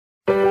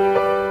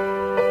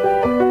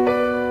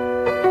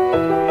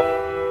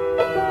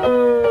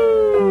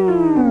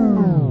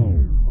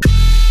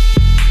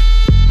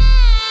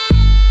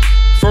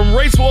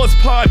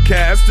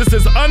This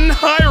is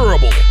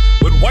Unhireable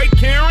with White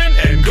Karen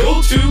and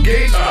Go-To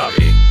Gay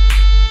Tommy.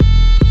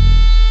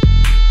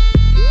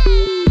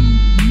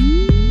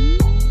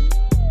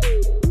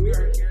 We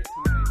are here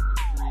tonight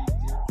with three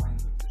dear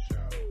friends of the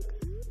show.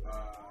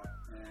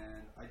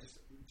 And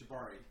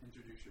Jabari,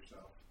 introduce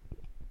yourself.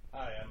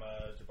 Hi, I'm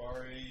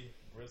Jabari,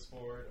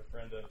 Brisport, a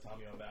friend of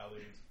Tommy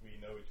O'Malley's. We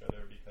know each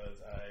other because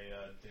I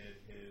did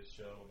his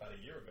show about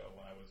a year ago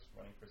when I was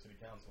running for city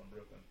council in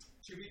Brooklyn.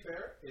 To be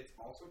fair, it's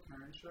also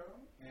Karen's show,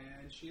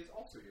 and she is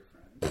also your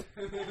friend.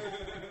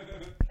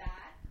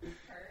 That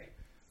hurt.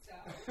 So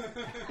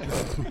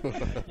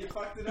You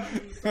fucked it up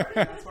when you started.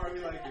 That's why we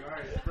like you. All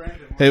right,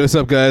 Brandon. Hey, what's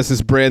up, guys? This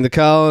is Brandon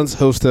Collins,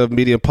 host of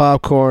Media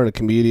Popcorn, a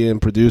comedian,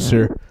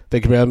 producer.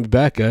 Thank you for having me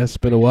back, guys. It's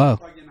been a while.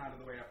 Plug-in out of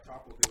the way up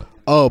top. We'll do it.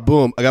 Oh,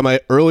 boom. I got my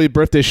early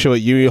birthday show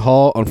at Union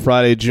Hall on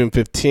Friday, June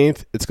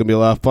 15th. It's going to be a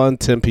lot of fun,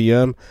 10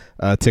 p.m.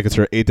 Tickets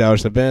are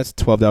 $8 in advance,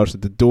 $12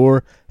 at the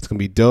door. It's going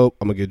to be dope.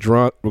 I'm going to get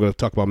drunk. We're going to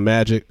talk about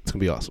magic. It's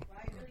going to be awesome.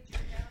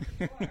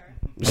 Magic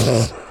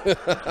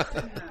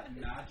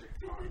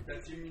Talk.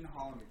 That's Union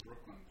Hall in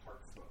Brooklyn,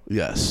 Parksville.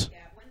 Yes. yeah,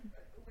 when's your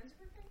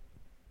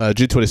birthday?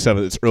 June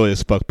 27th. It's early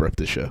as fuck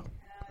birthday show.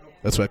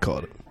 That's what I call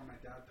it. Before my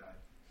dad died.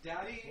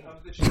 Daddy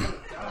of the show.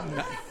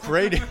 Doug.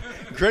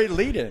 Great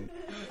lead-in.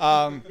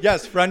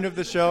 Yes, friend of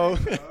the show,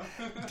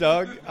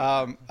 Doug.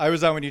 I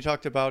was on when you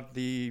talked about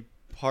the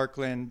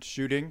Parkland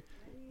shooting,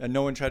 and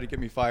no one tried to get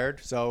me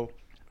fired, so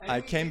And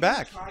I came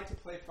back. We tried to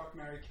play Fuck,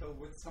 Marry, Kill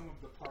with some of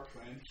the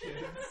Parkland kids.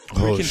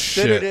 Oh, We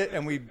considered shit. it,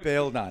 and we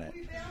bailed on it.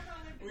 We bailed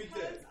on it We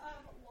because did.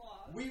 of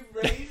law. We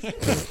raised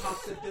the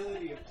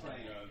possibility of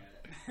playing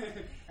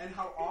it and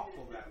how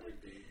awful that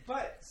would be.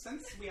 But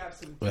since we have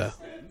some Yeah.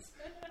 distance,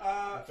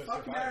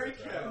 Fuck, Marry,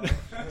 Kill.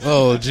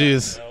 Oh,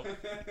 jeez.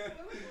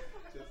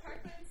 The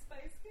Parkland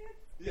Spice Kids?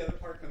 Yeah, the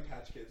Parkland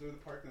Patch Kids, or the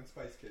Parkland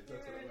Spice Kids,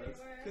 that's what it They was.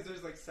 were. Because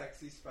there's like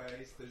Sexy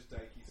Spice, there's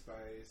Dykey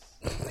Spice.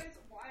 It was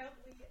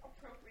wildly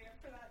appropriate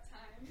for that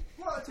time.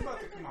 Well, it's about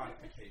the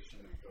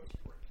commodification of those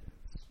poor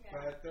kids. Yeah.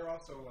 But they're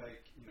also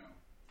like,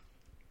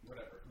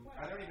 whatever.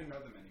 I don't even know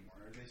them anymore.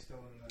 Are they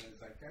still in the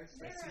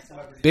zeitgeist? I see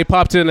celebrities. They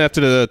popped in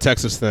after the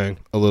Texas thing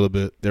a little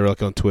bit. They were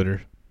like on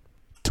Twitter,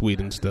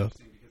 tweeting That's stuff.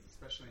 interesting because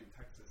especially in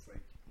Texas,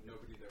 like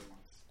nobody there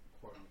wants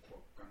quote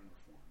unquote gun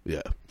reform.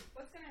 Yeah.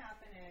 What's going to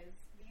happen is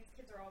these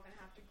kids are all going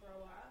to have to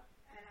grow up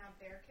and have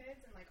their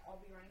kids and like all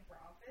be running for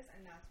office,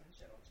 and that's when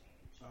shit will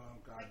change. Oh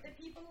God. Like the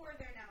people who are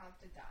there now have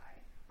to die.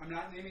 I'm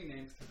not naming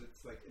names because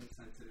it's like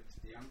insensitive to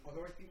the young.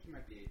 Although I think he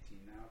might be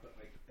 18 now, but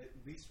like at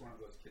least one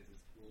of those kids is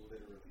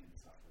literally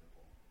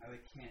insufferable. I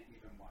like can't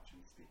even watch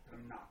him speak.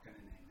 But I'm not gonna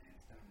name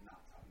names, and I'm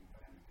not talking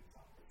about him in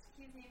topics.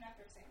 He's named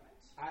after a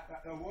sandwich.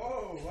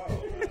 Whoa.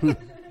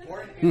 Or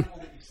an animal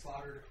that you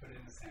slaughter to put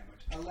in a sandwich,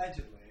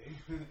 allegedly.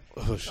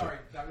 Oh, shit. Sorry,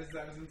 that was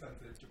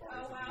insensitive. Jabari.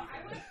 Oh wow,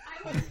 I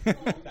went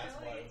full That's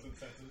why it was Billy.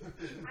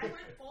 insensitive. I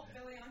went full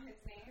Billy on his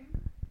name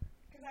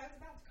because I was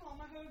about to call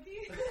him a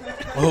hoagie.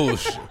 Oh,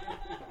 shit.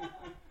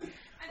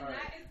 And All right.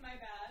 that is my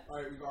bad. All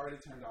right, we've already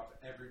turned off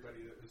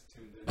everybody that was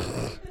tuned in.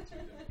 Before.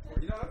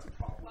 That's a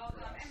problem. Welcome.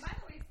 For us. And by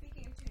the way,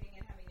 speaking of tuning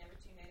in, having never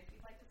tuned in, if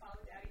you'd like to follow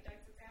Daddy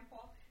Doug's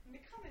example and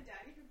become a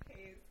daddy who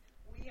pays,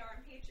 we are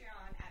on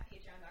Patreon at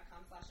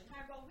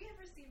patreon.com/unhireable. We have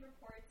received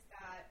reports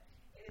that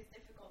it is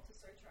difficult to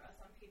search for us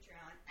on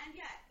Patreon, and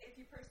yet, if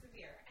you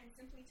persevere and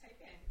simply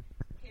type in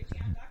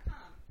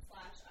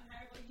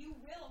patreon.com/unhireable, you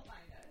will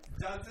find us.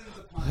 Dozens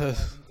upon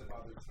dozens of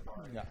other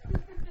Jabari. Yeah.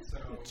 So,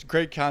 It's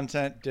great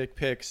content, dick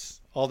pics,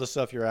 all the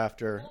stuff you're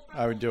after.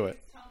 I would do it.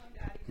 Tell them,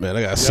 Daddy. Man,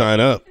 I got to sign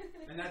up.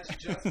 and that's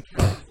just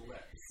Karen's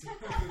lips.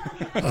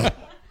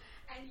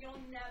 And you'll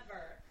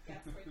never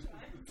guess which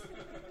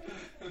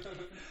one.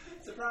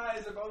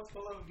 Surprise, they're both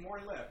full of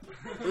more lip.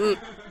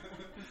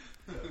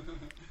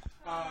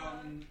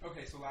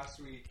 Okay, so last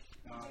week,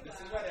 this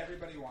is what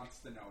everybody wants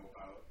to know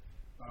about.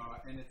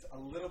 And it's a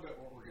little bit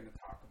what we're going to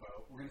talk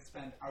about. We're going to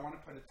spend, I want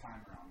to put a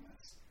timer on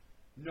this.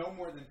 No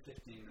more than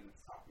 15 minutes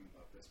talking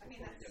about this I mean,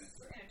 before we that's get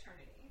into it. an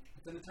eternity.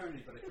 It's an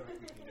eternity, but I feel like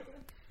we can do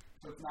it.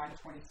 So it's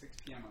 9:26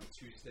 p.m. on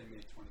Tuesday,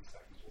 May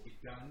 22nd. We'll be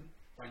done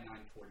by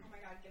 9:40. Oh my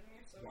god, give me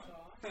your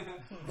social.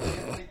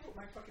 I put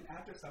my fucking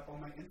address up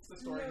on my Insta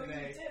story No, you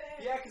today.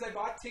 didn't. Yeah, because I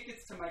bought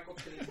tickets to Michael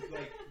Chay's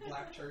like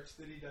black church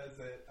that he does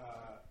at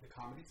the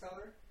Comedy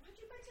Cellar. Why'd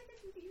you buy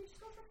tickets with you?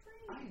 Just go for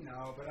free. I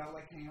know, but I'll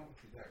like hang out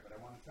with you there. But I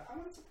want to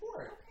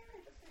support. Okay,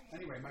 right, that's fine.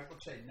 Anyway, Michael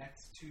Chay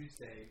next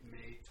Tuesday,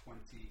 May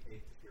 28th,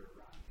 if you're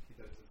around. He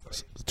does it like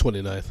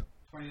 29th.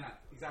 29th,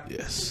 exactly.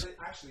 Yes.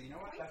 Actually, you know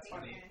what? That's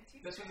funny.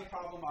 This was a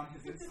problem on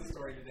his Insta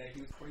story today. He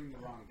was putting the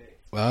wrong date.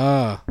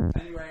 Ah.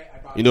 Anyway, I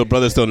bought. You know,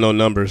 brothers don't know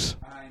numbers.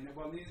 I know.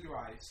 Well, neither do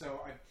I.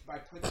 So I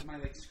put my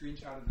like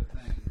screenshot of the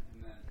thing,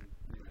 and then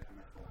anyway, I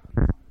never forgot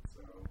on it.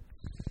 So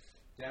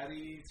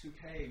Daddy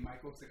 2K,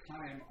 Michael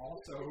Zakheim,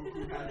 also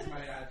who has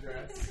my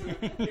address.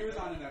 He was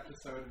on an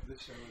episode of the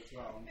show as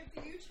well.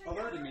 If you check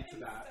Alerted out me to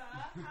that.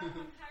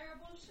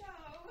 Unhireable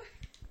show,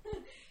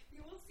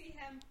 you will see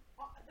him.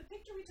 The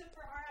picture we took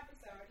for our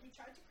episode, he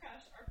tried to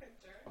crash our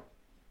picture.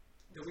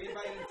 That we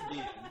invited him to be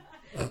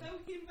in. That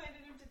we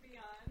invited him to be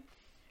on.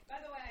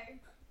 By the way,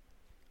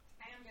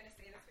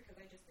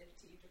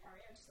 you,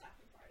 Jabari. I just laughed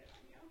and farted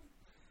on you.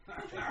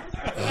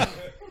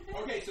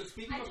 Okay, so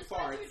speaking I of just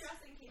wanted to farts,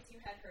 address in case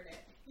you had heard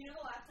it. You know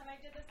the last time I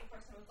did this, the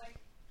person was like,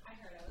 I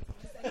heard I was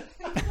going to say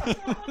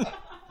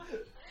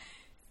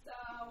So,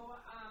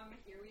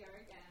 here we are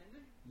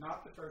again.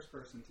 not the first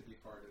person to be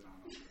farted on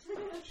this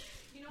couch.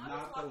 You know, I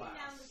Not the was walking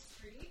down the last.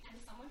 street and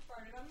someone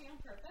farted on me on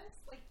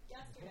purpose, like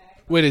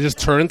yesterday. Wait, it just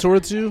turned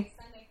towards you?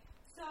 Sunday.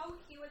 So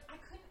he was, I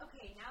couldn't,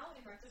 okay, now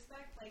in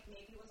retrospect, like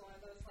maybe it was one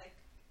of those like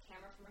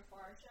camera from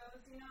afar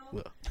shows, you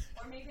know? Yeah.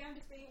 Or maybe I'm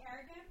just being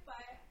arrogant,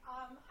 but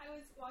I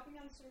was walking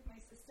down the street with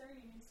my sister in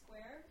Union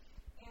Square,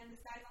 and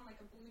this guy's on like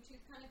a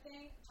Bluetooth kind of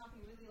thing,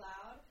 talking really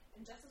loud,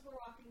 and just as we're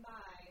walking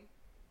by,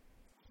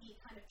 he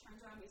kind of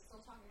turns around, he's still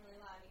talking really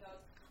loud, and he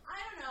goes, I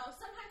don't know,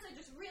 sometimes I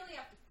just really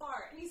have to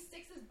fart, and he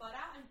sticks his butt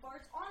out and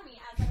farts on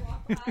me as I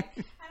walk by,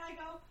 and I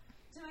go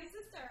to my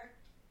sister,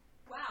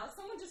 wow,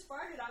 someone just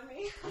farted on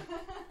me.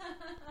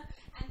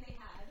 And they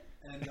had.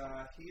 And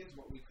he is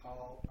what we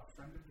call a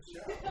friend of the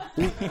show.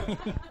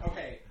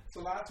 Okay, so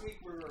last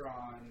week we were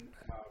on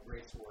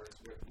Race Wars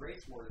with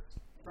Race Wars,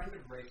 friend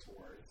of Race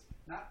Wars,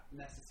 not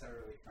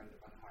necessarily friend of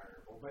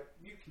Unhireable, but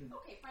you can...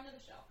 Okay, friend of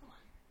the show, come on.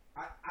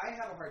 I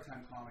have a hard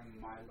time calling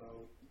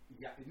Milo...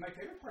 Yeah, my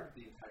favorite part of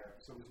the entire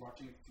episode was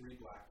watching three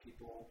black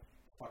people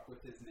fuck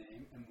with his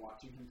name and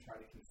watching him try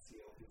to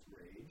conceal his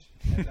rage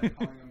and then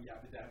calling him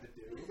Yabba Dabba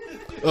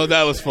Doo. Oh,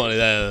 that was funny.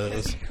 That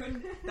was.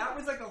 That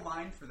was like a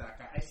line for that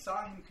guy. I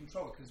saw him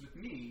control it because with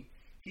me,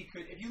 he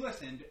could. If you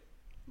listened,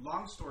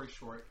 long story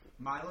short,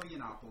 Milo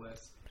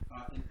Yiannopoulos,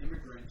 an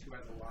immigrant who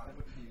has a lot of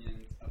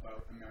opinions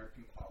about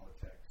American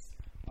politics,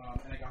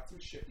 and I got some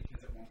shit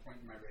because at one point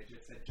in my rage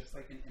it said, just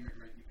like an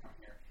immigrant, you come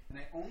here. And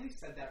I only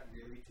said that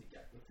really to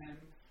get with him.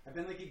 I've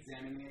been like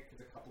examining it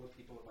because a couple of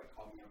people have like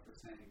called me out for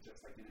saying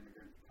just like an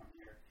immigrant you come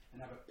here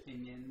and have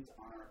opinions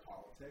on our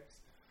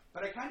politics.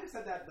 But I kind of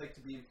said that like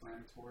to be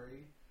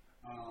inflammatory.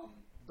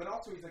 But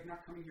also he's like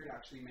not coming here to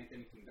actually make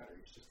anything better.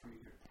 He's just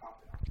coming here to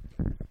profit off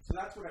of it. So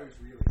that's what I was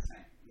really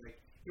saying. Like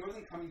he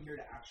wasn't coming here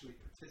to actually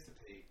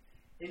participate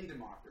in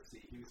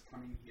democracy. He was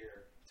coming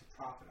here to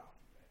profit off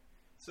of it.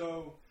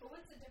 So But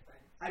what's the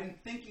difference? I'm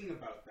thinking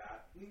about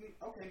that.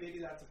 Okay, maybe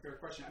that's a fair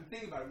question. I'm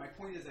thinking about it. My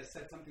point is I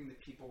said something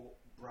that people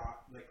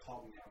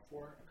called me out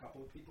for. A couple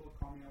of people have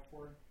called me out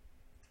for.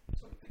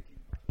 So I'm thinking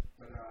about it.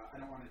 But I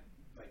don't want to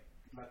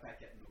let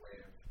that get in the way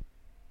of...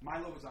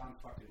 Milo was on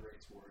fucking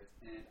Race Wars,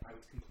 and I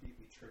was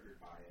completely triggered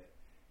by it.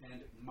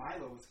 And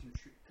Milo was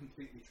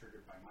completely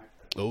triggered by my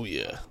presence. Oh,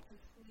 yeah.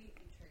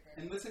 Completely triggered.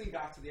 And listening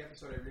back to the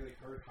episode, I really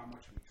heard how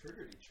much we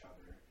triggered each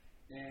other.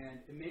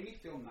 And it made me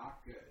feel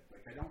not good.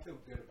 Like, I don't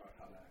feel good about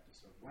how that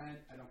episode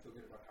went. I don't feel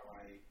good about how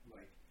I,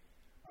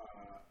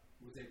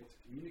 was able to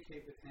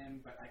communicate with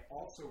him. But I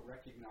also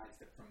recognized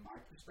that from my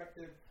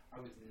perspective, I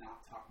was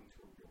not talking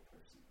to a real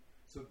person.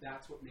 So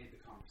that's what made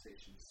the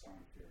conversation so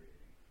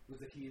infuriating,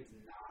 was that he is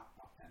not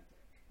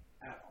authentic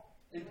at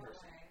all, in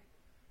person.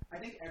 I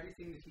think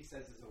everything that he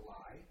says is a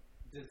lie,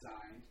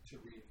 designed to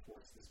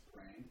reinforce this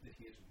brand that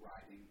he is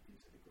riding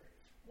into the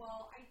grave.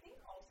 Well, I think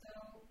also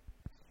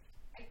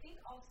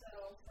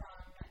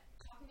from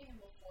talking to him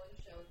before the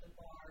show at the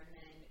bar and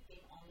then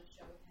being on the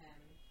show with him,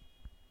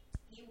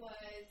 he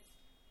was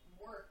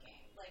working.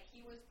 Like,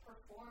 he was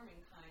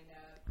performing kind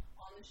of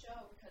on the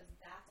show because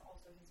that's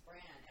also his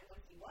brand. And when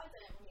he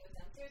wasn't, when he was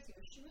downstairs, he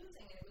was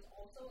schmoozing, and it was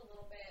also a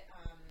little bit,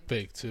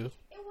 Fake, too?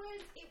 It was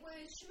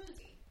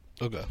schmoozy.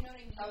 Okay. You know what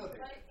I mean?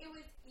 Elevated. But it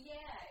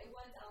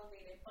was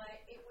elevated, but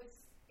it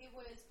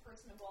was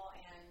personable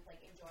and,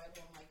 like,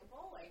 enjoyable and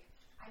likable. Like,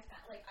 I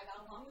found, like, I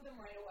got along with him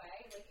right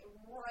away,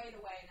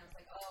 and I was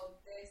like, oh,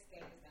 this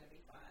game is going to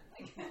be fun.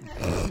 Like,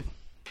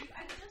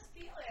 I could just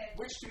feel it.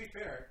 Which, to be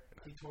fair,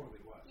 he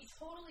totally was. He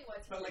totally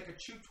was. But like a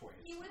chew toy.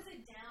 He was a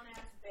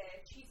down-ass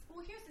bitch.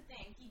 Well, here's the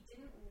thing. He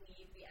didn't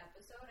leave the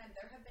episode, and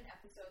there have been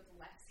episodes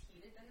less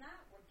heated than that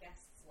where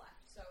guests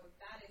left. So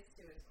that is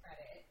to his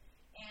credit.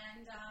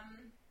 And,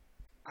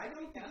 I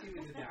don't think he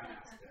was a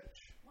down-ass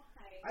bitch.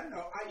 why? I don't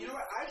know. You know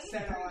what? I've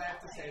said all I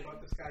have to say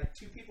about this guy.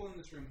 2 people in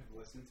this room have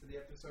listened to the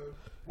episode.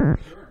 What were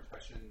your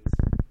impressions,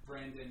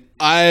 Brandon?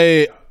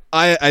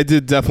 I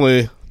did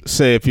definitely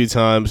say a few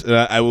times, and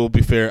I will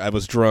be fair, I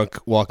was drunk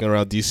walking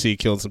around DC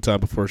killing some time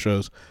before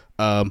shows.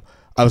 I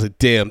was like,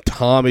 damn,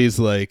 Tommy's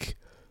like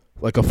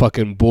a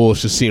fucking bull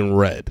just seeing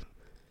red.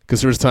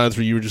 Because there was times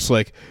where you were just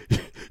like,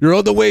 you're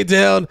on the way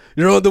down.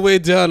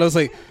 I was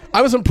like,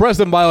 I was impressed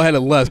that Milo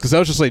hadn't left, because I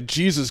was just like,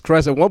 Jesus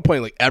Christ. At one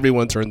point, like,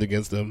 everyone turned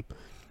against him.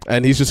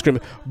 And he's just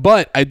screaming.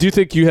 But I do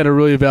think you had a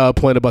really valid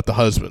point about the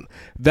husband.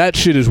 That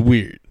shit is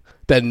weird.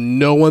 That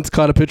no one's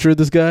caught a picture of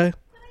this guy.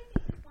 But I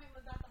think his point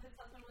was that his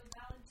husband was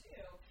valid, too.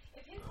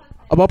 If his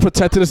husband About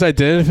protecting his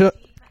identity.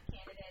 candidate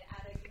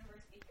at a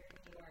university here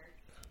in New York,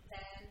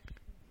 then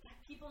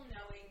people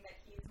knowing that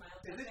he's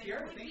Miles' Is it husband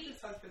here? I would think be,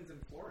 his husband's in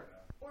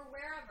Florida. or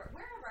wherever.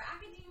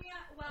 Academia,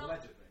 well,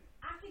 Allegedly.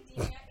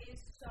 academia is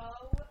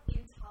so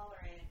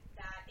intolerant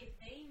that if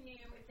they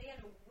had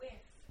a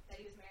whiff that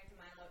he was married to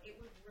Milo, it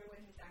would ruin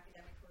his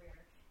academic career.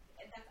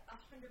 And that's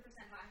 100%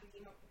 how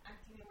academia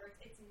works.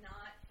 It's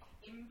not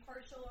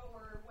impartial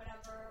or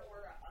whatever,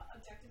 or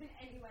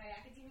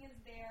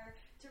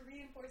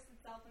reinforced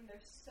itself, and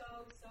they're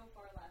so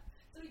far left.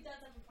 So he does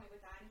have a point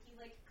with that, and he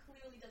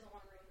clearly doesn't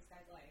want to ruin this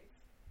guy's life.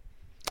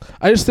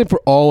 I just think for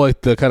all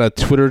the kind of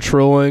Twitter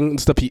trolling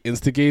and stuff he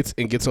instigates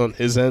and gets on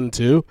his end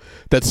too,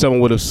 that someone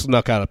would have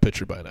snuck out a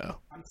picture by now.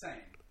 I'm saying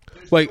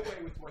there's Like, no way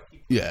with what he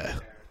put yeah.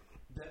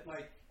 there that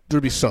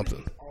There'd be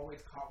something.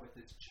 Always caught with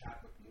this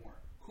Chadwick Moore,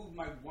 who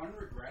my one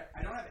regret,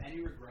 I don't have any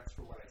regrets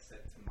for what I said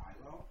to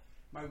Milo.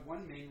 My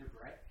one main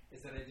regret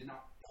is that I did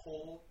not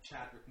pull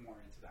Chadwick Moore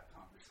into that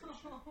conversation.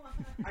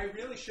 I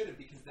really should have,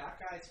 because that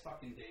guy's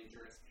fucking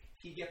dangerous.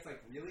 He gets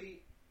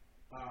really,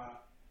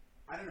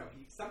 I don't know,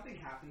 something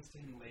happens to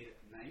him late at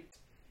night,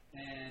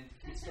 and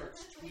he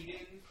starts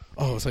tweeting.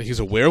 Oh, it's like he's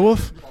a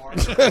werewolf?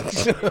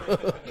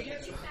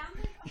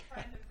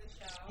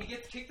 He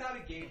gets kicked out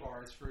of gay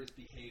bars for his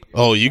behavior.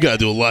 Oh, you gotta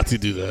do a lot to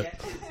do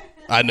that.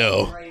 I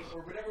know. Right,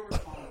 or whatever we're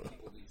calling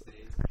people these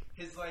days.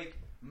 His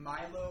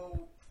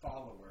Milo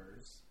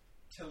followers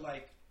to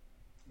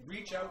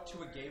reach out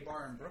to a gay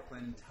bar in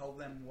Brooklyn and tell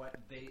them what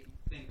they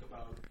think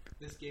about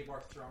this gay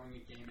bar throwing a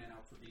gay man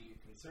out for being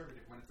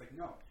conservative, when it's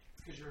no,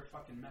 it's because you're a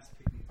fucking mess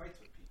picking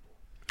fights with people.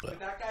 But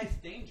that guy's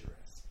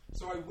dangerous.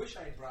 So I wish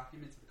I had brought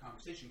him into the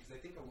conversation, because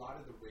I think a lot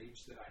of the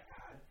rage that I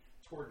had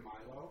toward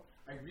Milo,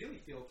 I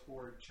really feel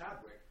toward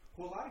Chadwick,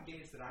 who a lot of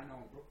gays that I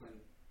know in Brooklyn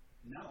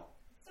know.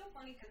 It's so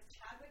funny because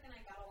Chadwick and I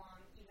got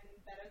along even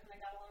better than I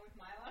got along with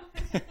Milo.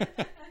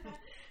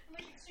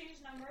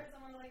 Exchanged numbers,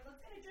 and we're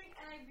let's get a drink,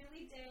 and I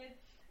really did.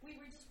 We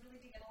were just really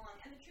did get along.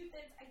 And the truth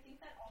is, I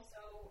think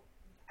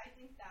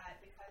that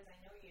because I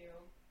know you,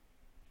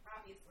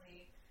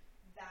 obviously,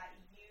 that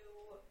you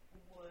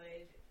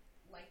would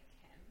like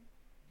him.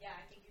 Yeah,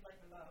 I think you'd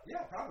like them both.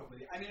 Yeah,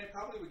 probably. I mean, I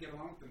probably would get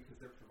along with them because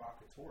they're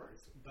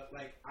provocateurs. But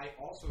I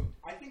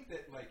think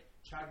that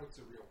Chadwick's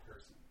a real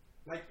person.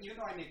 Even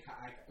though I made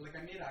eye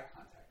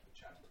contact with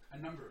Chadwick a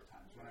number of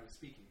times when I was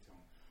speaking to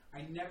him,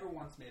 I never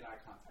once made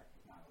eye contact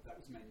with Milo. That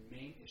was my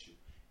main issue.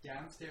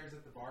 Downstairs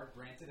at the bar,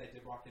 granted, I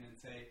did walk in and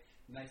say,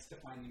 "Nice to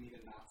finally meet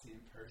a Nazi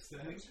in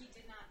person." Which he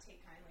did not take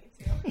kindly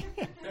to.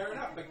 Fair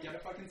enough, but get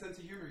a fucking sense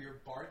of humor.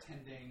 You're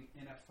bartending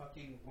in a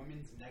fucking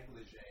women's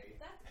negligee.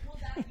 At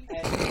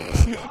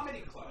a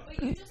comedy club. But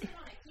you just hit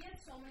on it. He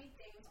had so many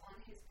things on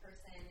his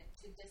person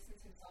to distance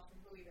himself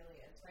from who he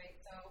really is, right?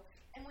 So,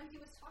 and when he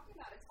was talking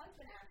about his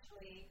husband,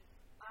 actually,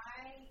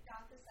 I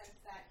got the sense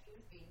that he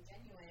was being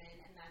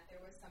genuine and that there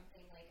was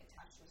something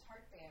attached to his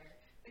heart there.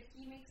 But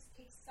he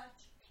takes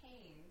such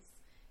pains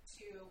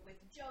with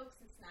jokes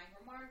and snide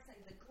remarks and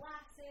the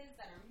glasses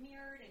that are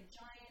mirrored and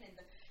giant and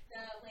the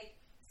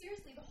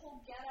seriously the whole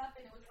getup,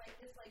 and it was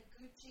this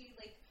Gucci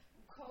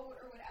coat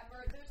or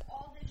whatever. There's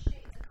all this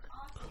shit. It's a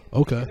costume.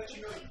 Okay.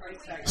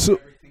 So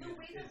the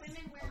way that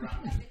women wear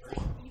makeup, it's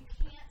you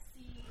can't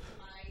see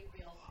my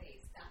real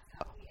face. That's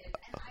how he is,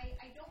 and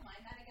I don't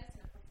mind that, I guess, in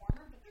a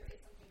performer, but there is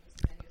something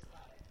disingenuous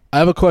about it. I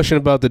have a question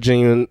about the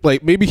genuine,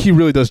 maybe he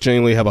really does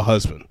genuinely have a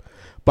husband.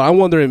 But I'm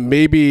wondering,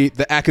 maybe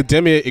the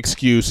academia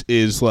excuse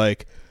is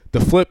the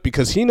flip,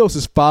 because he knows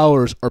his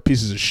followers are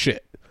pieces of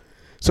shit.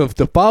 So if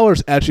the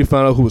followers actually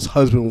found out who his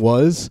husband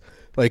was,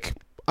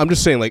 I'm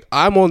just saying,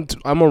 I'm on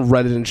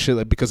Reddit and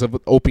shit because of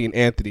Opie and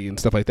Anthony and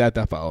stuff like that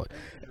follow it.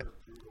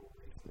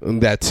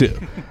 And that too.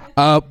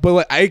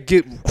 But I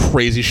get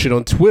crazy shit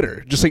on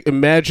Twitter. Just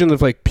imagine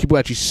if people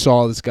actually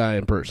saw this guy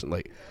in person,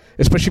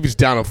 especially if he's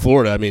down in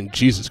Florida. I mean,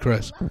 Jesus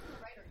Christ.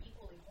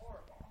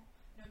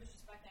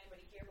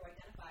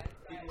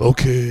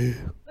 Okay.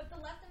 But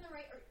the left and the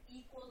right are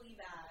equally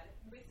bad,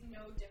 with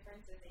no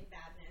differences in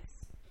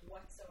badness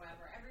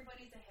whatsoever.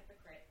 Everybody's a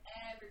hypocrite.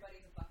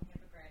 Everybody's a fucking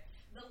hypocrite.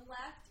 The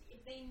left, if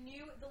they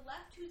knew, the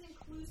left who's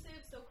inclusive,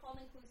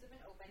 so-called inclusive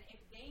and open, if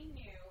they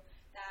knew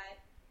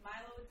that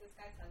Milo was this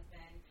guy's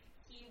husband,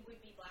 he would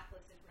be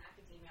blacklisted from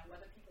academia,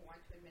 whether people want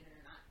to admit it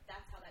or not.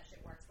 That's how that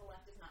shit works. The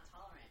left is not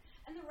tolerant.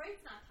 And the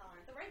right's not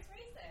tolerant. The right's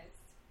racist.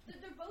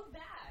 They're both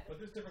bad.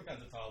 But there's different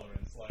kinds of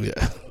tolerance. Yeah.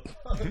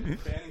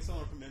 Banning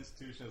someone from an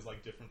institution is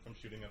different from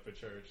shooting up a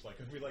church.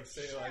 If we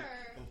say sure.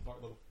 I'm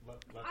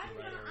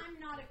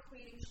not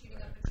equating shooting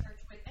up a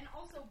church with, and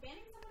also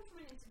banning someone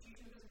from an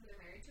institution because of who they're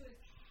married to is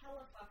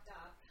hella fucked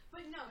up.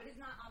 But no, it is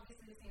not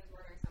obviously the same as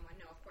murdering someone.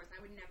 No, of course, I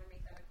would never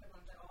make that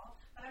equivalent at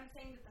all. But I'm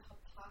saying that the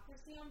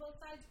hypocrisy on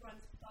both sides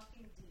runs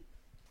fucking deep.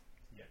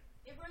 Yeah.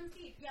 It runs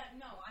deep. Yeah.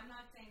 No, I'm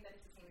not saying that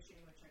it's the same as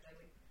shooting up a church.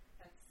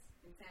 That's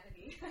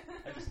insanity.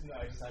 I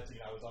just had to.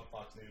 I was on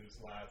Fox News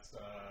last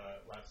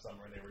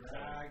summer, and they were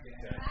trying to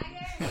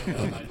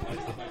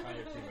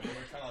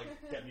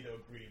get me to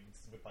agree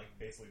with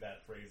basically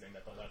that phrasing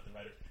that the left and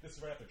right. This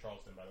is right after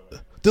Charleston, by the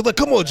way. They're like,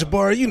 "Come on,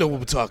 Jabari, you know what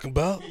we're talking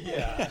about."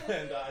 Yeah,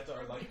 and I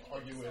started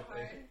argue with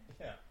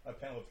a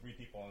panel of 3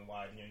 people on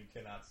why you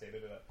cannot say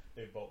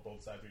that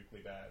both sides are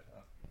equally bad.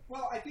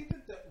 Well, I think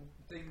that the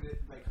thing that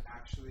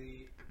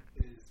actually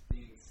is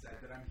being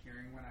said that I'm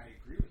hearing when I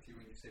agree with you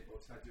when you say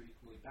both sides are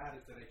equally bad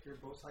is that I hear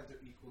both sides are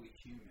equally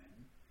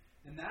human,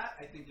 and that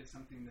I think is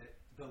something that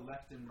the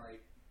left and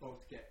right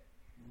both get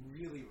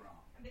really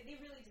wrong. They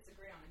really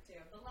disagree on it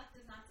too. The left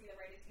does not see the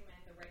right as human,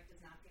 the right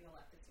does not see the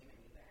left as human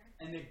either.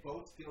 And they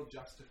both feel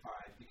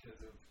justified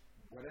because of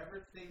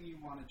whatever thing you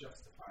want to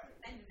justify it.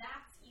 And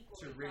that's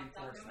equally To fucked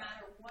up, reinforce no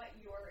matter what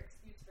your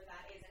excuse for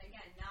that is. And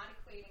again, not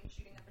equating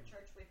shooting up a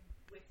church with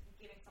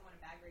giving someone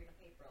a bag grade of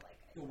paper. Like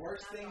The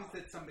worst not at things all.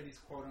 that somebody's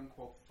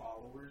quote-unquote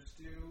followers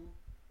do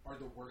are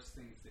the worst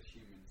things that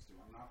humans do.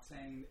 I'm not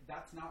saying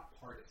that's not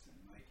partisan.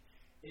 Like,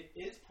 it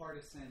is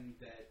partisan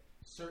that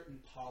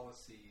certain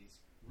policies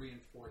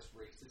reinforce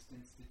racist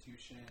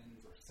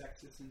institutions or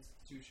sexist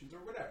institutions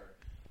or whatever.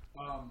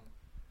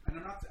 And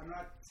I'm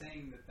not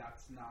saying that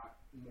that's not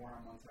more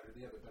on one side or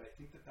the other, but I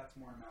think that that's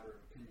more a matter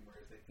of opinion.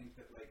 Whereas I think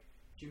that like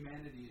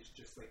humanity is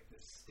just like the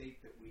state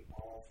that we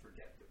all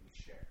forget that we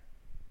share.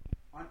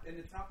 And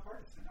it's not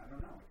partisan. I don't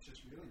know. It's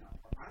just really not.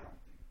 I don't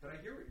think. But I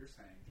hear what you're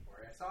saying,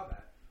 Jabari. I saw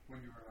that when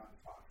you were on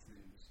Fox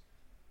News.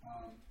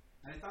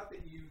 And I thought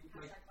that you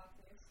like. Hashtag Fox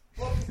News.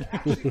 Well,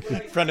 actually, what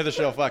I, Friend of the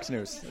show, Fox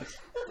News.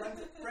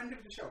 friend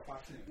of the show,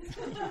 Fox News.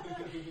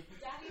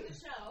 Daddy of the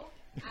show.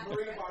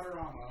 Maria Afterwards.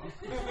 Bartiromo.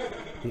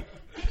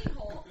 Any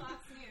hole,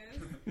 Fox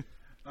News.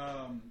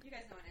 You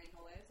guys know what any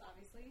hole is,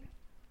 obviously.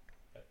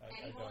 I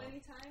Any hole, don't.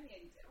 anytime? Yeah,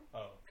 you do.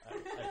 Oh, I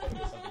think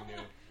there's something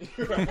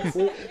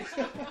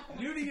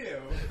new. New to you.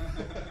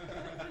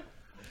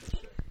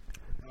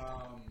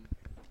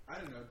 I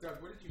don't know.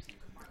 Doug, what did you think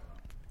of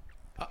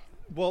Milo?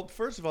 Well,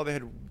 first of all, they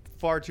had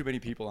far too many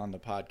people on the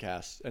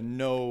podcast and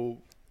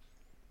no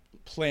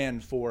plan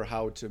for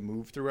how to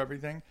move through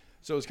everything.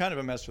 So it was kind of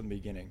a mess from the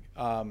beginning.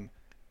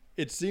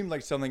 It seemed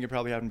like something had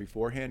probably happened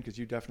beforehand because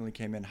you definitely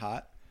came in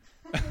hot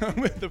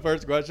with the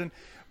first question.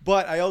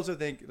 But I also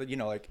think that,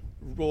 like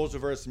roles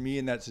reverse me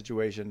in that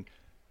situation.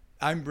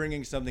 I'm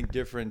bringing something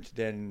different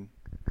than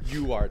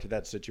you are to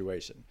that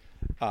situation.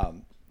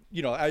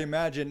 I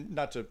imagine,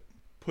 not to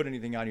put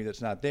anything on you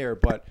that's not there,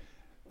 but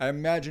I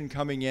imagine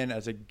coming in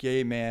as a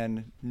gay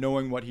man,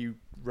 knowing what he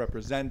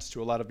represents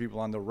to a lot of people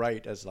on the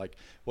right as like,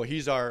 well,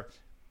 he's our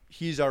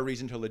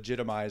reason to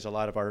legitimize a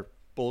lot of our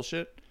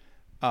bullshit.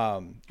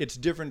 It's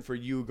different for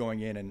you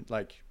going in and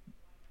like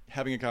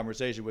having a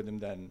conversation with him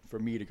than for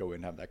me to go in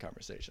and have that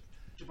conversation.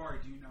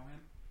 Jabari, do you know him?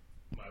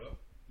 Milo?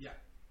 Yeah.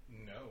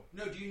 No.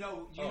 No, do you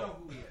know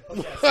who he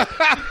is?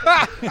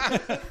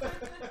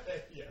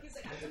 Yes. He's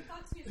like, I was on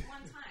Fox News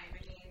one time.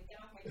 I mean, get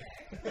off my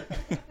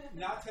dick.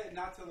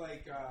 Not to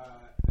like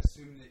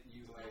assume that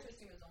you Not like. to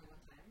assume it was only one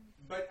time.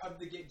 But of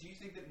the gay, do you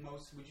think that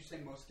would you say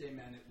most gay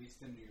men, at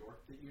least in New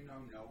York, that you know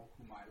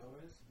who Milo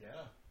is? Yeah.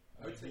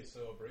 I would say- He's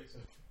so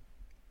abrasive.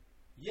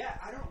 Yeah,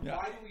 I don't. Yeah.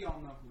 Why do we all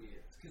know who he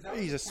is? Because that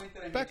was He's a the point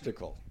that I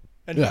spectacle.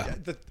 And Yeah.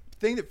 the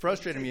thing that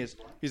frustrated me is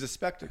he's a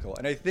spectacle.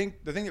 And I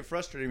think the thing that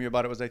frustrated me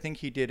about it was I think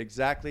he did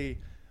exactly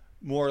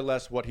more or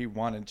less what he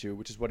wanted to,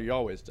 which is what he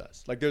always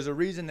does. Like there's a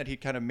reason that he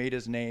kind of made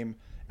his name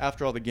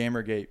after all the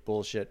Gamergate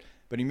bullshit,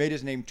 but he made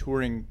his name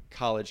touring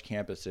college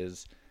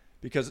campuses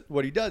because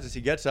what he does is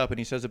he gets up and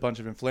he says a bunch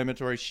of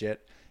inflammatory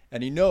shit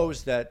and he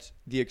knows that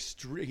he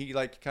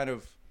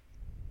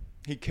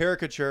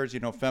caricatures,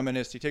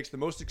 feminists. He takes the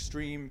most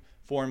extreme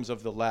forms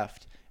of the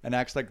left and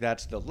acts like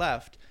that's the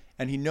left.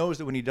 And he knows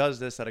that when he does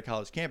this at a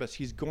college campus,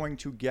 he's going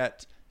to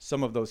get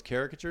some of those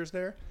caricatures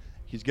there.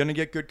 He's going to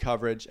get good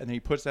coverage. And then he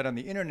puts that on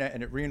the internet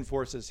and it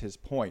reinforces his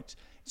point.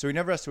 So he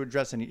never has to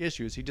address any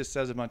issues. He just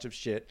says a bunch of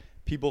shit.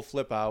 People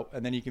flip out.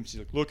 And then you can see,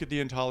 like, look at the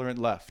intolerant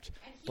left.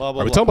 Blah,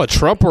 blah, Are we blah. talking about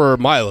Trump or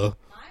Milo?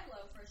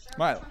 Milo, for sure.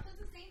 Milo. Trump does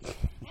the same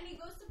thing. And he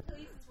goes to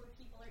places where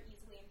people are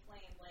easily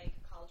inflamed, like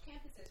college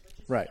campuses, which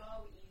is Right.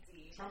 so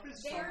easy. Trump is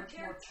so They're much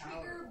more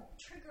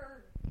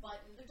trigger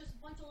buttons. They're just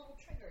a bunch of little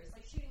triggers,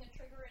 like shooting a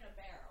trigger in a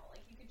barrel.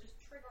 Like you could just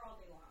trigger all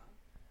day long.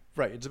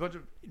 Right. It's a bunch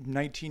of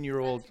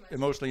 19-year-old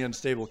emotionally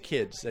unstable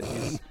kids that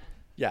he's,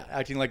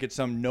 acting like it's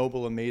some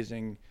noble,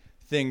 amazing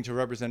thing to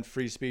represent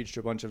free speech to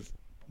a bunch of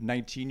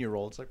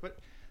 19-year-olds. Like, what?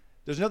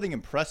 There's nothing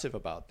impressive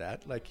about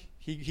that. Like,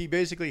 he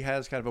basically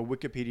has kind of a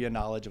Wikipedia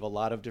knowledge of a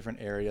lot of different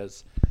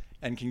areas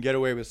and can get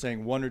away with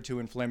saying one or two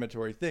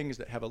inflammatory things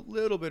that have a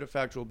little bit of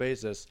factual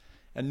basis,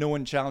 and no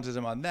one challenges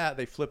him on that.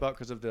 They flip out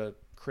because of the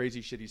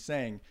crazy shit he's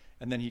saying,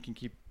 and then he can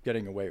keep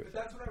getting away with But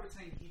it. that's what I was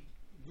saying. He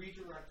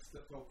redirects the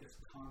focus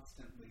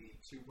constantly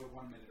to. We're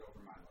 1 minute over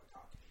Milo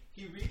talk.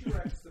 He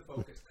redirects the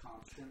focus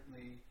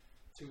constantly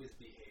to his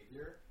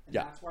behavior, and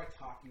Yeah. that's why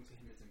talking to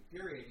him is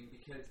infuriating.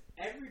 Because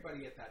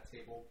everybody at that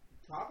table,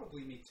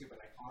 probably me too, but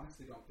I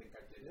honestly don't think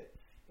I did it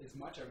as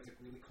much. I was like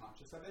really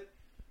conscious of it.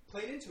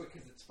 Played into it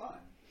because it's fun.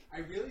 I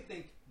really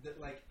think that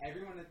like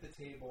everyone at the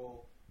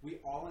table, we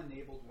all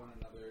enabled one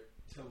another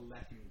to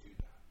let him do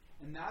that,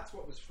 and that's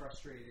what was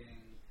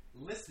frustrating.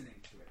 Listening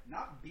to it,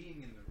 not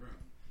being in the room,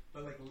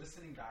 but like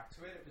listening back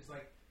to it, it was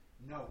like,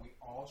 no, we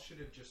all should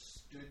have just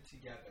stood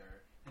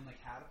together and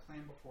like had a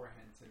plan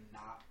beforehand to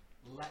not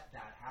let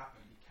that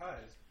happen.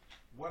 Because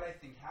what I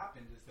think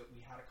happened is that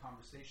we had a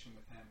conversation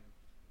with him,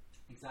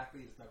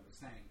 exactly as Doug was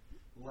saying,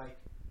 like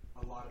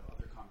a lot of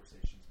other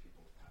conversations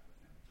people have had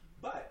with him.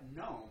 But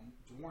Noam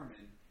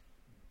Dwarman,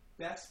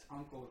 best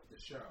uncle of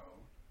the show,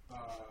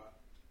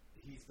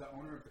 he's the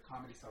owner of the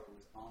Comedy Cellar,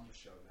 was on the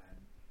show then,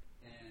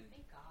 and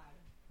Thank God.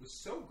 was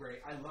so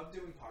great. I love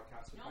doing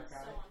podcasts with that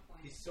guy. So on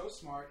point. He's so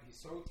smart. He's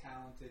so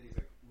talented. He's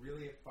like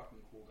really a fucking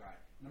cool guy.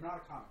 And I'm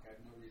not a comic. I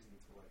have no reason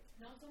to like.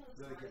 No, some of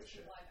the really give a smartest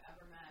shit. people I've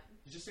ever met.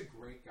 He's just a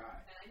great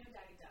guy. And I know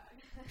Daddy Doug.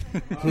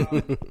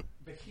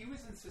 But he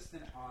was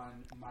insistent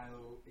on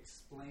Milo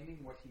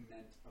explaining what he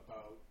meant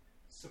about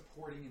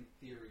supporting in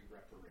theory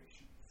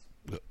reparations.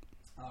 Yep.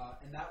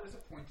 And that was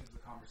a point of the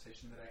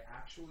conversation that I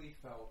actually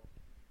felt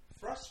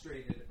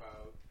frustrated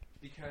about,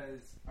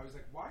 because I was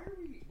like, why do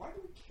we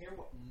care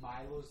what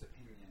Milo's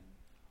opinion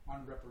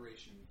on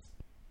reparations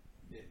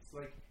is?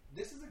 Like,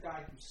 this is a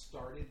guy who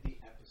started the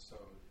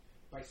episode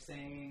by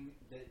saying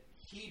that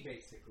he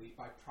basically,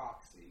 by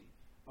proxy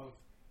of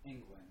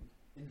England,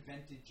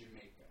 invented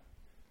Jamaica.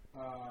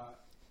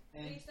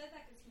 And he said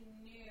that because he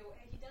knew,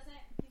 and he said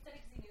it because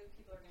he knew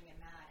people were going to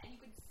get mad. And you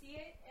could see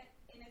it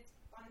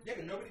on his yeah,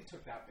 but face. nobody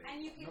took that bait.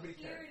 And you could nobody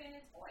hear cared. it in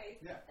his voice.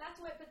 Yeah.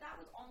 But that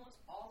was almost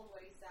all of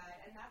what he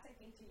said. And that's, I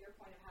think, to your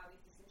point of how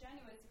he's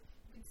disingenuous. You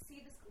could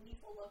see this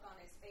gleeful look on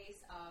his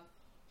face of,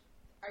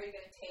 are you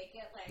going to take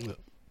it? Like,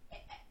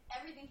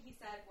 everything he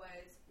said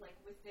was, like,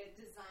 with the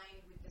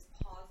design, with this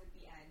pause at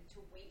the end,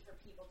 to wait for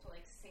people to,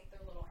 like, sink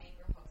their little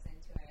anger hooks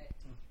into it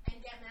and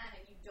get mad,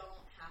 and you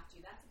don't have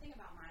to. That's the thing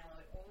about Milo.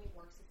 It only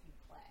works if you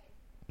play.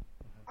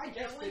 I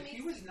guess that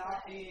he was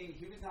not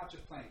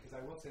just playing, because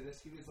I will say this,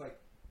 he was like,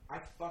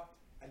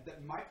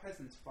 my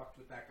presence fucked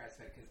with that guy's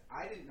head, because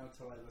I didn't know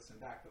till I listened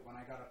back that when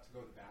I got up to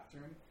go to the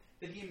bathroom,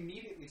 that he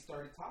immediately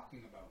started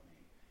talking about me.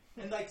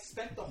 And, like,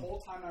 spent the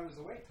whole time I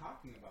was away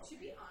talking about me. To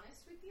be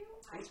honest with you,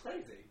 It was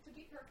crazy. To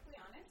be perfectly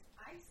honest,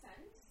 I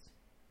sensed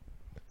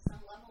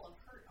some level of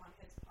hurt on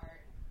his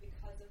part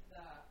because of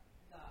the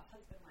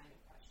husband line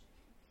of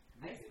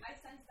questioning. I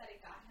sensed that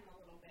it got him a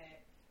little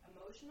bit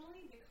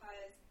emotionally,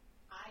 because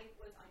I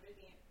was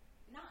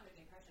not under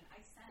the impression, I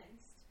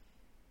sensed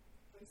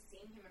from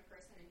seeing him in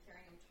person and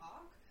hearing him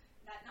talk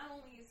that not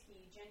only is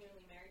he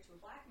genuinely married to a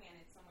black man,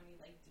 it's someone he,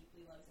 like,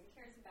 deeply loves and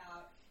cares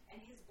about,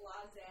 and his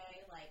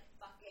blasé, like,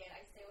 fuck it,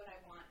 I say what I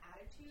want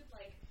attitude,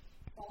 like,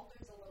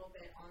 falters a little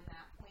bit on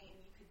that point, and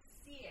you could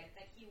see it,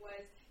 that he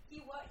was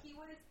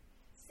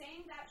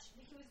saying that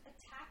he was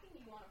attacking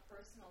you on a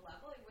personal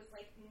level. It was,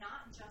 like,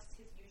 not just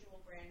his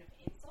usual brand of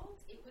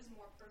insults, it was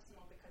more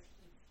personal because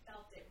he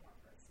felt it more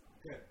personal.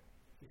 Good.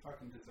 He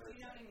fucking deserves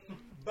You know it. what I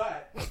mean?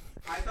 But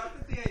I thought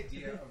that the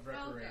idea of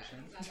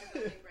reparations...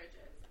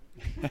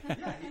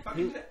 Yeah, he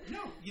fucking did.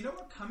 No, you know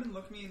what? Come and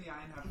look me in the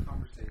eye and have a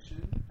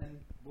conversation, and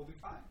we'll be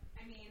fine.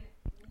 I mean,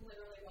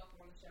 literally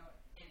welcome on the show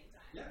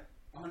anytime. Yeah,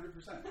 100%.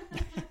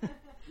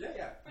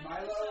 Yeah. Friend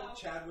of the Milo, show.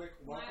 Chadwick,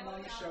 welcome Milo,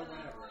 on the show Yalva,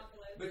 whenever.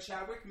 Metropolis. But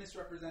Chadwick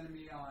misrepresented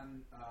me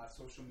on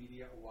social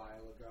media a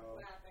while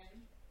ago. What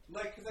happened?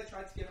 Like, because I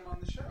tried to get him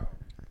on the show.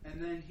 And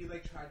then he,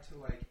 like, tried to,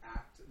 like,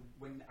 act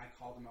when I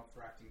called him out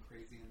for acting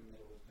crazy in the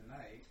middle of the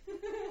night.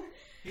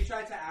 He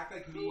tried to act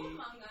like me. Who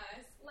among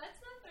us, let's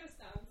not throw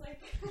stones,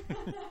 like, who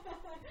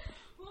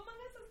among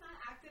us has not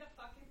acted a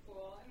fucking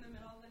fool in the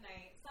middle of the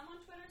night? Some on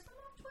Twitter, some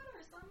off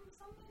Twitter, some in the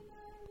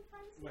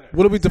privacy. Whatever.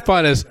 What do we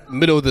define as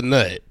middle of the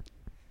night?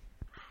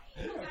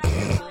 You have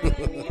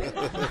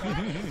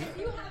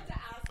to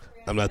ask.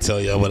 I'm not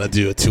telling y'all what I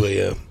do at 2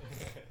 a.m.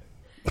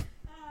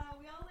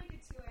 We all like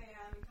at 2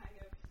 a.m. kind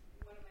of,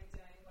 what am I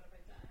doing? What have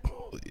I done?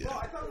 Oh, yeah. Well,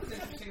 I thought it was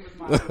interesting with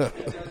Milo.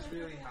 He does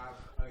really have,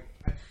 like,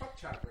 fuck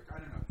Chadwick. I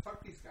don't know.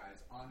 Fuck these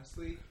guys,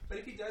 honestly. But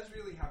if he does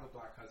really have a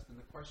black husband,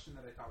 the question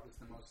that I thought was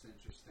the most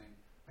interesting,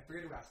 I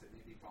forget who asked it,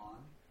 maybe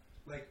Vaughn.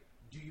 Like,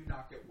 do you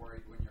not get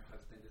worried when your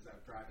husband is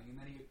out driving? And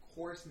then he, of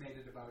course, made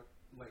it about,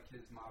 like,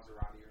 his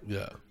Maserati or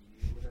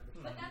Lamborghini or whatever.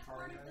 But that's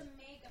car part he of has. the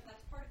makeup.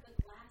 That's part of the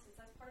glasses.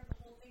 That's part of the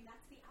whole thing.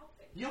 That's the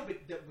outfit. Yeah,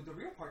 but the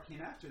real part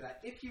came after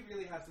that. If he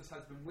really has this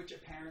husband, which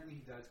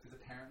apparently he does, because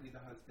apparently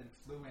the husband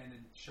flew in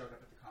and showed up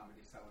at the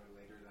Comedy Cellar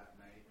later that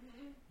night.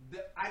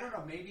 I don't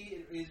know. Maybe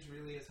it is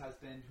really his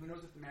husband. Who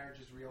knows if the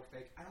marriage is real,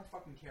 fake? I don't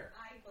fucking care.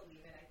 I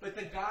believe it. But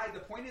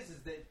the point is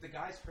that the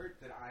guy's hurt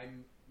that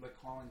I'm, like,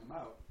 calling him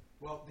out.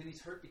 Well, then he's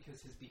hurt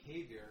because his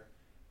behavior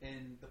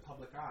in the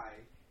public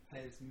eye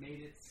has made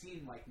it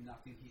seem like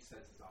nothing he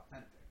says is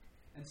authentic.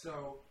 And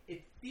so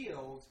it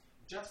feels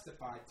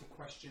justified to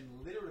question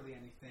literally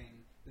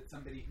anything that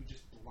somebody who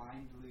just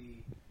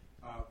blindly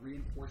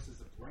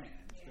reinforces a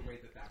brand the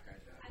way that guy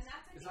does. And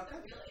that's, I It's think, the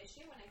authentic. real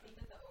issue, and I think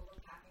that the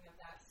overpacking of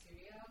that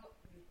studio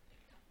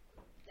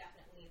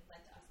definitely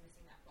led to us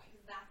missing that point.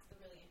 Because that's the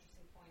really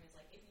interesting point, is,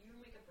 like, if you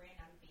make a brand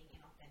out of being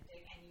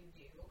inauthentic, and you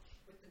do,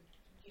 with the,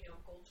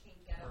 gold chain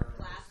getup,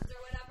 glasses,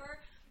 or whatever,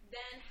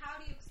 then how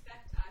do you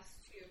expect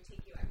us to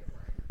take you at your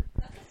word?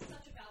 That's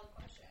such a valid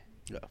question.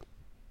 Yeah.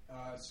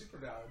 Super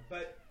valid.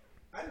 But,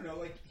 I don't know,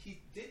 like,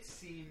 he did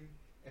seem,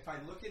 if I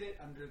look at it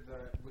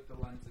with the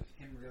lens of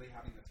him really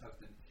having this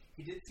husband,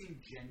 he did seem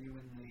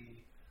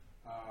genuinely,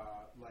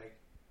 like,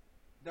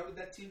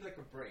 that seemed like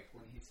a break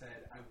when he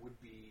said, I would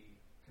be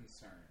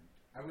concerned.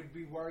 I would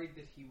be worried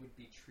that he would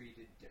be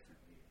treated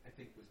differently, I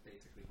think was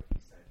basically what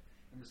he said,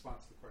 in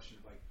response to the question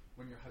of, like,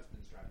 when your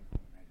husband's driving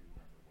home at night or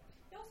whatever it was.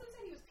 He also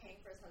said he was paying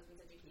for his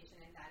husband's education,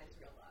 and that is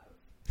real love.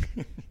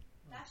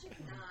 That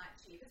shit's not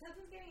cheap. His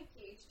husband's getting a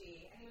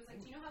PhD, and he was like,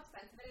 "Do you know how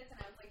expensive it is?" And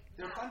I was like,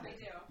 They're "Yeah, funded. I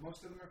do."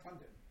 Most of them are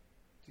funded.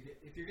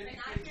 If you're getting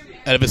And a I'm your PhD,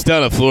 man. And if it's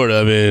down in Florida,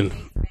 I mean,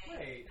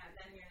 Wait.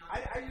 Then you're not.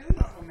 I really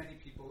don't know many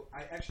people.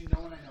 No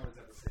one I know has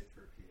ever paid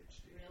for a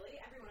PhD. Really?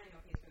 Everyone I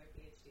know pays for their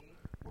PhD.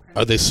 What kind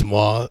are they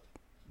smart?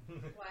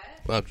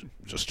 What? I'm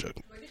just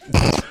joking. What did you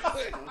say? Are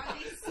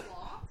they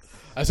small?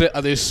 I said,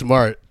 are they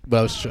smart? But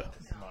I was Smart.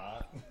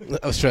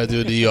 trying to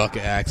do a New York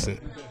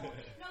accent. No,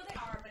 they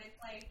are, but it's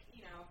like,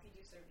 you know, if you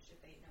do certain shit,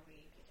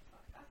 nobody gives a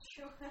fuck about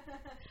you.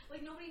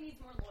 Like, nobody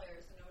needs more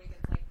lawyers, so nobody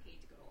gets, like,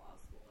 paid to go to law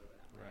school or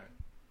whatever. Right.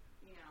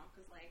 You know,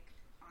 because, like,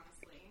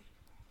 honestly,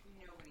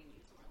 nobody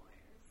needs more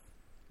lawyers.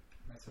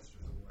 My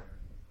sister's a lawyer.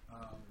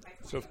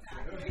 So-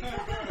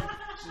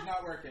 She's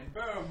not working.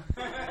 Boom.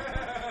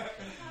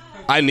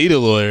 I need a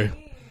lawyer. Do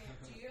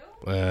you?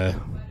 What have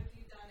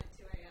you done at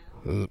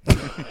 2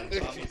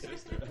 a.m.? Tommy's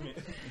sister. I mean,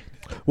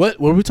 What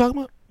were we talking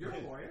about? You're a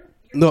lawyer?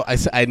 No, I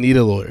said I need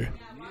a lawyer. Yeah,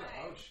 why?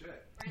 Oh,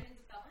 shit. Brandon's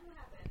a felon? What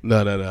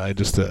happened? No. I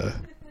just Yo,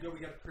 we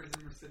got prison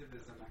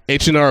recidivism.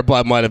 H&R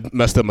Block might have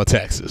messed up my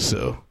taxes,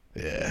 so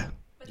yeah.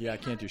 But Yeah, I they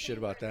can't have do a shit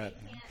thing about where that.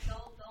 They can't,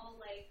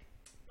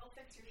 they'll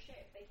fix your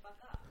shit if they fuck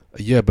up.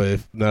 Yeah, but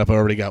if I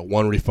already got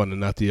one refund and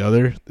not the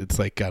other, it's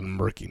like gotten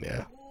murky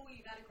now. Ooh,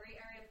 you got a great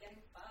area of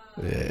getting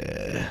fucked.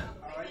 Yeah.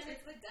 Oh, Man,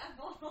 it's the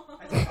devil.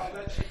 I take all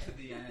that shit to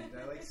the end.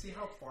 I see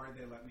how far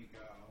they let me go.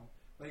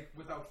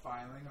 Without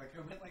filing. I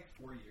went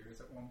 4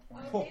 years at one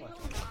point. Oh, they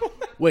will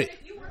not. Wait,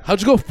 If you were-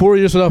 how'd you go 4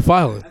 years without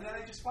filing? And then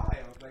I just filed,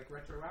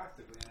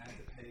 retroactively, and I had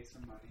to pay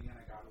some money, and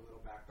I got a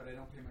little back, but I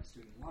don't pay my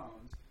student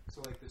loans.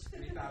 So, this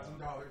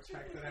 $3,000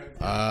 check that I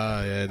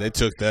was Yeah, they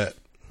took that.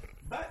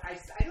 But I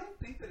don't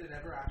think that it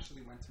ever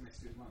actually went to my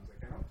student loans.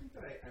 I don't think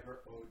that I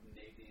ever owed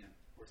Navien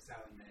or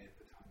Sally Mae at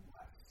the time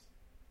left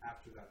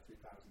after that $3,000.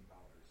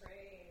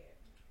 Great.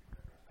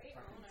 They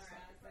Fucking own our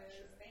suck at that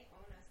asses. shit. They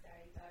own us,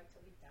 Daddy Doug,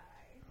 till we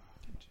die.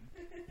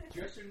 Do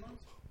you have student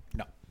loans?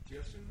 No. Do you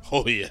have student loans?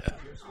 Oh yeah.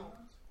 Do you have student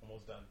loans?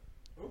 almost done.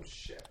 Oh,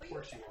 shit. Of But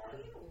course you how are.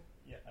 are you?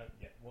 Yeah.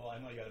 Yeah. Well, I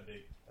know you got a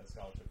big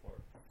scholarship for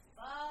it.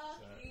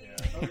 Fuck you.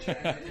 yeah. Oh, shit.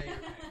 I know you're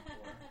paying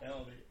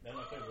for. Then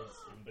my thing was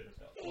even bigger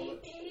stuff. They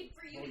paid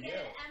for you to Well, get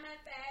Yale. an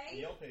MFA?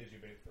 Yale pays you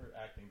for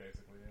acting,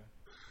 basically.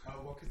 Yeah.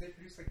 Oh, well, because they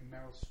produce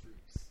Meryl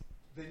Streeps.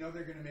 They know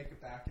they're going to make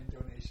it back in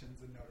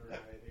donations and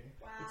notoriety.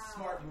 Wow. It's a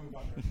smart move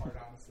on their part,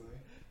 honestly.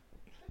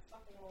 Good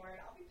fucking lord.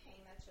 I'll be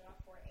paying that shit off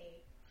for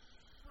a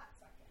hot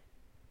second.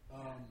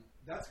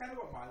 That's kind of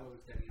what Milo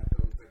was getting at,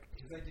 though.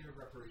 His idea of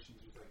reparations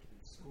was in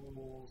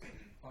schools and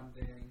in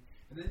funding.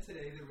 And then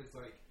today there was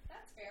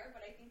That's fair,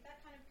 but I think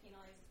that kind of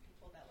penalizes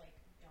people that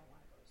don't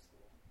want to go to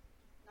school.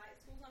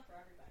 School's not for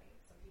everybody.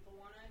 Some people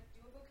want to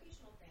do a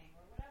vocational thing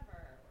or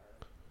whatever.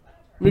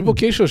 I mean,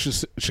 vocational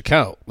should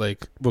count.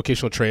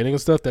 Vocational training and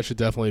stuff, that should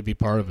definitely be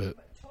part of it.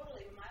 But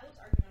totally. But Milo's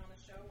argument on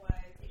the show was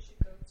they should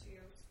go to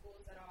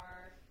schools that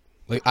are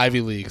Like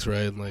Ivy Leagues,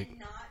 right? and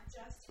not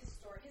just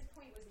historic. His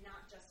point was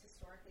not just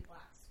historically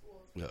black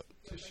schools. Yep.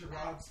 to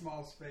Sherrod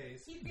Small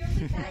Space. He feels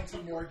like that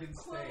to Morgan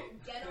quote,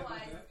 State.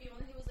 ghettoized people.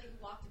 And he was he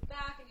walked it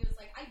back and he was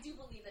I do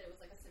believe that it was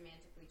a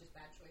semantically just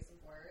bad choice of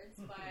words,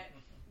 but he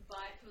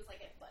was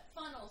but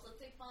funnels, let's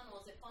say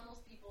funnels, it funnels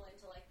people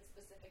into the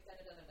specific da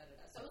da da da da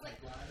da. So it was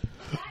that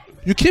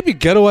is You can't be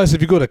ghettoized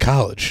if you go to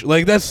college.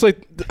 That's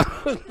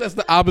that's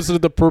the opposite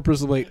of the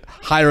purpose of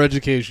higher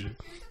education.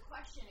 Here's the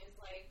question: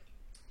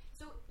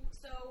 is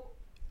so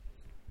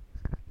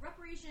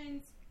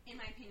reparations, in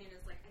my opinion,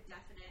 is a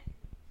definite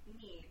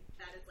need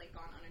that is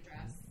gone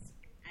unaddressed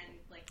and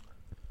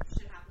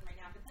should happen right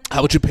now. But then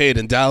How would you pay it,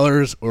 in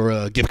dollars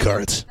or gift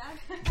cards?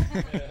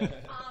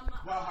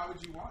 Well, how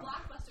would you want it?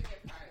 Blockbuster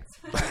gift cards.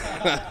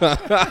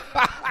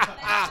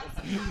 That's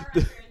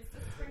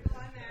sprinkle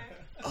on there.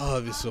 Oh,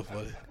 that'd be so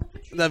funny.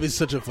 That'd be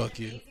such a fuck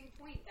you. Amazing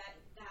point that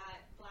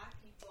black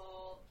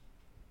people,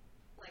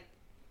 black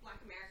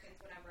Americans,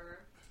 whatever,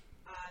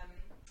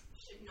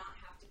 should not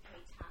have to pay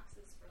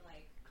taxes for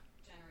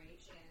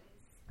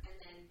generations, and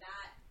then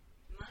that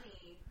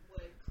money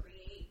would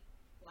create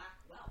black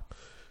wealth.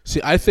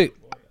 See, I think.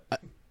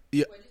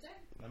 Yeah, What'd you say?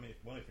 I mean, if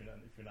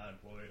you're not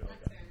employed, That's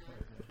fair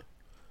enough.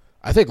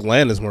 I think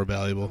land is more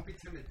valuable. Don't be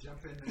timid.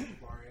 Jump in, Mr.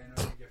 Jabari.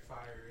 I know you get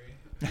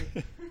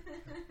fiery.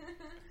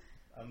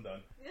 I'm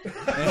done.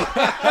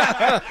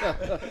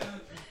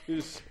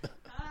 Jabari's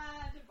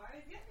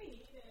getting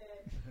me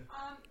heated.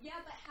 Yeah,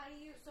 but how do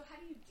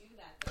you do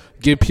that? Though?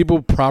 Give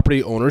people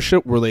property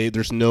ownership where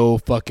there's no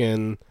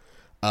fucking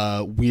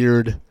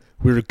weird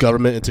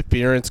government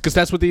interference, because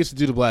that's what they used to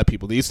do to black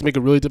people. They used to make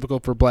it really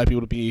difficult for black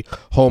people to be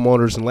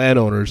homeowners and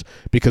landowners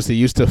because they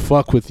used to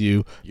fuck with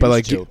you.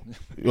 But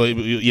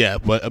yeah,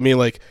 but I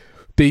mean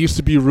they used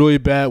to be really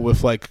bad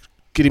with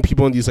getting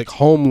people in these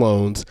home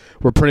loans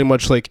where pretty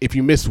much if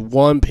you miss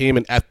one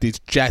payment after they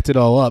jacked it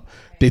all up,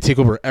 they take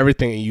over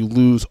everything and you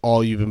lose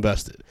all you've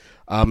invested.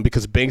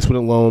 Because banks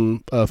wouldn't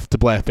loan to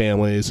black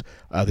families.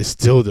 They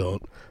still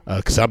don't,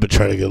 because I've been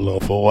trying to get a loan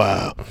for a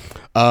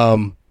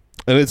while.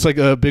 And it's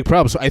a big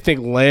problem. So I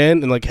think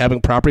land and having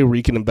property where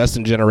you can invest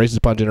in generations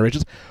upon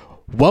generations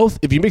wealth,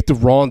 if you make the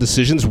wrong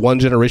decisions, one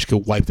generation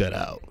could wipe that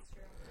out.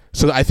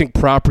 So I think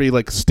property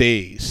like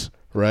stays,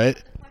 right?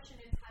 The question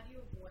is, how do you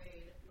avoid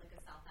like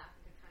a South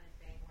Africa kind of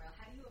thing, where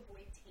how do you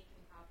avoid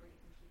taking property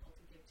from people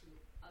to give to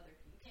other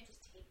people? You can't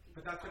just take people.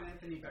 But that's what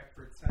Anthony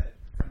Beckford said,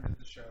 friend of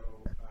the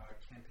show,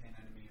 campaign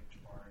enemy of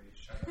Jabari.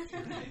 Shout out to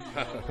your campaign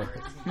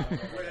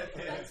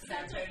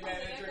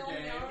manager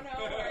game.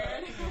 No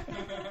word.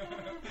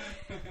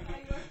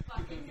 You are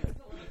fucking his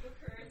political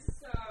career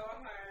so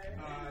hard.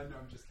 No,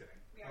 I'm just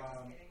kidding. We are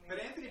just kidding. But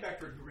Anthony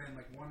Beckford, who ran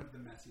like one of the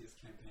messiest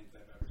campaigns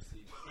I've ever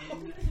seen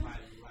in my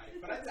life.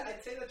 But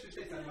I'd say that to his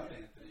face. I love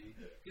Anthony.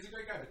 He's a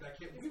great guy, but that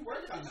kid, we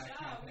worked on that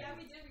campaign. Yeah,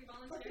 we did. We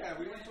volunteered. Yeah,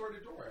 we went door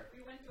to door.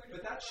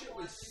 But that shit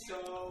was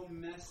so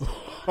messy.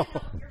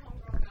 Your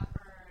homegirl got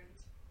burned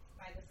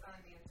by the sun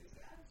dancers.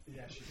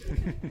 Yeah, she did.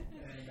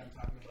 And I'm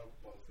talking about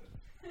both of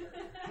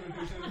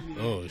them.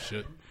 Oh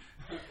shit.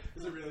 It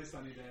was a really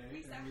sunny day, and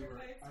we were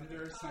sacrificed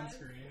under for the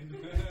sunscreen.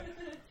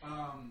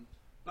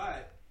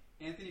 But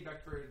Anthony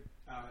Beckford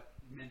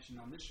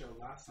mentioned on this show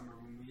last summer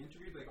when we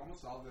interviewed like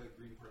almost all the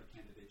Green Party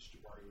candidates.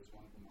 Jabari was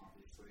one of them,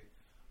 obviously.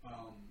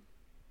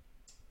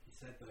 He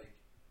said like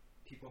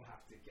people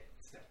have to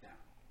step down.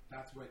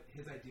 That's what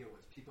his idea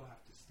was. People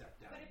have to step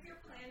down. But if your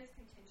plan is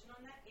contingent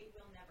on that, it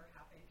will never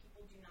happen.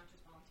 People do not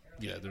just voluntarily.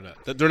 Yeah, they're not.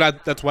 They're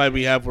not. That's why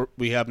we have what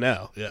we have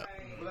now. Yeah.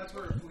 Right. Well, that's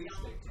where police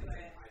Don't take do it,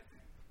 it. I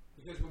think.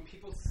 Because when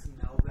people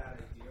smell that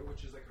idea,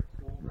 which is like a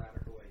cool,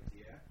 radical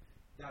idea,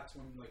 that's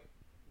when like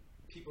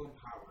people in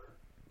power,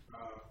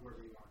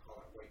 whoever you want to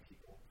call it, white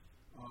people,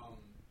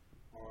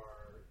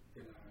 are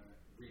gonna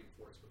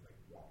reinforce with like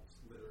walls,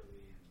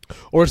 literally.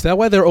 Or is that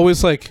why they're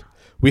always like,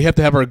 we have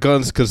to have our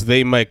guns because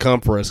they might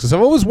come for us? Because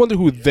I've always wondered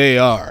who they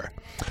are.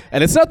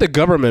 And it's not the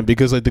government,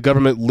 because like the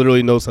government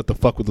literally knows how to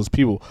fuck with those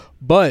people.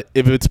 But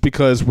if it's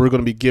because they're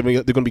going to be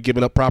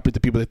giving up property to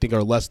people they think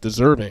are less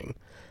deserving,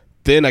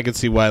 then I can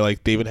see why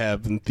like they would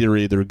have in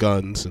theory their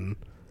guns and.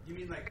 You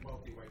mean like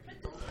wealthy white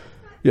people?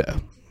 Yeah. To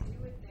do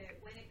with it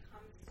when it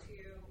comes to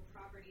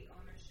property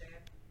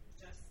ownership,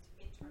 just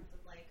in terms of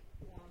like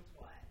who owns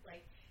what,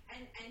 like,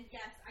 and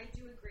yes, I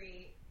do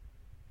agree.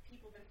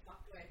 People have been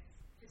fucked with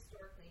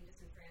historically and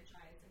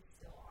disenfranchised and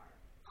still are,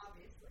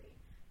 obviously,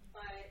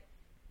 but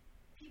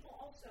people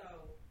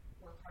also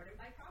work hard and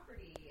buy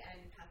property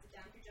and pass it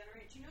down through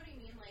generations. You know what I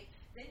mean? Like,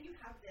 then you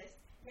have this.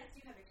 Yes,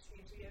 you have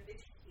extremes. You have this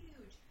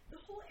huge.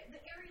 The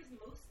area is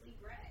mostly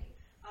gray.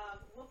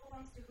 What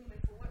belongs to whom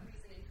and for what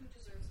reason and who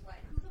deserves what?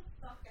 Who the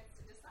fuck gets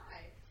to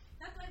decide?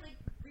 That's why like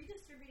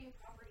redistributing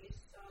property is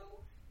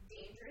so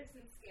dangerous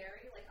and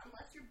scary. Like,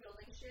 unless you're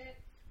building shit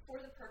for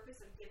the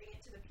purpose of giving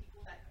it to the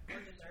people that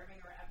are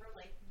deserving or ever,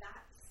 like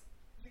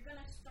you're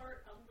gonna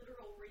start a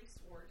literal race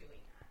war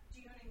doing that.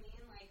 Do you know what I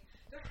mean? Like,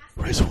 there has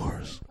to be Race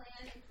wars. a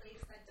plan in place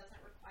that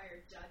doesn't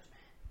require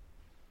judgment.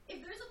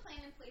 If there's a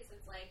plan in place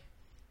that's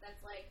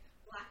like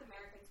Black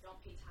Americans don't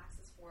pay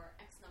taxes for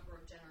X number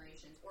of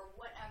generations or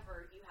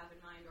whatever you have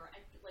in mind, or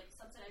like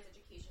subsidized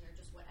education or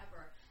just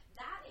whatever,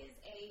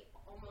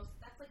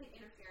 that's like an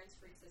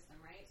interference-free system,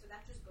 right? So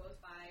that just goes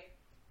by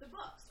the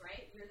books,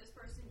 right? You're this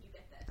person, you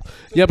get this.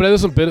 Yeah, but that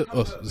doesn't bit.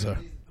 Oh,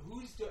 sorry.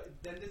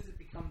 Then does it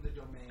become the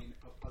domain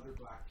of other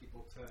black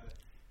people to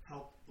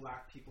help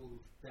black people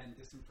who've been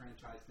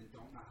disenfranchised and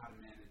don't know how to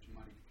manage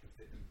money because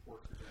they've been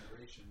poor for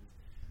generations,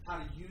 how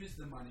to use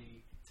the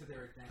money to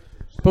their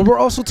advantage? But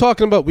we're also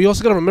talking about. We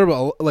also got to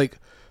remember, like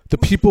the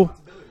people,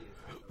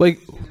 like.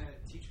 Who's gonna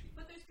teach people?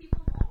 But there's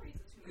people of all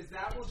races who Because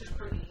that will just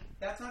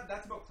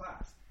that's about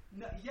class.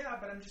 No, yeah,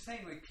 but I'm just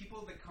saying, like,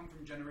 people that come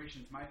from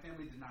generations. My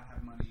family did not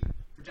have money.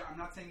 I'm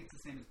not saying it's the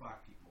same as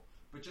black people,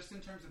 but just in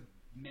terms of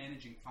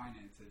managing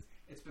finances,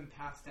 it's been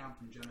passed down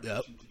from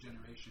generation to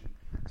generation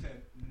to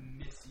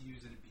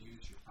misuse and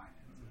abuse your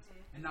finances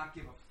and not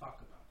give a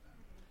fuck about them.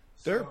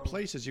 There are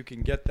places you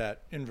can get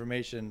that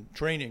information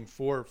training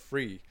for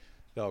free,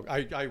 though.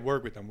 I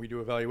work with them. We do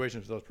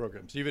evaluations for those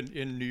programs. Even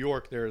in New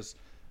York, there's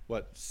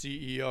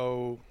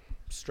CEO,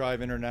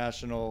 Strive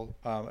International,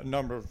 a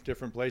number of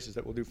different places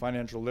that will do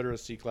financial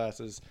literacy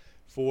classes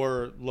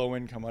for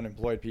low-income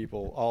unemployed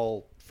people,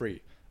 all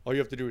free. All you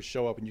have to do is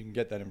show up and you can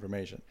get that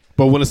information.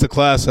 But when is the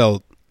class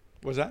held?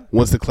 What's that?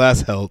 When's the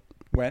class held?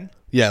 When?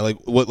 Yeah, like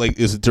what? Like,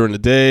 is it during the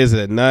day? Is it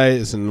at night?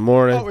 Is it in the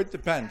morning? Oh, it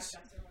depends.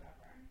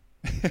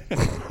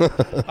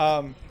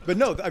 But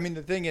no, I mean,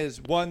 the thing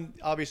is, one,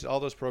 obviously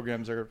all those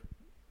programs are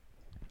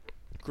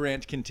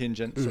grant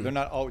contingent, so they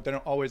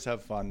don't always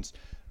have funds.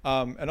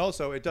 And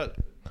also, it does,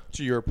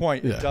 to your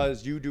point,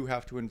 you do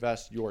have to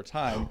invest your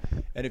time.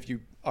 And if you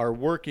are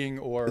working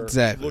or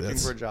looking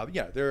for a job,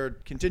 there are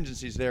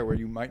contingencies there where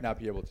you might not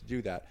be able to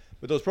do that.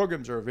 But those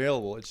programs are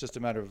available. It's just a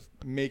matter of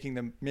making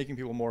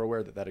people more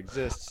aware that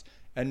exists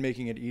and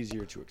making it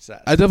easier to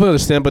access. I definitely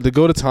understand, but to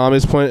go to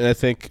Tommy's point, and I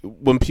think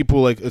when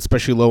people, like,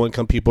 especially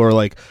low-income people, are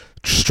like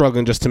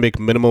struggling just to make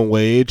minimum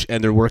wage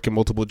and they're working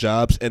multiple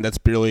jobs and that's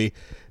barely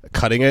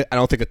cutting it, I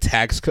don't think a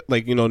tax,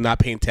 not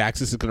paying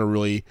taxes is going to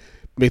really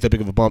make that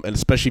big of a bump, and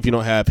especially if you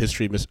don't have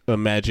history of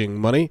managing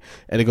money.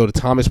 And to go to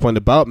Thomas' point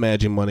about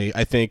managing money,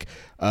 I think,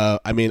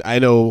 I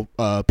know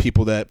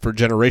people that for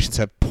generations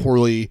have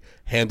poorly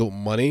handled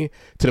money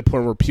to the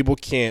point where people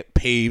can't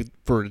pay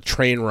for a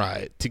train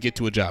ride to get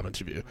to a job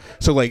interview.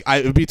 So like,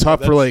 it would be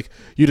tough for like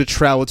you to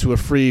travel to a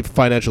free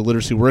financial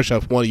literacy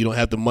workshop. One, you don't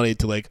have the money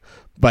to like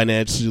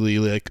financially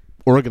like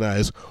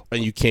organize,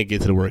 and you can't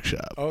get to the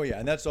workshop. Oh yeah,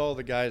 and that's all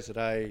the guys that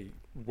I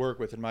work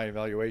with in my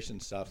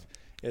evaluation stuff.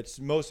 It's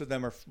most of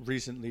them are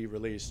recently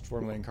released,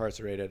 formerly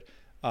incarcerated,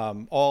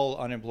 all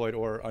unemployed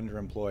or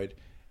underemployed,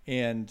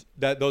 and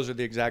those are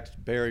the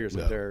exact barriers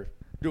that they're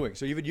doing.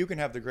 So even you can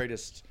have the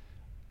greatest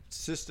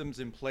systems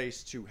in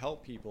place to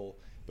help people,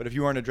 but if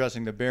you aren't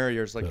addressing the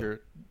barriers like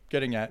you're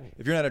getting at,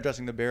 if you're not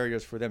addressing the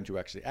barriers for them to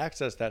actually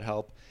access that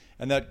help,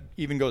 and that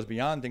even goes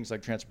beyond things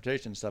like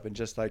transportation stuff and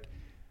just like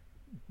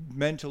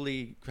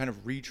mentally kind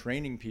of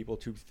retraining people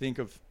to think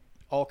of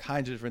all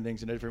kinds of different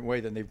things in a different way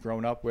than they've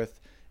grown up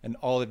with and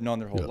all they've known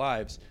their whole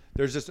lives.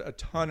 There's just a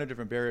ton of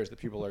different barriers that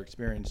people are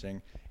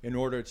experiencing in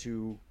order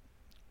to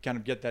kind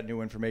of get that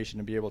new information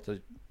and be able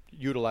to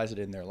utilize it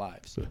in their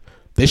lives.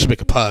 They should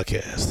make a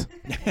podcast.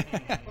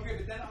 Okay,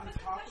 but then on But the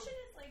top question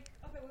is like,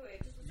 okay,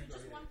 wait,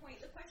 just one point.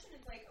 The question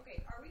is like,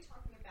 okay, are we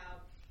talking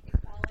about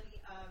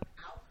equality of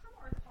outcome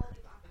or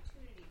equality of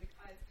opportunity?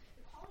 Because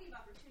equality of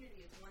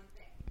opportunity is one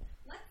thing.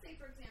 Let's say,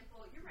 for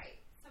example, you're right.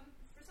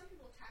 For some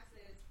people,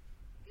 taxes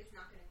is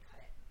not going to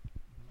cut it.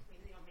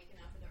 Maybe they don't make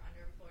enough, or they're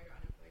underemployed or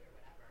unemployed or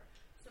whatever.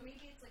 So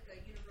maybe it's like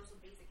a universal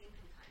basic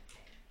income kind of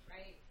thing,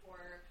 right?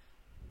 For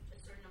a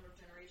certain number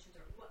of generations,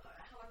 or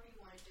however you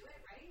want to do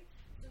it, right?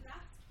 So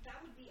that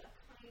would be a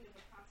kind of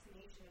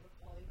approximation of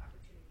equality of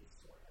opportunity,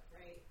 sort of,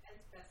 right? As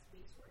best we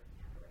sort of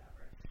can, or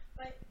whatever.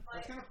 But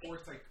that's gonna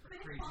force like a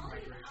crazy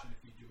equality of migration if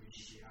you do a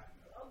GDI.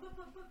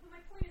 But my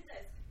point is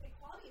this: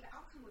 equality of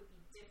outcome would be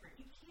different.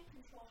 You can't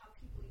control how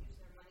people use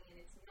their money, and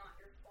it's not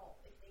your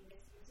fault if they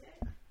misuse it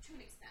to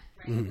an extent,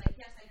 right? Like,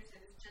 yes, I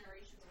understand there's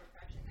generations of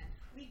repression that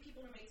lead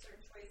people to make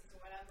certain choices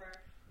or whatever,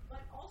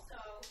 but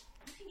also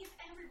you can give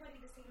everybody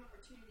the same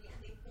opportunity, and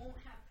they won't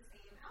have the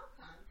same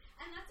outcome.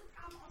 And that's a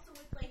problem also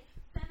with like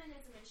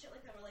feminism and shit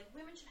like that, where like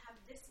women should have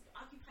this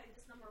occupy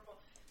this number of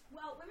roles.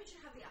 Well, women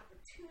should have the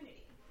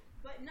opportunity,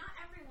 but not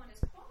everyone is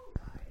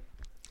qualified.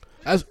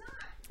 As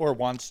Or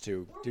wants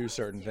to do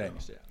certain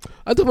things. Yeah.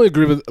 I definitely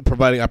agree with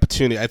providing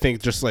opportunity. I think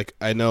just like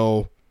I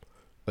know,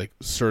 like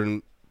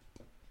certain,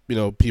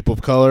 people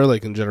of color,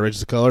 like in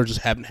generations of color, just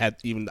haven't had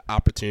even the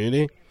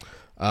opportunity.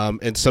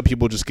 And some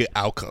people just get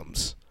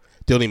outcomes.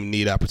 They don't even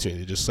need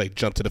opportunity. Just like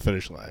jump to the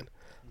finish line.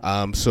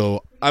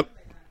 So I,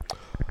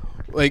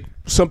 like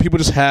some people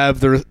just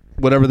have their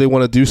whatever they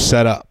want to do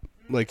set up.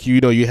 Like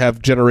you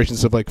have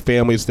generations of like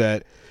families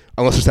that,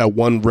 unless it's that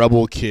one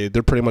rebel kid,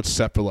 they're pretty much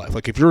set for life.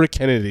 Like if you're a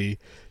Kennedy,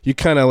 you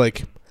kind of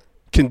like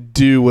can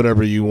do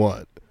whatever you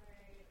want.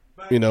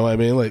 But You know what I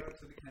mean? Like, shout out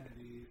to the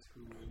Kennedys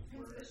who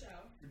were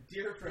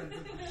dear friends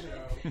of the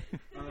show,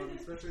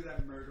 especially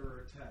that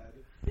murderer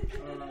Ted.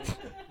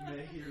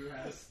 May he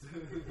rest.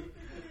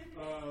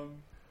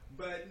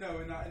 But no,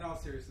 in all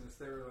seriousness,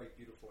 they were like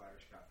beautiful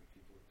Irish Catholic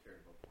people who cared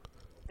about poor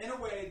people in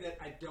a way that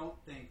I don't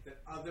think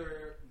that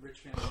other rich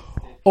families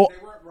did. Oh.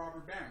 They weren't robber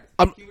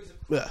barons. He was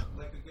yeah.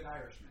 like a good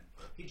Irishman.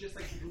 He just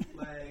like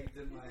bootlegged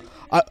and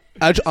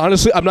like.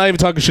 honestly, I'm not even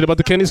talking shit about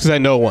the Kennedys because I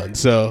know one.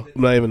 So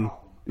I'm not even.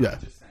 Yeah. I'm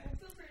just saying.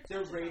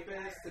 They're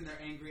rapists and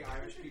they're angry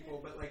Irish people,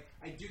 but like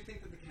I do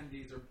think that the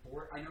Kennedys are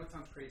bored. I know it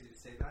sounds crazy to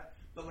say that,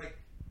 but like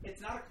it's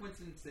not a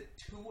coincidence that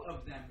two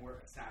of them were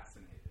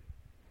assassinated.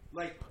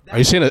 Like, Are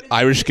you saying that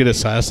Irish get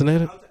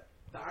assassinated?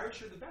 The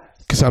Irish are the best.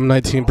 Because I'm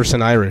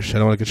 19% Irish. I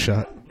don't want to get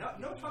shot.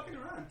 No fucking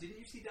around. Didn't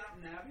you see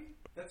Downton Abbey?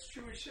 That's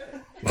true as shit.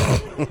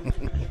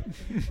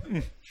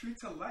 True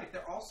to life.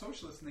 They're all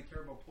socialists and they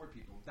care about poor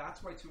people.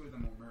 That's why two of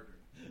them were murdered.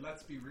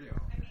 Let's be real.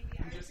 I mean, the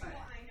I'm Irish just people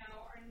saying. I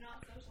know are not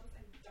socialists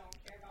and don't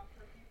care about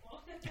poor people.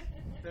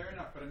 Fair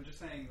enough, but I'm just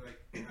saying, like,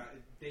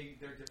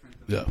 they're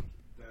different than Yeah.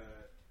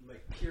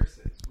 like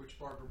Pierces, which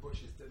Barbara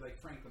Bush did, like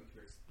Franklin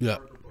Pierce, Yeah.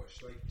 Barbara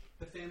Bush, like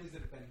the families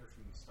that have been here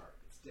from the start.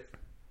 It's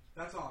different.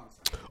 That's all I'm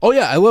saying. Oh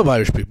yeah, I love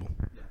Irish people.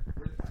 Yeah,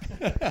 we're the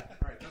best.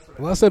 All right, that's what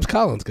I Last name's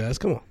Collins, guys.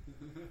 Come on.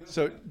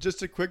 So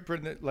just a quick,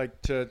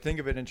 like to think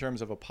of it in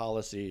terms of a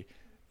policy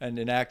and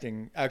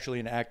actually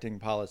enacting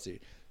policy.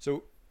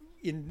 So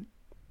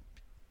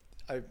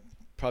I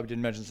probably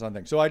didn't mention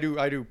something. So I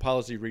do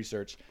policy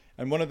research,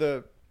 and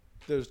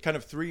there's kind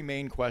of three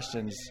main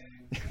questions.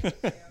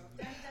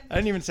 I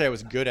didn't even say I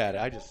was good at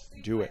it. I just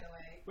do it.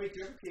 Wait, do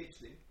you have a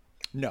PhD?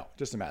 No,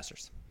 just a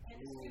master's.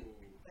 And the suit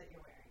that you're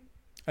wearing.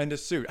 And a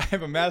suit. I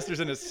have a master's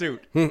in a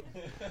suit. And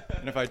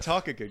if I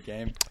talk a good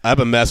game. I have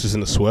a master's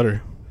in a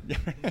sweater. Fuck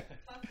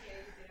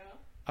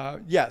yeah, you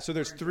do. Yeah, so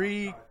there's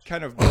three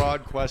kind of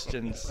broad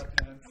questions.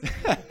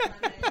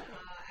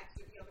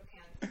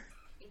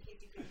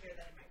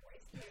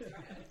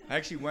 I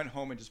actually went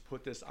home and just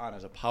put this on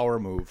as a power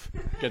move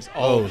against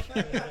all.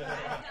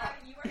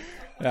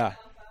 Yeah.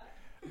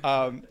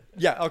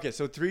 Yeah. Okay.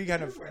 So three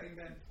kind of. Wedding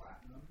band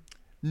platinum.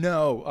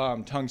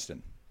 No,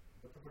 tungsten.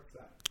 What the fuck's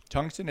that?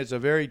 Tungsten is a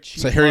very cheap.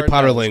 It's a Harry hard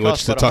Potter metal. It language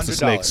costs to about talk to $100.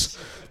 snakes.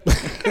 Wow,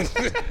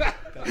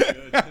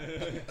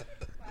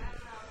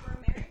 for a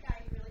married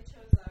guy, you really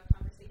chose a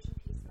conversation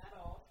piece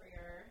metal for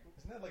your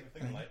Isn't that like a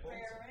thing in light bulbs?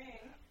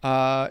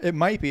 ring. It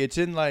might be. It's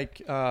in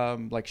like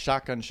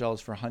shotgun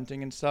shells for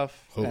hunting and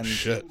stuff. Oh and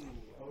shit!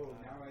 Oh,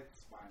 now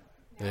it's fine.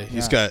 Yeah,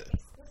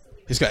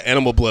 he's got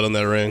animal blood on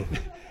that ring.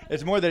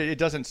 It's more that it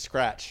doesn't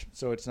scratch,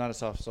 so it's not a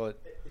soft. So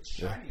It's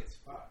shiny as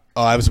fuck.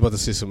 Oh, I was about to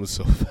say something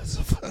so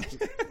fast.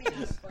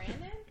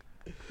 Brandon?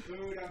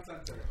 Food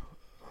uncensored.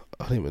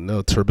 I don't even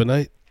know.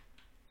 Turbinite?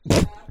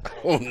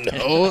 Oh,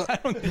 no.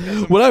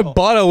 When I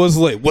bought it, I was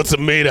like, what's it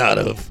made out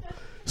of?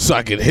 So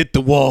I could hit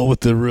the wall with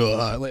the real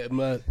high. Like,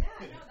 man. Yeah,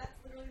 no, that's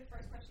literally the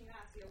first question you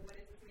ask. You know, what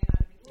is this made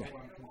out of? You can't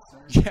get a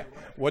wall. yeah.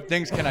 What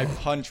things can I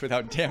punch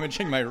without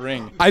damaging my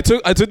ring? I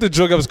took the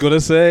joke I was going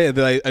to say, and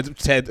then I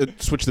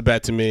switched the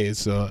bat to me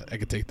so I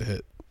could take the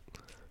hit.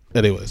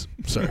 Anyways,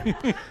 sorry.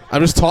 I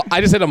just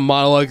had a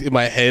monologue in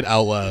my head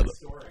out loud.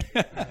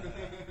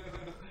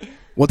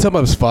 One time I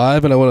was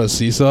 5 and I went on a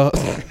seesaw.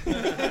 Hashtag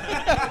eating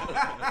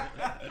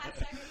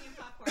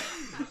popcorn.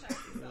 Hashtag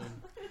seesaw.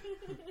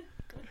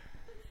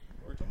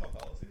 We're talking about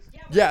policies.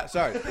 Yeah,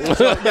 sorry.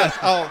 So, yes,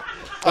 I'll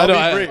I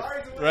know, be brief,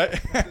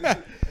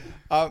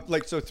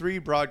 right? So 3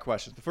 broad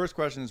questions. The first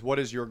question is, what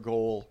is your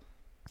goal,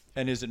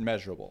 and is it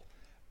measurable?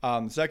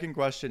 The second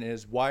question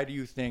is, why do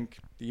you think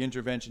the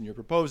intervention you're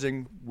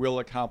proposing will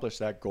accomplish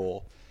that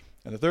goal?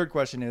 And the third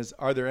question is,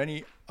 are there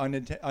any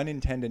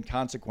unintended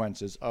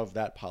consequences of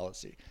that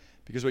policy?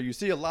 Because what you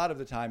see a lot of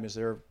the time is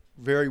there are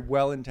very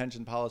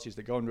well-intentioned policies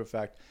that go into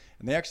effect,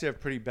 and they actually have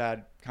pretty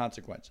bad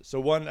consequences. So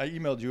one, I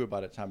emailed you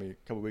about it, Tommy, a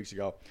couple of weeks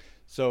ago.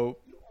 So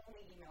You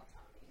only email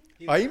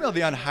Tommy. I emailed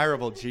the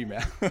unhireable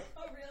Gmail. Oh, really?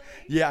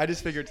 Yeah, I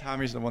just figured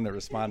Tommy's the one that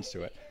responds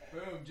to it.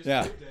 Boom, just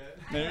Yeah. moved it.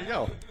 There you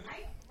go.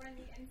 I run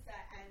the Insta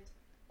and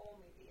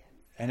only the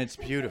Insta. And it's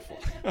beautiful.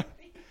 Thank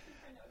you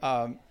for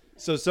noticing.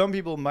 So some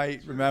people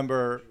might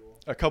remember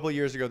a couple of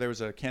years ago there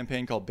was a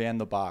campaign called Ban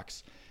the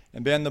Box.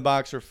 And Ban the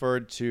Box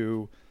referred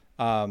to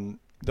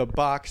the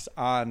box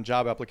on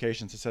job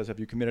applications that says,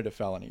 have you committed a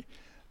felony?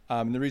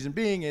 And the reason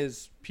being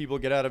is people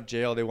get out of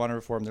jail, they want to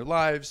reform their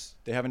lives,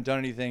 they haven't done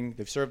anything,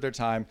 they've served their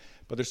time,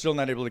 but they're still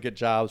not able to get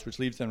jobs, which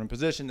leaves them in a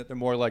position that they're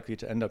more likely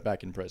to end up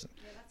back in prison.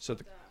 So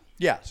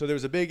so there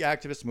was a big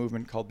activist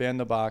movement called Ban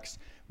the Box,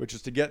 which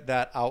was to get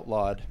that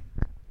outlawed.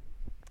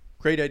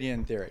 Great idea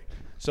in theory.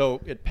 So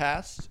it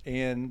passed,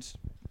 and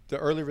the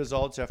early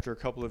results after a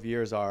couple of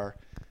years are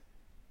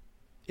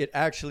it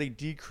actually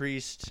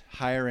decreased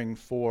hiring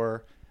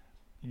for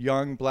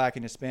young Black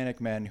and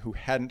Hispanic men who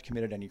hadn't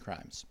committed any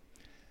crimes.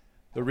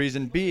 The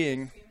reason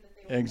being,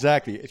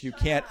 exactly, if you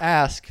can't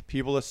ask,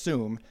 people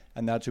assume,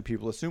 and that's who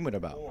people assume it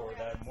about. Or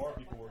that more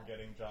people were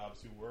getting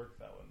jobs who were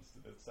felons.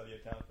 Did the study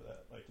account for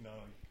that? Like, no,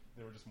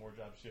 there were just more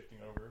jobs shifting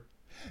over.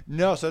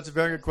 No, so that's a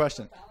very good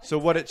question. So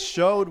what it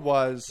showed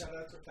was, Shout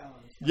out to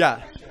felons.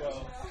 yeah,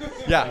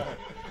 yeah.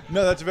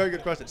 No, that's a very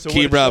good question. So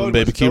Keep what it robbing, showed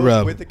baby, was keep those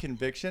robbing. with the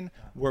conviction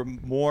were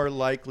more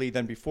likely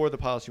than before the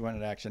policy went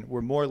into action,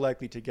 were more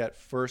likely to get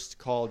first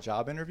call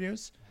job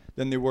interviews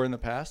than they were in the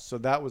past. So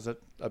that was a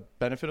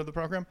benefit of the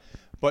program.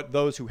 But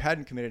those who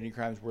hadn't committed any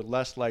crimes were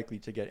less likely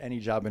to get any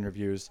job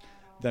interviews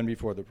than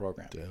before the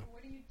program.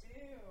 What do you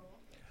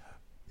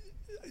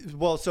do?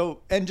 Well,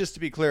 so, and just to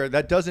be clear,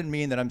 that doesn't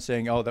mean that I'm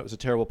saying, oh, that was a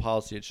terrible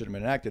policy, it should have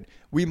been enacted.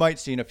 We might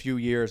see in a few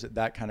years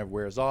that kind of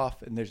wears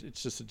off, and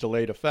it's just a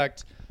delayed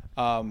effect.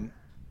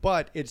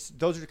 But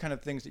those are the kind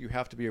of things that you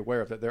have to be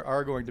aware of, that there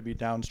are going to be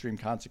downstream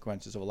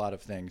consequences of a lot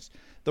of things.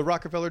 The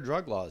Rockefeller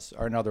drug laws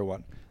are another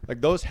one. Like,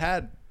 those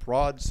had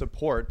broad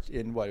support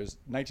in what it was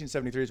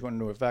 1973 is when it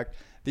went into effect.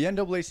 The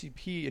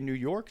NAACP in New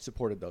York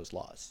supported those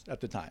laws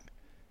at the time.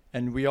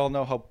 And we all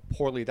know how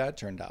poorly that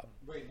turned out.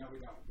 Wait, no, we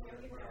don't.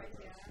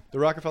 The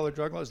Rockefeller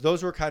drug laws,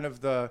 those were kind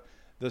of the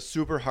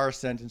super harsh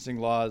sentencing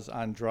laws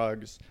on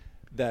drugs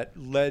that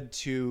led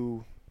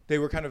to, they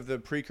were kind of the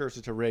precursor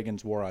to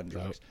Reagan's war on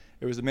drugs. Yep.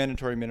 It was the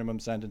mandatory minimum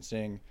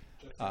sentencing,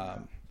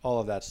 all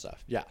of that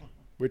stuff. Yeah,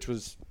 which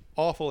was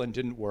awful and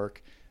didn't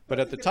work. But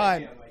at the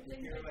time,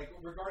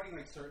 Regarding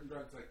certain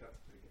drugs, that's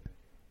pretty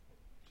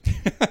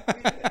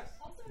good.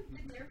 Also,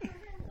 the DARE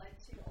program led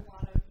to a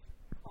lot of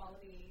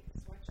quality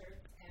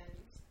sweatshirts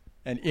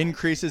and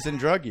increases in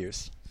drug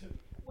use.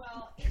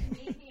 well, it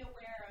made me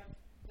aware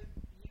of the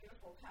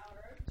beautiful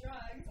power of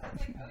drugs. I was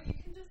like, oh, you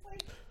can just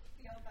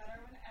feel better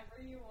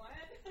whenever you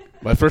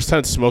want. My first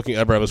time smoking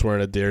ever, I was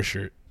wearing a Dare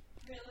shirt.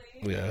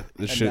 Really? Yeah,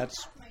 this And shit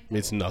that's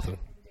means nothing.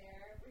 Dare,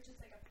 which is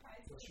a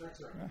prize. The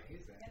shirts are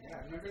amazing. Yeah,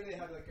 remember they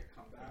had a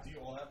comeback. Do you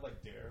all have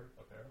DARE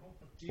apparel?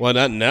 Well,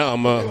 not now.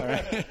 I'm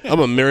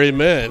a married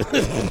man.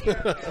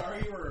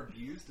 Sorry you were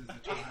abused as a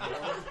child.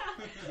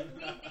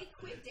 They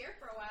quit DARE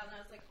for a while, and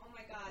I was like, oh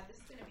my god,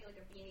 this is going to be like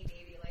a Beanie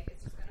Baby.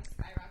 It's just going to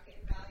skyrocket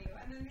in value.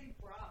 And then they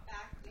brought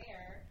back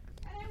DARE,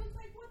 and I was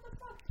like, what the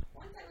fuck?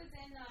 Once I was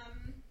in,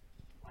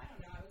 I don't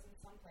know, I was in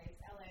someplace,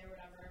 LA or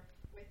whatever,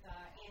 with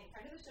Annie,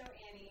 friend of the show,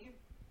 Annie.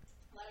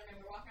 Let her know,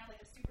 we were walking around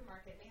a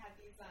supermarket, and they had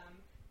these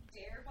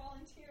DARE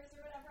volunteers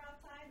or whatever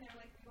outside, and they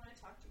were like, we want to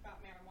talk to you about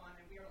marijuana.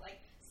 And we were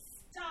like,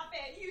 stop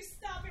it. You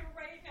stop it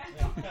right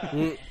now.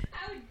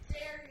 How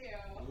dare you?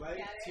 Like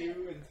Get it?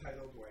 two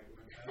entitled white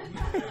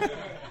women.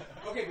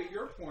 Okay, but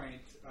your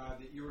point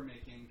that you were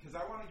making, because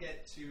I want to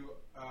get to,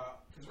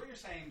 because what you're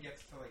saying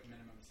gets to like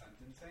minimum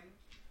sentencing.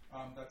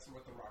 That's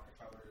what the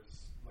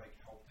Rockefellers like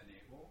helped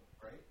enable,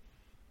 right?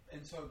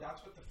 And so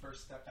that's what the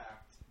First Step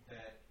Act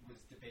that was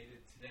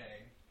debated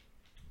today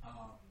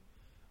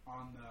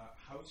on the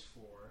House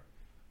floor.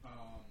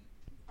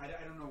 I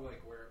don't know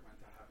like where it went.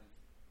 I haven't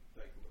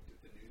like looked at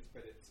the news,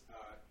 but it's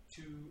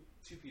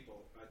two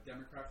people, a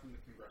Democrat from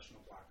the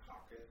Congressional Black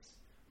Caucus,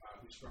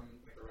 who's from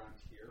like around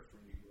here, from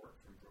New York,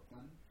 from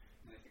Brooklyn,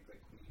 and I think like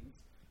Queens,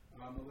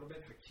 a little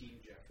bit, Hakeem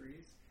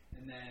Jeffries,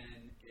 and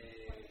then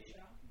a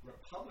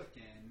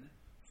Republican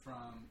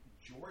from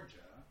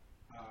Georgia,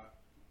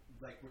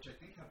 like which I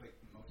think had like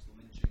the most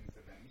lynchings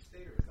of any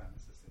state, or is that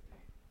Mississippi?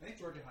 I think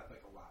Georgia had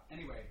like a lot.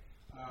 Anyway,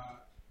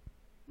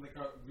 like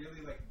a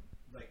really like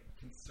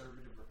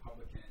conservative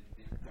Republican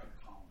named Doug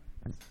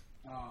Collins,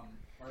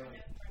 or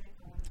like.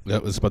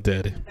 That was my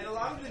daddy. And a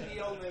lot of the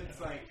neolibs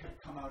like have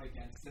come out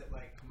against it,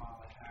 like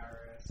Kamala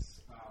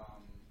Harris.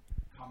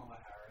 How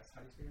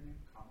do you say her name?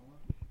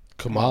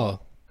 Kamala.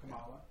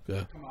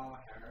 Yeah. Kamala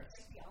Harris.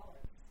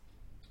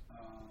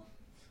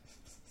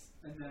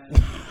 And then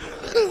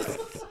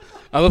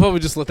I love how we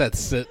just let that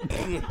sit.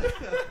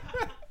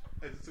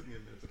 It just took me a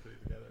minute to put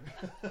it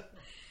together.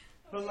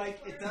 but like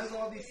it does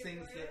all these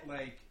things that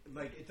like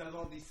it does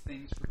all these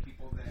things for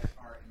people that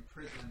are in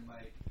prison,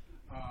 like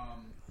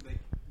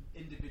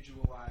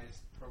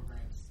individualized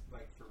programs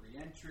like for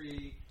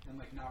reentry and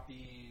like not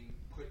being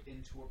put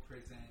into a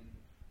prison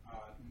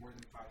more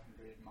than 500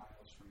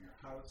 miles from your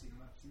house. You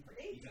know, that seems like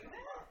They even do a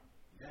that?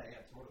 lot.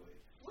 Yeah, totally.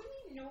 What do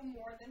you mean no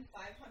more than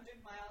 500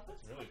 miles?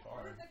 That's really the part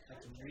far. of the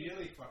That's country.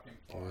 really fucking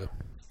far.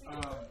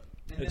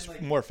 Yeah. And It's then,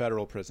 like, more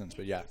federal prisons,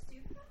 but yeah.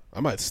 I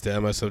might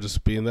stab myself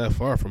just being that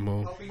far from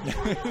home. helping you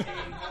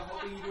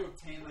to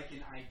obtain like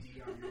an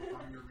ID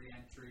on your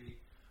reentry.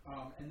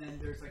 And then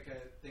there's like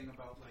a thing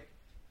about like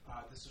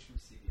this is from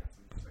CBS.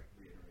 I'm just like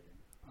reiterating,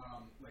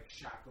 like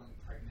shackling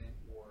pregnant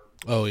or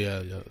Oh yeah.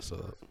 So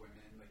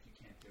women, like you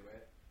can't do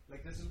it.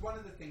 Like this is one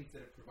of the things that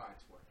it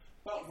provides for.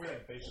 But we're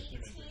Basic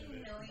human 18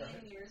 dignity.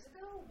 million years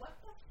ago? What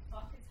the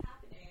fuck is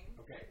happening?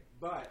 okay.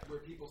 But where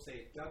people say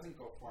it doesn't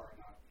go far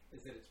enough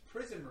is that it's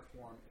prison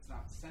reform. It's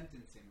not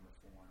sentencing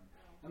reform.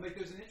 And like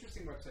there's an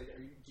interesting website.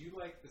 Do you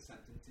like the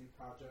Sentencing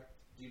Project?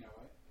 Do you know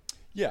it?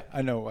 Yeah,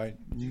 I know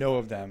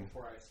of them.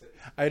 Before I sit.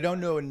 I don't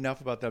know enough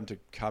about them to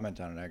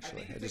comment on it,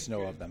 actually. think I it's just a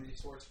know good of them.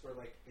 resource for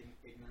like an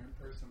ignorant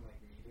person like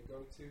me to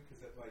go to because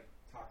it like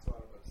talks a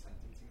lot about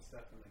sentencing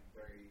stuff and like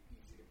very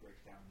easy to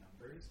break down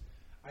numbers.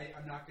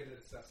 I'm not good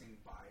at assessing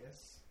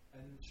bias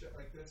and shit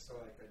like this, so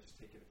like I just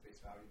take it at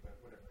face value.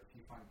 But whatever, if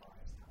you find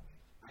bias, tell me.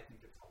 I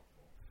think it's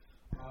helpful.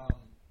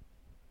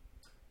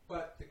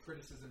 But the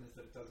criticism is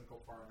that it doesn't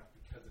go far enough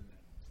because of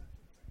minimum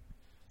sentencing.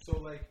 So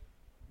like.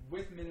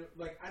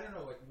 I don't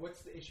know, like,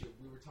 what's the issue?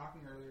 We were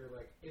talking earlier,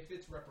 like, if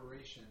it's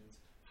reparations,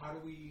 how do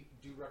we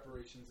do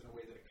reparations in a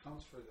way that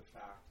accounts for the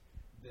fact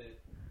that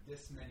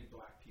this many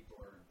black people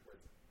are in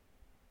prison?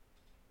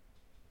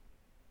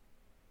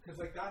 Because,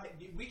 like, that,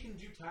 we can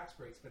do tax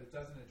breaks, but it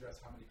doesn't address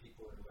how many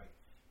people are, like,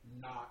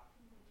 not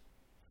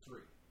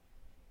free.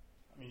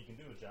 I mean, you can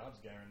do a jobs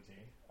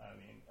guarantee.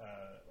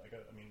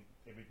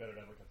 It'd be better to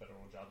have like a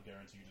federal jobs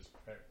guarantee, just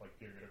like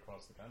period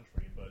across the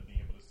country. But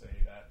being able to say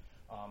that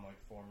like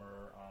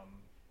former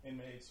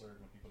inmates or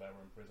people that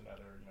were in prison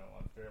either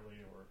unfairly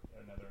or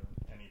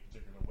any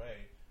particular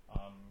way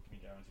can be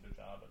guaranteed a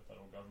job at the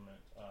federal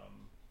government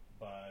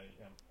by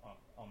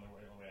on their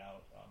way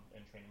out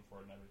and training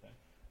for it and everything.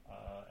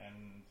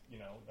 And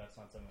that's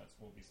not something that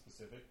will be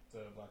specific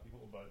to black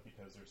people, but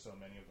because there's so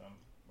many of them,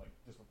 like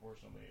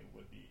disproportionately, it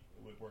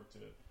would work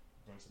to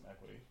bring some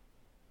equity.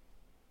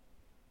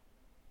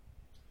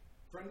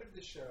 Friend of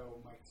the show,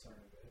 Mike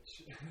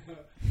Cernovich,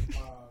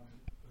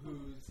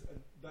 who's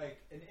like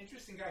an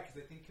interesting guy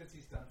because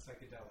he's done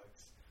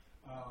psychedelics,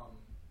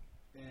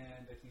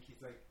 and I think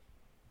he's like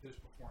there's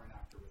before and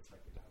after with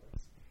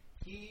psychedelics.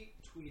 He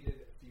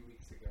tweeted a few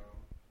weeks ago,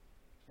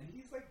 and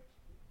he's like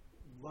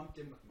lumped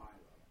in with Milo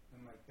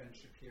and like Ben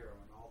Shapiro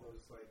and all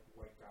those like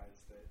white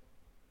guys that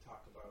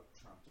talk about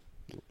Trump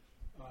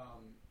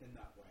in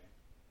that way.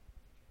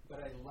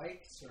 But I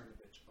like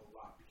Cernovich a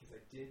lot because I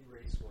did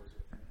race wars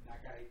with him, and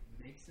that guy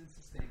makes and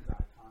sustains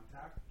eye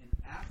contact. And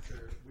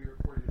after we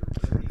recorded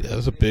a really that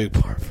was a big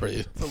part for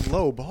you. It's a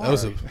low bar. That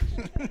was a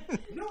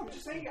No, I'm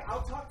just saying,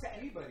 I'll talk to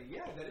anybody.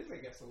 Yeah, that is, I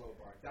guess, a low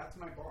bar. That's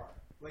my bar.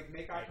 Like,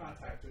 make eye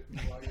contact with me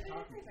while you're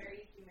talking It's a to me.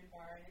 very human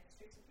bar, and it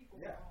restricts the people.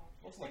 Yeah.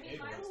 It's like I mean,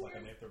 ignorance, Milo like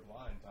wears- if they're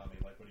blind, Tommy.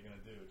 Like, what are you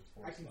gonna do? Just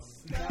I force can them?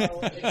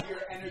 smell if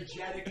you're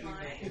energetically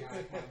making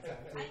eye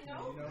contact with I me,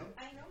 know. you know?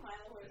 I know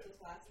Milo wears those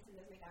glasses and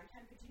doesn't make eye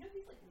contact, but do you know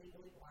he's like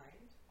legally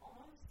blind,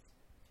 almost?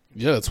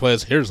 yeah. That's why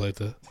his hair's like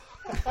that.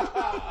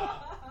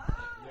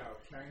 Yo,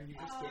 Karen, you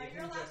just gave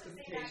You're him allowed to say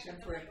that justification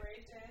to for it.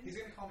 deliberation. He's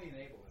going to call me an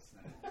ableist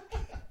now.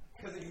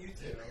 Because of you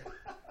two.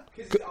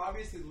 Because he's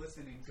obviously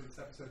listening to this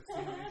episode too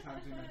many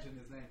times we mentioned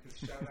his name. Because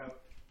shout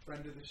out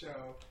friend of the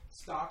show,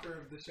 stalker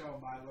of the show,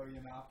 Milo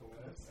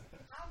Yiannopoulos.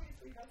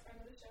 Obviously, best friend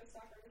of the show,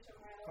 stalker of the show,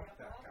 Milo. Fuck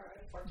that guy.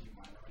 Fuck you,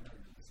 Milo. I know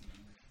you're listening.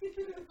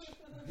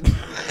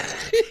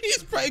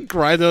 He's probably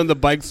grinding on the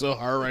bike so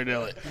hard right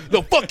now. Like,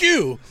 no, fuck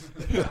you.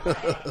 That being said,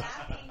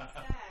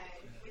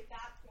 with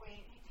that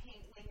point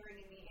lingering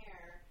in the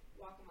air,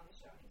 welcome on the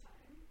show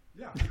anytime.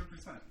 Yeah,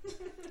 100%.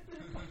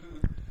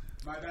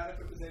 My bad if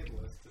it was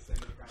ableist to say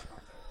you got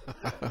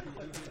contact.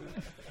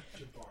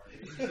 Jabari.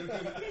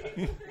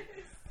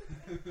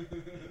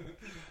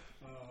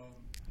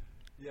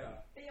 Yeah.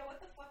 But yeah, what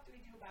the fuck do we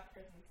do about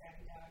prison,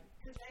 Sandy Dog?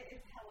 Because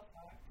it's hella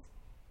fucked.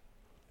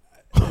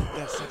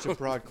 That's such a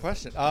broad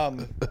question. You know what?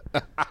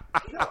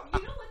 Though, the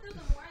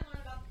more I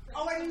learn about prison,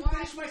 Oh, I didn't the more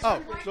finish my I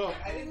sermon. so-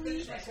 I didn't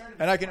finish my sermon.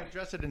 And I can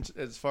address it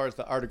as far as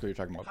the article you're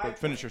talking about. High But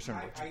finish your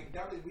point. sermon.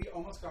 We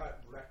almost got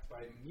wrecked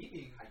by me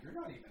being high. You're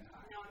not even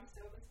high. No, I'm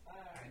so as fuck.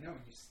 I know,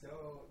 and you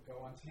still go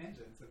on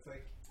tangents. It's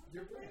like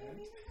your brand.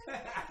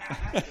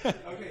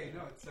 Okay,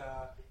 no, it's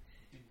that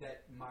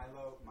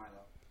Milo,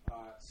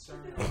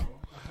 Cerno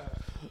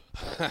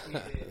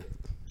tweeted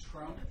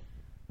Trump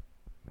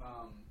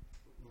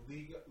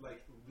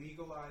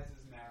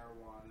legalizes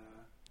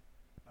marijuana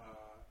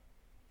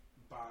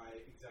by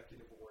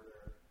executive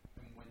order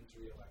and wins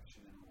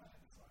re-election in a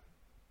landslide.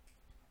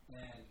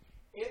 And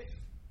if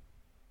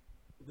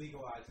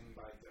legalizing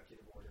by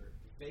executive order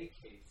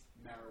vacates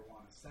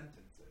marijuana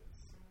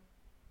sentences,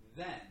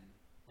 then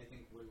I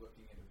think we're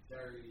looking at a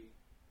very,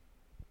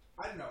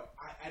 I don't know,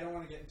 I don't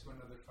want to get into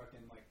another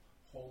fucking like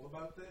hole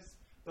about this,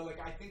 but like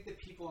I think that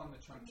people on the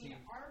Trump team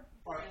are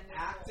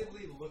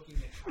actively looking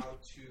at how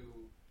to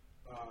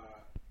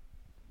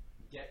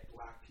get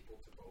black people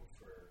to vote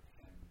for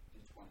him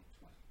in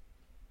 2020.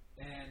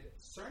 And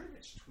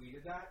Cernovich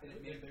tweeted that, and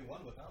it made They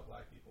won without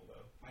black people,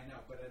 though. I know,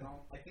 but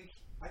I think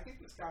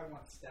this guy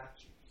wants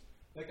statues.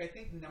 Like I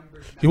think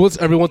numbers. He wants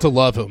everyone to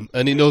love him,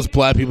 and he knows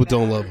black people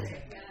don't love him.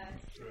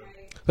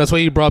 That's why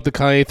he brought up the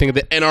Kanye thing,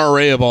 the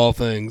NRA of all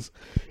things.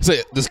 He's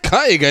like, this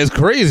Kanye guy's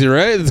crazy,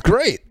 right? It's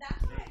great.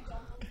 That's why I don't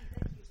believe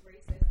that he's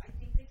racist. I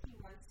think that he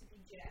wants to be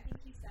I think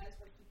he says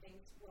what he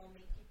thinks will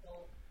make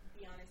people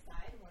be on his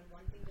side, and when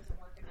one thing doesn't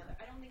work, another.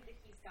 I don't think that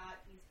he's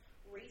got these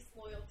race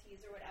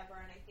loyalties or whatever,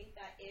 and I think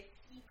that if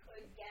he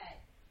could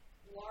get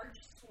large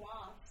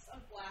swaths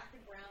of black and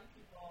brown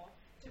people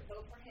to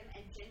vote for him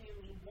and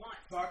genuinely want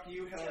Fuck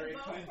you, to Hillary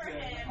vote for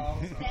Clinton. him,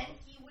 Also. then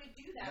he would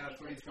do that That's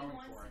what because he's he going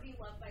wants for. to be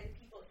loved by the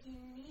people. He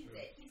needs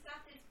it. He's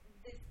got this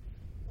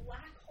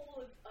black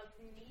hole of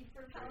need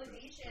for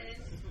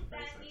validation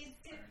that needs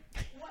to,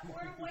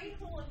 or a white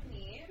hole of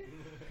need,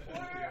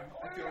 or I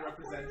feel a Puerto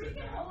represented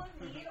Rican now. hole of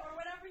need, or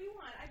whatever you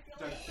want. I feel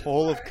like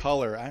Full of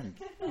color. I'm.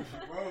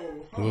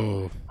 Whoa.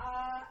 Ooh.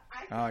 I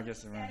feel I like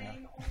guess it's I'm right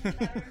getting only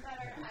better and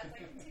better as I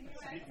continue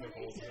my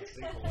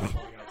explanation.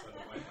 Falling outside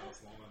the White House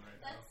lawn right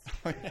now.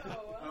 That's true.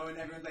 Oh, and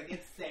everyone's like,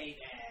 it's Satan.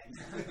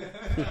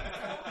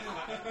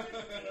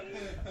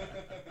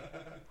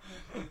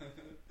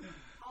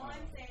 All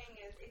I'm saying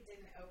is it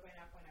didn't open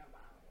up when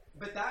Obama was.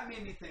 But that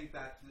made me think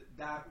that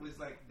was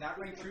like, that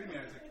rang true to me.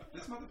 I was like,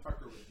 this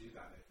motherfucker would do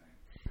that, I think.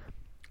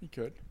 He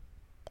could.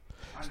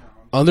 I don't know.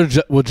 Under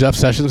with Jeff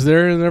Sessions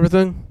there and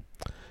everything.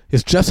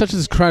 Is Jeff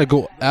Sessions trying to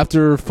go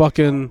after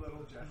fucking?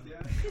 Little Jeff, yeah.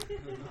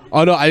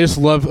 Oh no, I just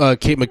love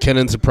Kate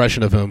McKinnon's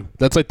impression of him.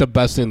 That's like the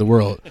best thing in the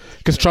world.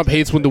 Because Trump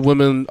hates when the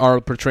women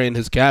are portraying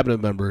his cabinet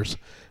members,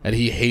 and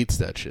he hates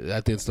that shit.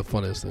 I think it's the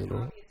funniest thing in the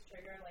world. Obvious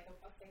trigger, like a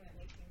thing that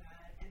makes you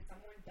mad, and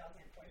someone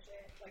doesn't push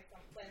it, like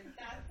then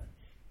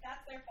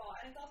that's their fault,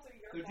 and it's also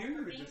your They're fault doing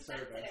for a being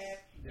disservice.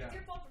 sensitive. Yeah. It's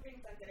your fault for being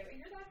sensitive. If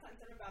you're that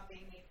sensitive about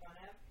being made fun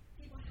of,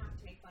 people have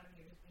to make fun of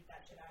you to beat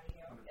that shit out of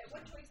you.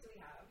 What choice do we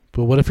have?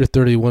 But what if you're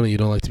 31 and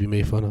you don't like to be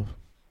made fun of?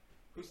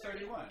 Who's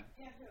 31?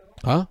 Yeah, who?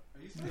 Huh?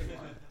 Are you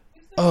 31?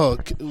 Oh,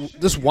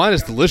 this wine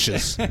is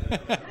delicious. How old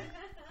are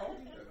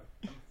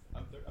you?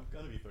 I'm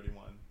gonna be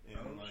 31 in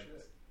Oh, like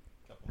shit.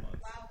 a couple months.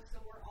 Wow, so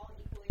we're all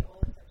equally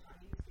old except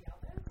Tommy who's the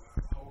eldest.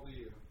 How old are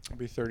you? I'll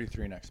be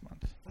 33 next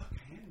month. Fuck, I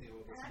am the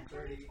oldest. And I'm I'm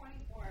turning 30.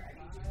 24. I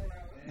think you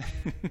wrote.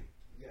 And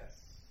yes.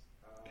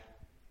 At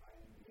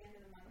the end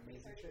of the month, May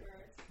Amazing chick.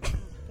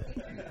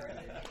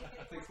 31st.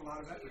 It takes a lot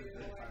of effort at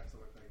 35 to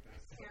look like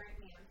this. Parent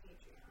me on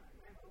Patreon.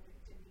 I'm open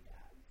to new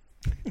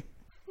dads.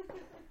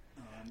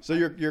 So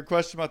your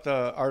question about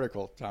the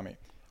article, Tommy.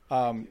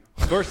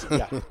 First,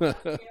 yeah,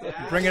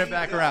 bringing it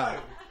back around.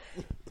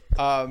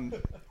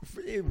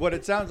 What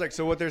it sounds like.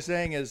 So what they're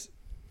saying is,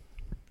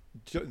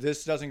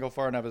 this doesn't go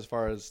far enough as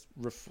far as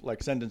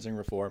like sentencing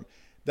reform.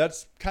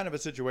 That's kind of a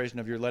situation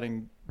of you're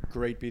letting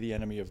great be the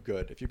enemy of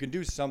good. If you can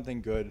do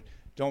something good,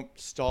 don't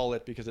stall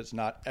it because it's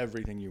not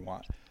everything you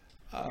want.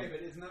 Okay,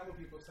 but isn't that what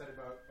people said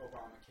about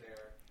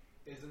Obamacare?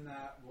 Isn't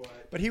that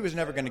what... But he was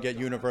never going to get Don't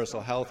Ask, universal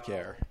Don't health Tell?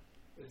 care.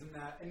 Isn't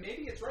that... And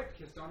maybe it's right,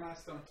 because Don't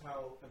Ask, Don't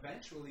Tell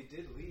eventually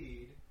did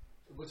lead,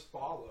 was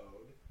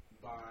followed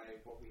by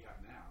what we have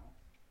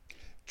now.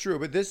 True,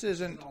 but this It's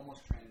isn't...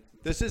 almost trans...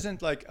 This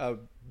isn't like a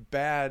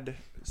bad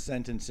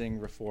sentencing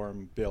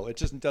reform bill. It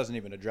just doesn't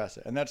even address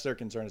it. And that's their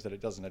concern, is that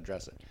it doesn't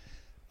address it.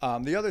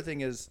 The other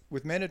thing is,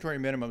 with mandatory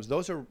minimums,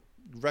 those are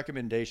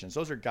recommendations.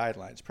 Those are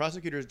guidelines.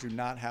 Prosecutors do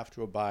not have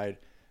to abide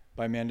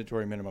by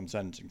mandatory minimum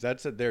sentencing.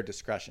 That's at their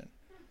discretion.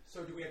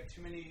 So do we have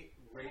too many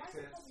rapists?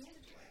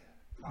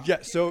 Yeah,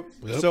 so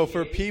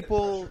for PAs,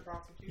 people, the pressure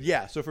prosecutors?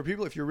 yeah, so for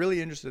people, if you're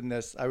really interested in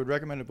this, I would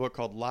recommend a book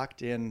called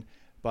Locked In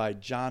by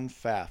John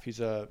Pfaff. He's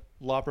a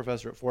law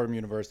professor at Fordham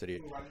University.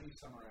 Ooh, why don't you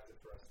summarize it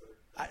for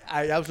us?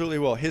 I absolutely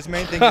will. His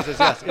main thing is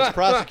yes, it's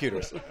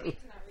prosecutors.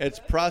 It's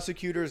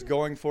prosecutors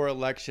going for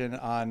election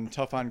on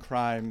tough on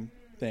crime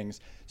things.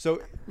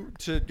 So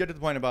to get to the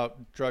point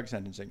about drug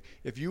sentencing,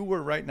 if you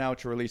were right now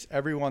to release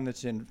everyone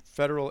that's in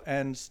federal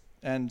and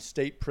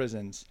state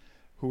prisons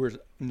who were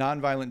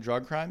nonviolent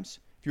drug crimes,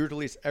 if you were to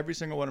release every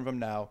single one of them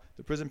now,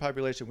 the prison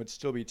population would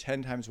still be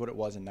 10 times what it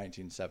was in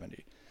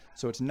 1970.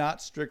 So it's not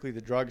strictly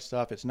the drug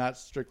stuff. It's not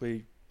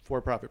strictly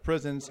for-profit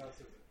prisons.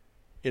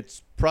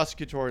 It's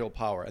prosecutorial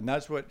power. And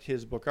that's what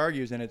his book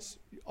argues, and it's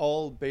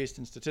all based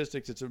in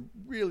statistics. It's a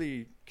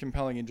really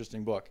compelling,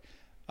 interesting book.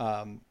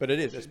 But it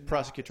is. It's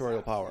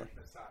prosecutorial power.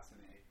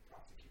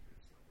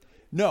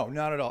 No,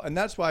 not at all. And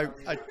that's why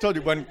I told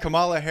you when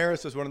Kamala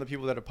Harris was one of the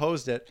people that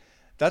opposed it,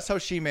 that's how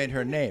she made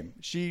her name.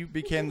 She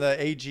became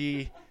the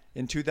AG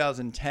in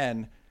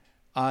 2010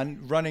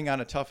 running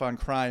on a tough on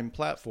crime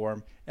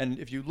platform. And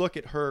if you look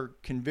at her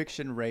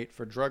conviction rate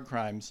for drug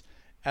crimes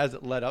as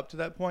it led up to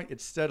that point,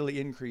 it steadily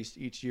increased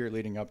each year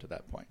leading up to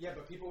that point. Yeah,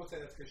 but people would say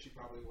that's because she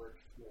probably worked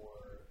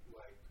for,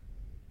 like,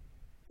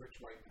 rich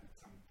white men at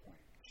some point.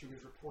 She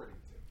was reporting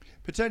to.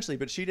 Potentially,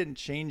 but she didn't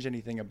change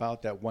anything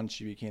about that once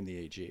she became the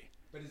AG.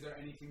 But is there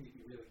anything that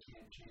you really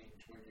can't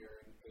change when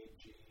you're an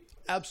AG?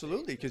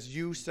 Absolutely, because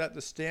you set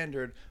the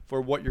standard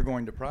for what you're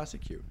going to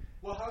prosecute.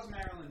 Well, how's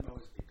Marilyn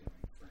Mosby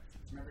doing, for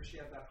instance? Remember she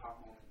had that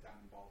hot moment down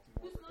in Baltimore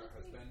with her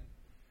husband?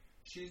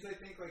 She's, I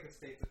think, like a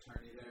state's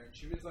attorney there, and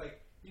she was like,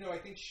 you know, I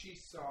think she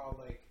saw,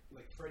 like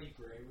Freddie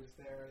Gray was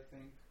there, I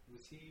think.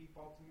 Was he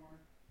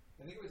Baltimore?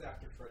 I think it was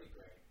after Freddie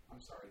Gray.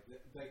 I'm sorry.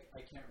 Like,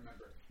 I can't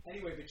remember.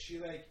 Anyway, but she,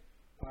 like,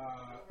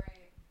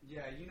 Right.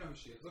 yeah, you know who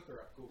she is. Look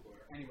her up. Google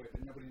her. Anyway, but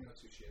nobody knows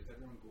who she is.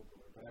 Everyone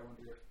Google her. But I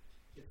wonder if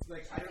it's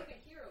like, She's I don't. like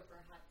a hero for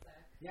a hot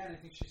sec. Yeah, and I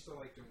think she's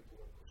still like doing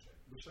political shit.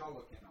 We should all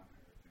look in on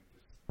her. I think.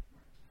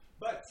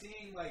 But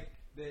seeing like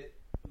that,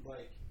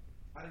 like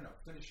I don't know.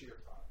 Finish your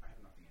thought. I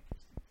have nothing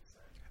interesting to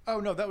say. Oh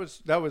no, that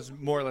was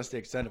more or less the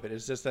extent of it.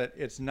 It's just that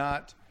it's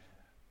not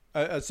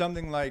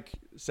something like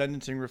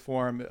sentencing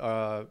reform.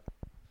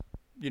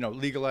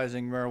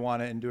 Legalizing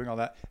marijuana and doing all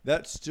that.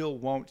 That still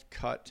won't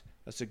cut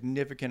a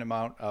significant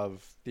amount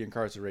of the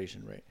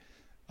incarceration rate.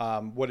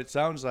 What it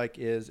sounds like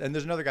is, and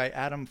there's another guy,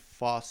 Adam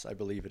Foss, I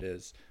believe it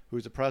is,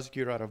 who's a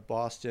prosecutor out of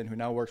Boston who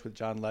now works with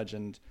John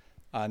Legend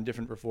on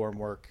different reform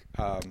work.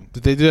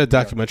 Did they do that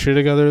documentary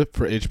together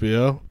for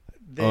HBO?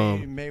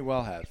 They may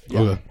well have. Yeah.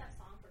 Okay. That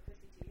song for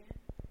 52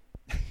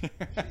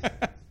 Years?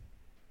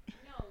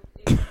 No,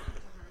 it was not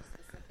to her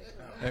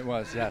specifically. It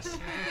was, yes.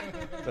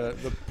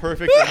 The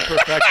perfect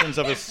imperfections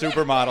of a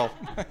supermodel.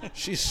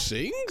 She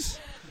sings?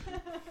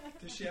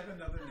 Does she have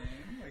another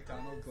name like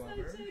Donald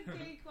Glover? Such a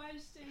great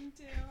question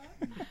too.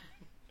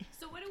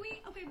 So what do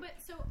we?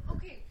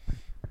 Okay.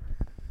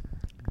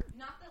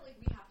 Not that like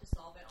we have to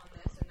solve it on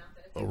this, or not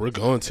that it's. Oh, we're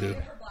going to.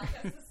 for Black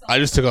Guys to solve I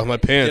just took off my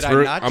pants. Did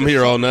I not I'm just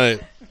here all solve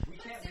night. We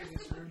can't leave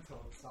this room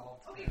till it's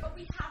solved. Okay, but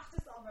we have to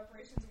solve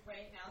reparations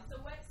right now. So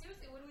what?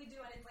 Seriously, what do we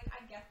do? And it's like I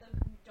get the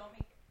don't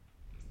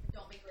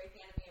make rape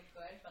the enemy of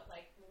good, but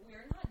like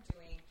we're not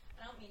doing.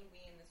 I don't mean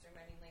we in this room.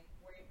 I mean like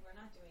we're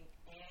not doing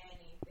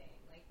anything.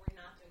 Like we're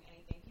not doing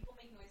anything. People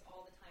make noise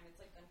all the time. It's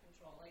like gun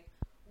control. Like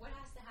what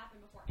has to happen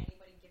before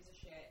anybody gives a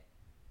shit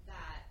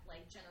that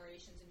like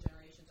generations and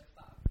generations are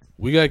fucked?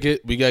 We gotta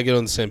get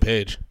on the same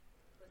page.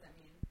 What does that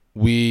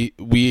mean?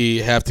 We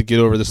have to get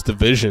over this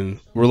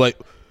division. We're like,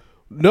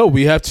 no,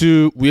 we have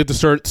to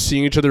start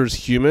seeing each other as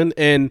human,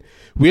 and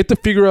we have to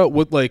figure out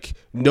what like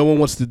no one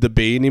wants to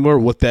debate anymore.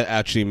 What that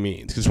actually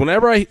means, because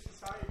whenever I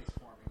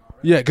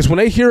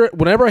hear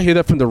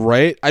that from the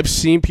right, I've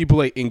seen people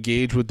like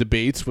engage with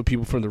debates with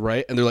people from the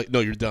right, and they're like,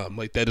 no, you're dumb.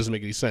 Like that doesn't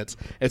make any sense.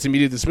 And it's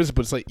immediately dismissive.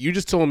 But it's like you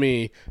just told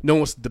me no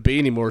one wants to debate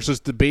anymore. So does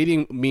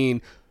debating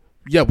mean?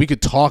 Yeah, we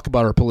could talk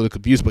about our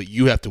political views, but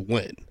you have to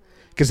win.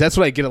 Because that's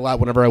what I get a lot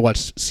whenever I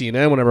watch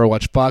CNN, whenever I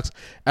watch Fox.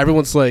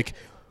 Everyone's like,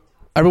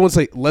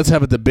 let's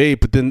have a debate,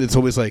 but then it's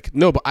always like,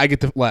 no, but I get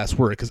the last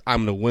word because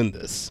I'm going to win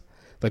this.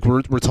 Like,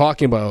 we're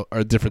talking about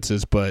our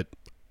differences, but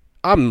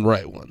I'm the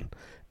right one.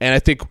 And I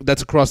think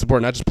that's across the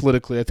board, not just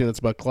politically. I think that's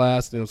about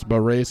class. I think it's about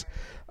race.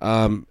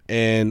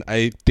 And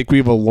I think we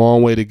have a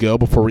long way to go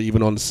before we're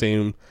even on the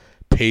same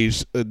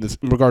page in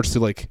regards to,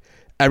 like,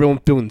 everyone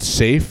feeling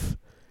safe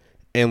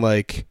and,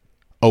 like,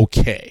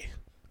 okay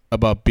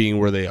about being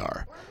where they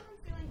are. Or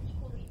everyone's feeling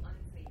equally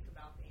unsafe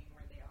about being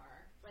where they are.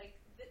 Like,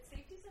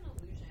 safety's an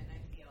illusion, I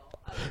feel.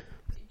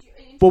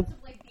 In terms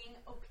of, like, being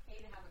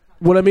okay to have a conversation.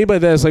 What I mean by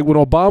that is, like, when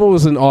Obama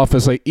was in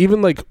office, like,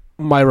 even, like,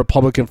 my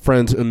Republican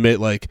friends admit,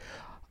 like,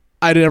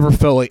 I never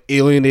felt, like,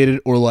 alienated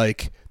or,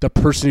 like, the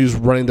person who's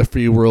running the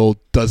free world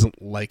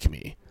doesn't like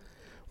me.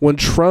 When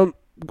Trump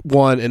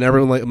one, and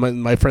everyone like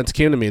my friends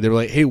came to me. They were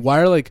like, "Hey,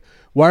 why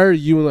are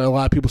you and a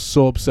lot of people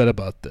so upset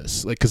about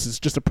this? Like, because it's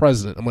just a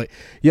president." I'm like,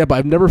 "Yeah, but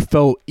I've never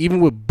felt, even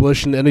with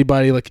Bush and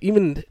anybody, like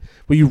even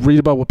when you read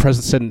about what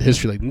presidents said in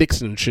history, like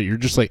Nixon and shit, you're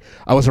just like,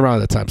 I wasn't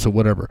around at that time, so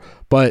whatever.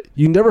 But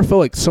you never felt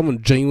like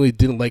someone genuinely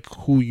didn't like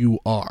who you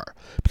are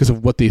because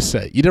of what they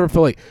said. You never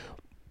felt like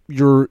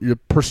your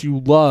person you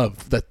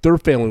love, that their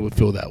family would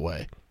feel that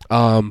way,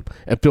 and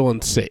feel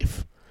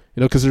unsafe.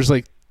 You know, because there's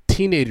like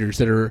teenagers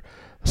that are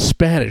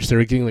Spanish that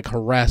are getting like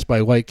harassed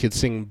by white kids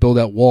saying build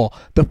that wall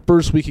the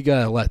first week he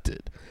got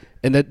elected,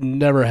 and that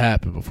never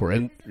happened before.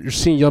 And you're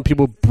seeing young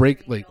people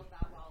break like,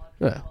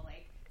 yeah.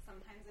 Like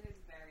sometimes it is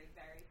very,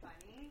 very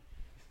funny,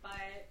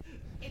 but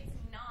it's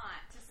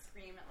not to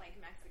scream at like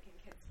Mexican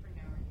kids for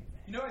no reason.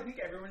 You know, I think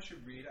everyone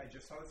should read. I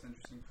just saw this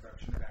interesting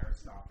production of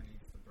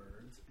Aristophanes, The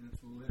Birds, and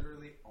it's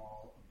literally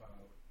all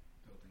about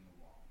building a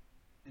wall,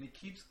 and it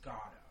keeps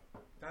God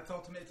out. That's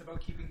ultimate. It's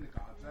about keeping the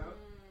gods out.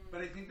 But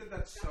I think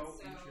that's so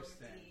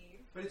interesting.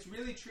 Deep. But it's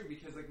really true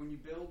because, like, when you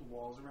build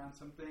walls around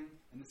something,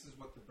 and this is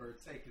what the birds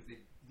say, because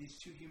these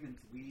two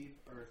humans leave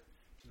Earth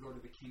to go to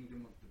the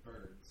kingdom of the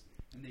birds,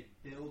 and they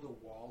build a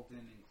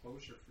walled-in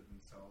enclosure for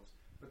themselves,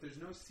 but there's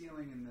no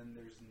ceiling and then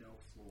there's no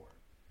floor.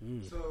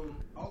 So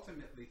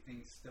ultimately,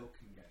 things still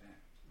can get in.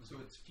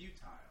 So it's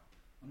futile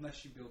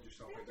unless you build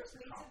yourself, I guess, a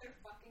wasted coffin. their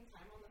fucking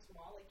time on this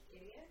wall like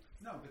idiots.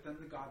 No, but then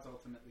the gods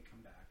ultimately come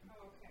back. And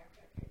Oh, okay.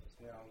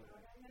 Just Yeah, I'll you know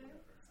what I meant?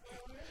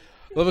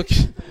 Love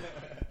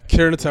it.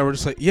 Karen and Tom were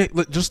just like, yeah,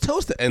 just tell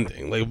us the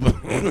ending. Like,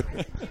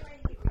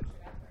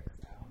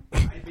 I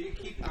think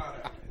keep God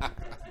out. I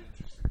think that's an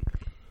interesting.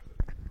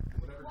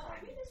 Whatever. Well, I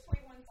God made is. this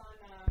point once on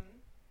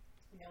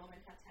Noam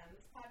and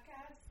Hatem's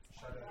podcast.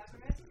 Shout on out to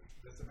Black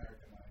this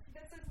American Life.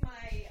 This is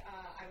my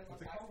I was on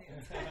What's it Fox called?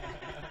 News.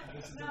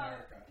 This is no,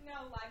 America. No,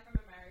 live from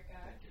America.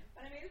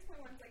 But I made this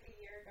point once like a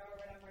year ago or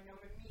whatever.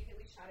 Noam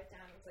immediately shot it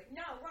down. It was like,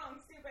 no,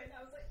 wrong, stupid. And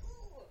I was like,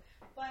 ooh.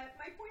 But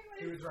my point was.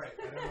 He was right.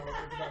 I don't know what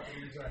it was about, but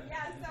he was right.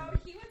 Yeah, so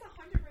he was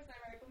 100%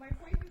 right. But my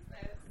point was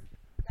this: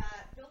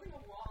 that building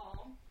a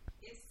wall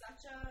is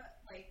such a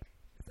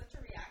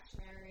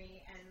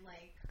reactionary and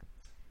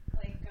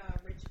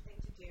rigid thing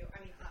to do. I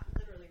mean, not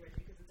literally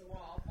rigid because it's a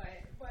wall,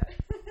 but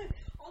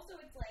also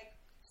it's like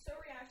so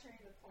reactionary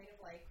to the point of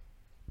like,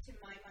 to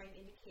my mind,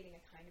 indicating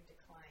a kind of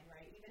decline,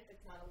 right? Even if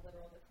it's not a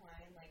literal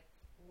decline, like,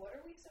 what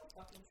are we so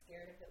fucking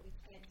scared of that we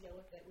can't deal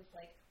with it with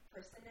like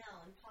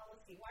personnel and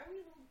policy? Why are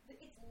we?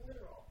 It's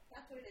literal.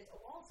 That's what it is. A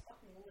wall is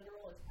fucking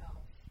literal as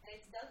hell, and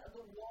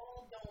the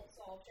wall don't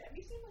solve shit. Have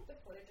you seen like the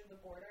footage of the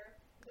border?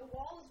 The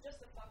wall is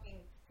just a fucking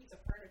piece of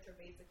furniture,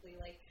 basically.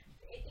 Like,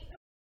 it ain't no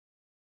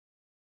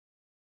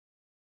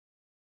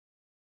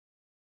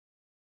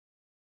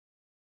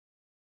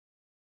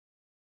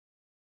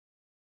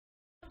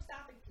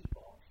stopping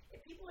people.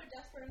 If people are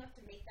desperate enough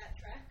to make that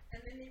trek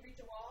and then they reach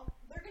a wall,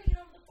 they're gonna get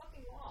over the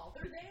fucking wall.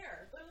 They're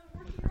there.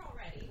 We're here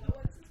already.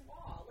 What's this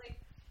wall? Like,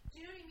 do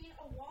you know what I mean?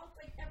 A wall,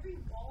 like every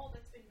wall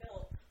that's been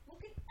built.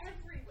 Look at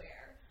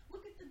everywhere.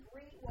 Look at the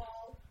Great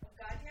Wall of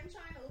goddamn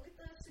China. Look at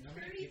the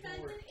security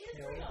fence in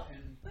Israel.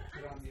 But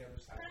I'm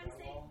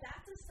saying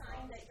that's a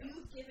sign that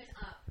you've given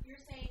up. You're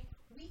saying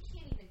we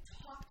can't even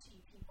talk to you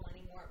people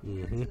anymore.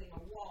 We're doing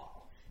a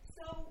wall.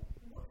 So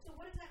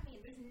what does that mean?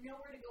 There's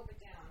nowhere to go but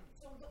down.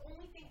 So the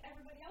only thing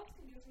everybody else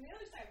can do from the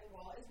other side of the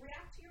wall is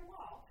react to your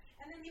wall.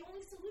 And then the only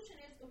solution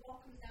is the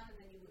wall comes down and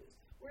then you lose.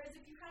 Whereas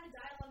if you had a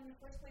dialogue in the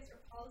first place or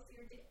policy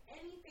or did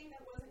anything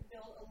that wasn't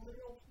built a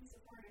literal piece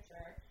of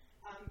furniture,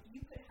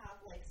 you could have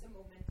like some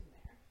momentum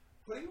there.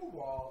 Putting a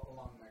wall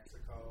along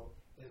Mexico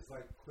is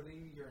like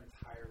putting your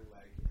entire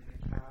leg in a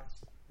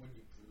cast when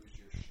you bruise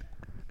your shin.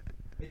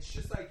 It's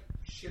just like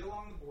shit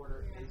along the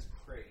border is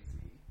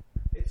crazy.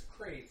 It's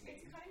crazy.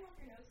 It's cutting off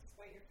your nose to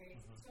spite your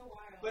face. It's so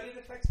wild. But it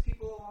affects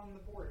people along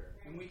the border,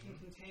 and we can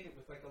contain it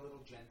with like a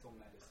little gentle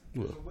medicine.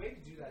 There's a way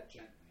to do that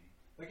gently.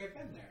 Like I've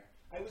been there.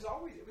 It was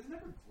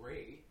never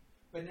great,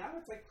 but now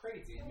it's like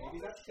crazy, and maybe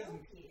that's because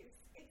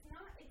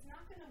it's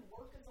not going to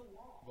work as a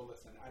wall. Well,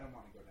 listen, I don't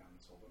want to go down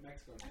this hole, but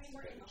Mexico needs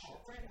we're to in get the its hole.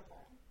 shit We're in the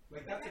together. hole.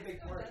 Like that's a big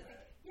part of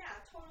it. Yeah,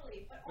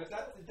 totally. But But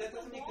also, that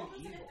doesn't make them the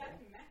wall evil. doesn't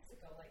affect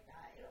Mexico like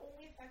that. It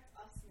only affects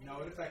us. No,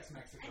 it affects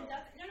Mexico. I'm saying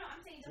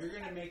it doesn't. You're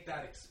gonna make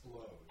that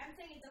explode. I'm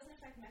saying it doesn't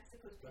affect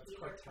Mexico's That's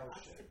behavior for cartel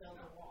us shit. to build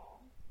a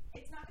wall.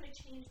 It's not going to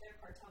change their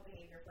cartel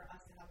behavior for us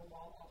to have a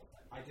wall all of a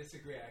sudden. I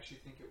disagree. I actually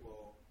think it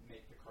will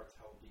make the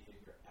cartel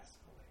behavior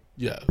escalate.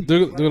 yeah,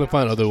 they're gonna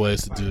find other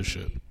ways to do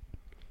shit.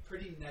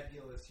 Pretty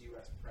nebulous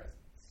U.S. presence.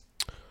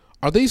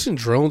 Are they using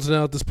drones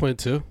now at this point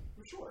too?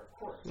 Sure, of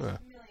course. Yeah.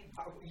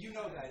 You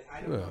know that.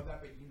 I don't know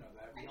that, but you know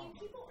that. We all know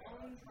People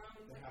that. own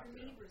drones, like their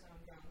neighbors own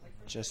drones. Like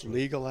for Just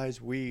legalize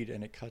weed,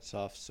 and it cuts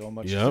off so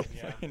much Yep.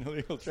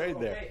 illegal trade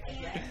there. Okay,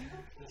 again,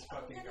 this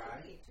fucking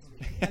guy.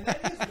 And then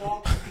his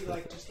wall could be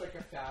like just like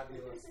a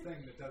fabulous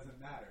thing that doesn't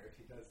matter if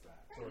he does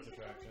that. Tourist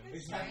attraction.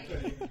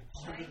 Exactly.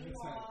 Shiny 100%.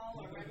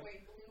 wall or red,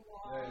 white, blue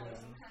wall Yeah, or yeah.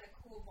 some kind of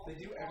cool wall. They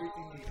do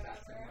everything the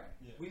exact same way.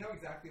 Yeah. We know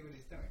exactly what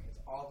he's doing. It's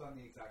all done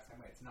the exact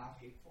same way. It's not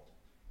hateful.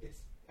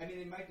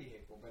 It might be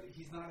hateful, but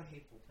he's not a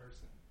hateful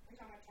person. You're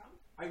talking about Trump?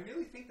 I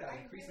really think that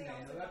increasingly. I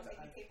I know don't that's. think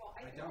he's capable.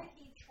 I feel don't. like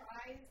he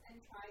tries and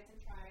tries and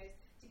tries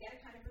to get a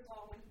kind of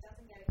result. When he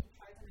doesn't get it, he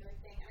tries another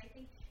thing. And I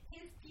think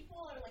his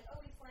people are like, oh,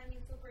 he's slimy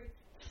and slippery.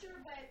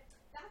 Sure, but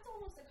that's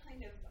almost a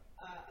kind of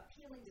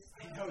appealing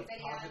discovery know, that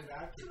he has positive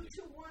attribute.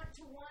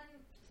 to one.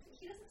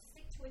 He doesn't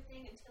stick to a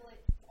thing until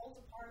it falls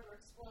apart or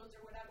explodes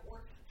or whatever,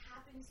 or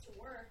happens to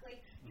work.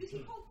 Like, you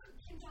see called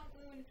Kim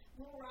Jong-un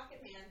Little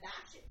Rocket Man.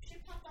 That shit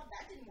popped up.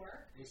 That didn't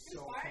work. It's He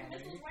was so firing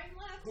funny. missiles right and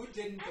left. Who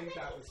didn't And think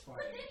then that he- was funny?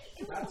 But then he,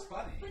 it was That's so-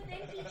 funny. But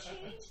then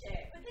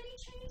he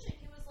changed it.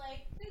 He was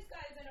like, this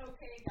guy's an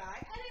okay guy.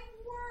 And it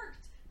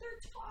worked.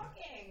 They're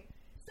talking.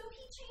 So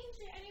he changed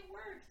it and it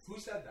worked. Who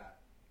said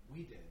that?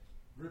 We did.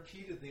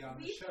 Repeatedly on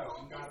the We show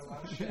and told got a this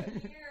lot of for shit.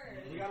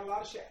 years. We got a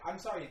lot of shit. I'm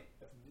sorry,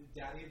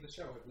 Daddy of the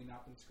show, have we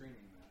not been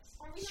screaming this?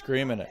 Are we not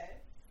Screaming about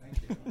it. Thank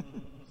you.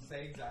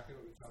 Say exactly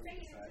what we told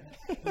you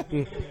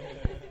to say.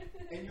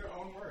 Say In your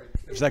own words.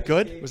 Was that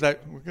good? Was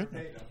that we're good?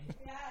 Verbatim.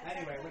 Yeah,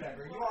 Anyway,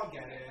 whatever. You all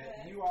get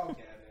it. You all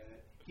get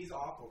it. He's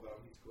awful, though.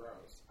 He's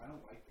gross. I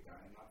don't like the guy.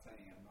 I'm not saying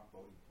it. I'm not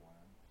voting for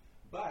him.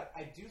 But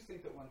I do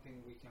think that one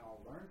thing we can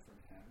all learn from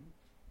him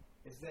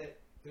is that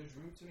there's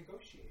room to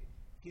negotiate.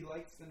 He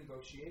likes the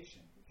negotiation.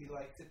 He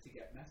likes it to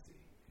get messy.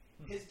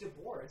 His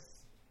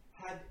divorce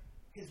had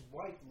his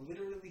wife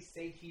literally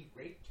say he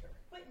raped her.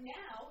 But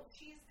now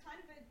she's kind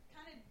of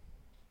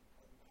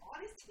on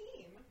his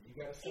team. You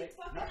gotta say, It's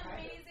fucking not kind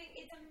of. amazing.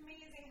 It's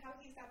amazing how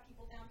he's got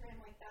people down for him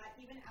like that,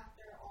 even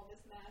after all this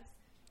mess.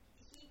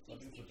 He I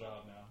keeps think it's a people.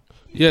 job now.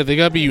 Yeah, they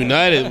gotta be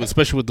united,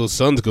 especially with those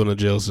sons going to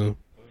jail soon.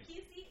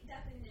 He's the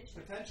definition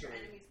of Potentially. your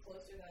enemies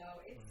closer, though.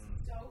 It's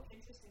so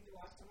interesting to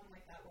watch someone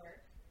like that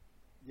work.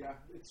 Yeah,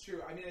 it's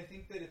true. I mean, I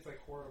think that it's like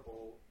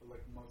horrible,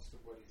 like most of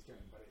what he's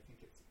doing, but I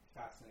think it's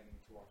fascinating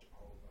to watch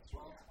all of us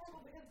Well, react. it's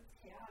horrible because it's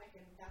chaotic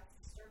and that's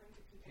disturbing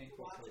to people Painful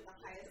to watch to at the live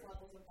highest through.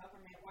 levels of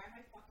government. Why am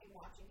I fucking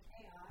watching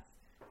chaos?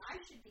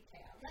 I should be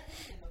chaos. Let me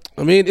handle chaos.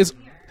 I mean,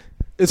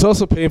 it's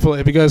also painful.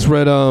 Have you guys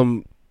read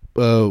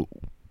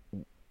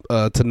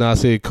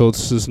Ta-Nehisi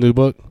Coates' new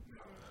book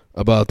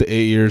about the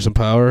 8 years in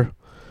power?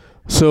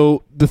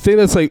 So the thing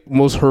that's like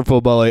most hurtful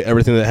about like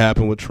everything that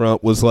happened with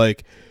Trump was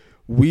like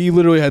we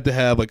literally had to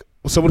have like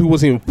someone who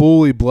wasn't even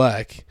fully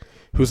black,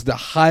 who was the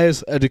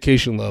highest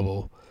education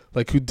level,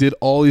 like who did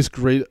all these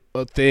great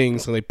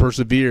things and they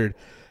persevered,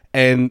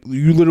 and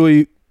you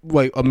literally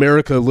like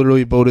America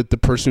literally voted the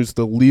person who's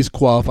the least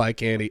qualified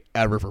candidate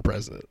ever for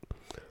president.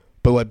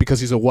 But like because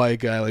he's a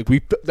white guy, like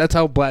that's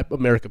how Black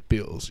America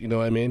feels. You know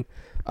what I mean?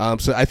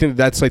 So I think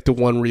that's like the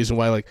one reason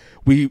why like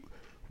we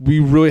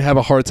really have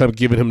a hard time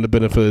giving him the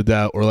benefit of the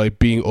doubt or like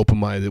being open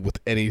minded with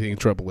anything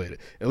Trump related.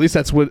 At least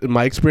that's what in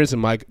my experience and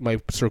my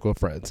circle of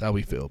friends how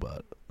we feel about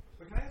it.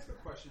 But can I ask a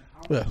question?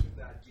 How Yeah. much of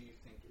that do you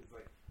think is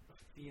like a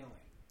feeling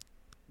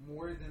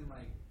more than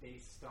like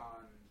based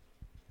on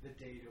the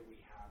data we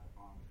have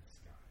on this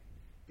guy?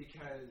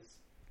 Because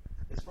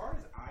as far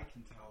as I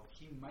can tell,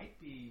 he might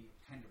be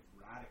kind of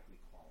radically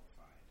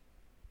qualified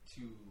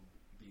to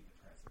be the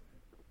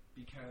president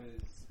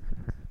because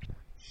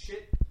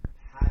shit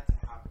had to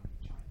happen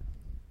in China,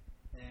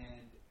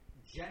 and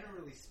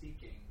generally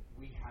speaking,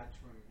 we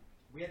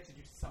had to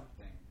do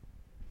something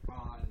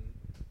on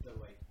the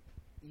like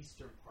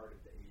eastern part of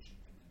the Asian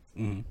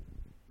Peninsula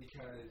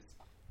because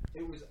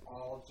it was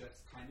all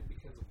just kind of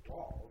because of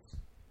walls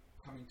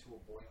coming to a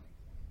boiling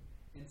point.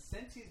 And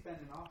since he's been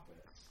in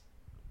office,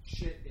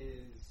 shit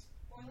is.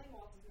 Boiling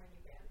Walls is my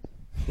new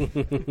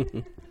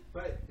band.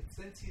 But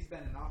since he's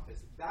been in office,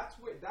 that's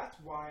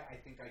why I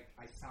think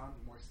I sound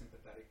more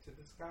sympathetic to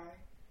this guy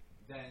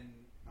than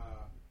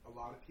a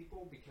lot of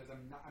people because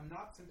I'm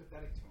not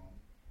sympathetic to him.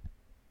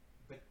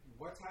 But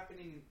what's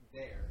happening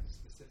there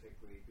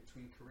specifically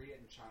between Korea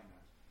and China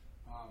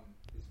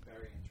is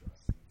very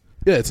interesting.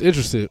 Yeah, it's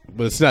interesting,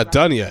 but it's not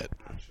done yet.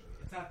 Actually,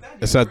 it's not done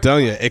yet. It's not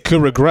done yet. It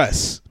could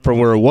regress from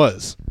where it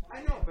was.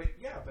 I know, but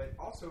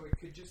also it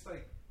could just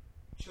like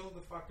chill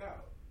the fuck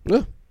out.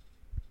 Yeah.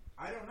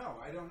 I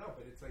don't know,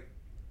 but it's like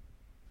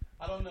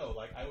I don't know.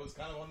 Like I was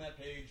kind of on that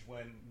page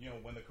when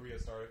when the Korea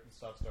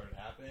stuff started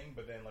happening,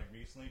 but then like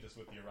recently, just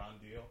with the Iran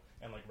deal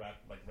and like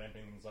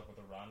ramping things up with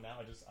Iran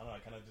now, I don't know. I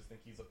kind of just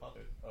think he's a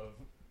puppet of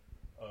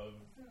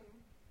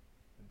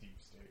the deep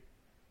state.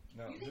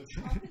 No, You think just,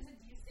 Trump is a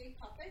deep state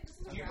puppet? This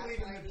is do a you rational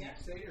believe in the idea. deep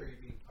state or are you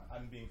being funny?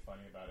 I'm being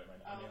funny about it right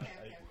now. Oh,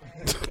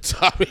 okay.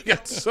 Tommy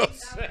got so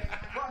sad.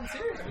 Well, I'm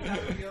serious. I mean,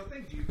 that's a real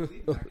thing. Do you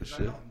believe in that? Because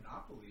I don't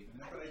not believe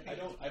in it. But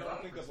I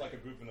don't think of like a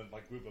group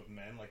of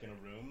men like in a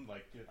room.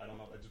 Like I don't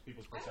know. Just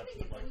people's I don't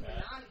perception think of it's like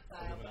that. Illuminati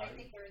style, but I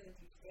think there is a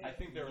deep state. I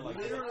think they were like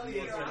literally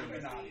it's military-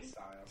 Illuminati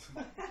style.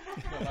 Come on.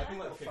 No, I think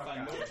like okay, Fuck fine,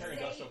 out. military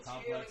Say industrial two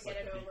complex, and like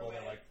get the it people over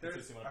that with. like There's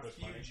consistently want a to push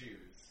few money.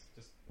 Jews.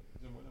 Just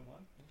is there more than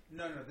one?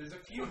 No, there's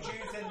a few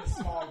Jews in the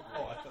small group.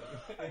 Oh, I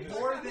thought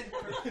More than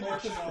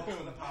proportional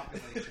to the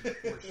population,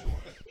 for sure.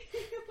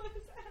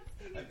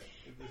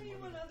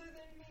 Anyone other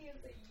than me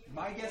is a unicorn.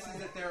 My guess is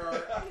that there are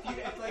a few,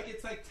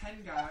 it's like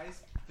 10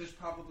 guys. There's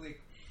probably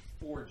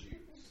 4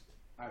 Jews,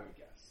 I would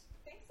guess.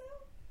 Think so?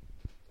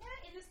 Yeah,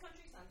 in this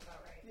country sounds about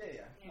right.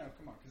 Yeah. No,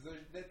 come on, because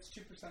that's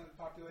 2% of the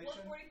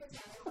population. What,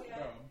 40%? Oh,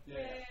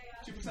 yeah.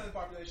 2% of the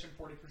population,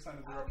 40%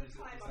 of the we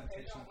climb up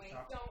there, representation don't of the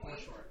top. Don't For we?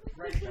 sure.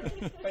 Right there.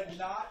 But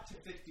not to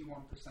 51%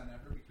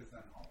 ever, because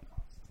then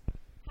Holocaust.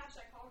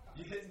 Hashtag Holocaust.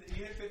 You hit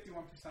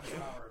 51% of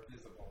power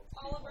visible.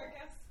 All of our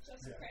guests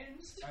just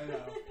cringed. I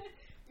know.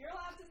 You're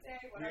allowed to say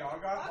We whatever all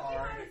got the fuck you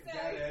hard. want to say.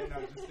 Get it? No,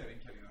 just kidding.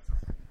 That's not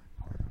funny.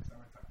 Holocaust. I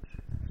went to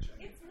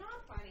It's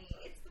not funny.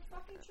 It's the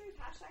fucking truth.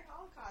 Hashtag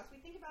Holocaust. We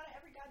think about it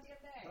every goddamn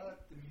day.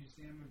 But the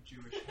Museum of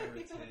Jewish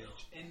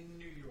Heritage in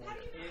New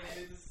York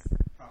is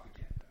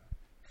propaganda.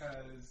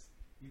 Because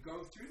you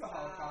go through the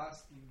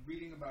Holocaust, you're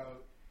reading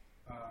about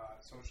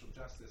social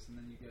justice, and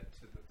then you get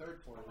to the third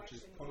floor, which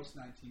is post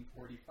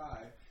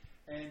 1945,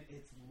 and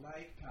it's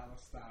like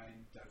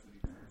Palestine doesn't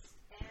exist.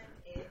 And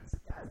it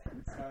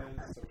doesn't.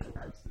 Because social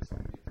justice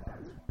only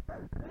applies one.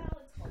 Well,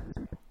 it's called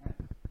Israel. It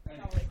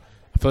Anyway. always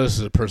I feel this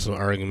is a personal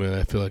argument.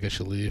 I feel like I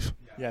should leave.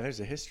 Yeah, there's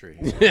a history.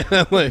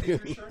 Yeah, like.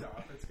 Take your shirt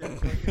off. It's going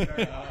to take it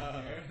very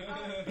off here.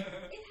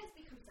 It has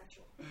become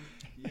sexual.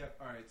 Yep.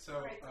 All right. So,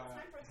 Alright, so it's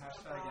time for us to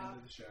hashtag jump end off.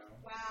 of the show.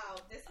 Wow,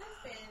 this has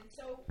been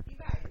so. You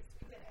guys, we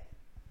did it.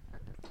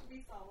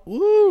 We solved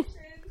Woo!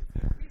 reparations,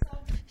 we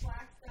solved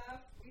black stuff.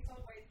 We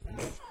solved white stuff.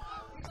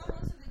 We solved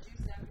most of the Jew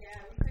stuff. Yeah,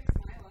 we fixed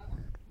Milo.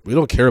 We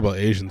don't care about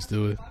Asians,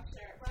 do we? Well,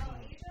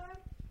 Asia,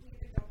 we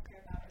don't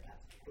care about her.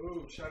 That's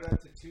Ooh, shout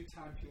out to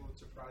two-time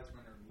Pulitzer Prize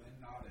winner Lynn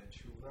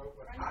Nottage, who wrote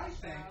what Friend of I the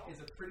think show. is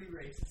a pretty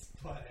racist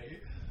play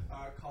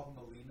called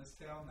Melina's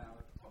Tale, now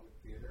at the Public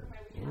Theater.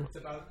 It's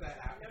about the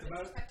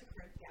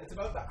it's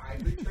about the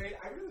ivory trade.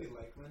 I really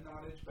like Lynn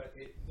Nottage, but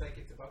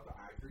it's about the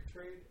ivory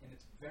trade, and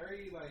it's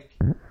very well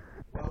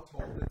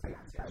told. It's like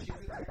she's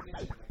a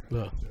technician,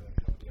 Yeah.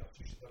 nobody else.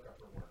 You should look up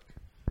her work.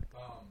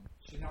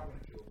 She's not won a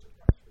Pulitzer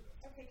Prize for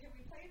this. Okay, can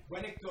we play?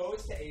 When it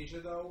goes to Asia,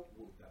 though,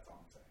 that's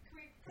all I'm saying. Can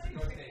we Because it play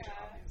goes to quick, Asia,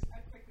 obviously.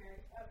 a quick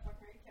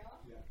fuck, marry, kill?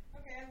 Yeah.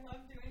 Okay, I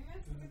love doing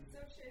this. It's so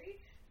shitty.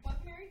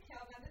 Fuck, marry,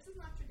 kill. Now this is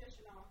not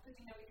traditional because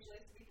usually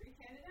it's to be 3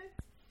 candidates.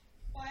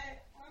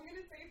 But I'm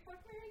gonna say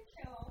fuck, marry,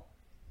 kill.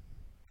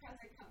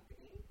 Present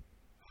company.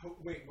 Oh,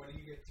 wait, what do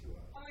you get 2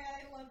 of? Oh my god,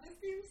 I love this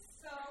game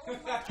so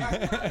much.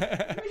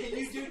 Can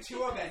you do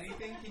 2 of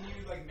anything? Can you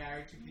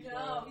marry 2 people?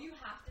 No, you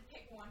have to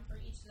pick one for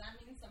each. So that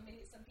means some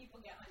people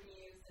get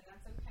unused, and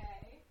that's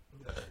okay.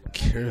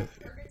 Care-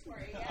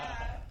 Purgatory,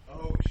 yeah.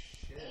 Oh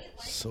shit!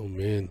 So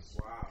mean.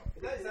 Wow.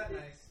 Is that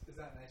nice? Is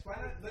that nice? Why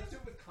not? Let's do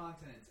it with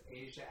continents: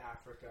 Asia,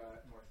 Africa,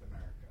 North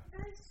America.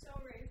 That is so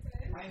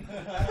racist. I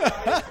know. That's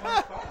why it's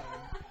more fun.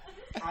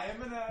 I am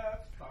gonna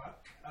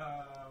fuck.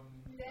 Yeah,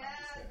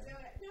 do it.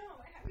 No,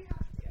 we have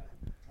to.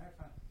 Alright,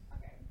 fine.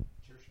 Okay.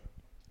 It's your show.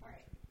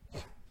 Alright.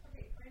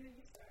 Okay, Brandon,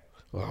 you start.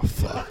 Oh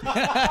fuck.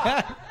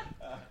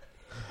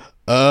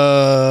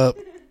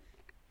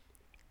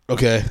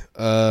 Okay.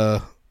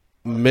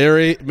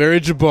 Mary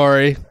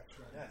Jabari.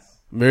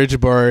 Mary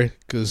Jabari,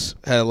 because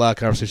I had a lot of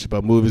conversation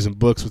about movies and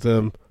books with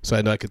him, so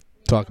I know I could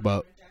talk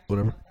about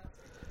whatever.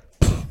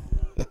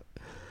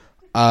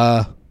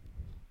 I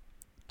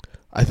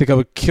think I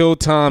would kill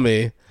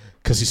Tommy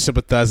because he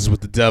sympathizes with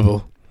the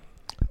devil.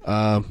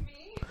 And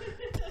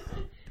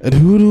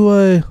who do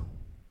I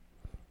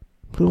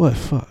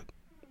fuck?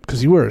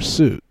 Because you wear a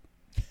suit,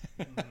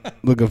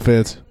 looking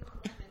fancy.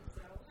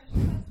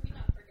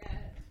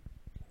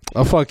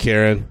 I'll fuck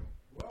Karen.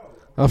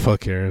 I'll fuck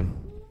Karen.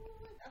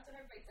 That's what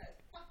everybody says.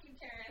 Fuck you,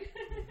 Karen.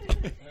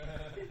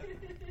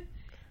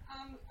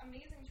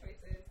 Amazing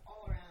choices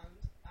all around.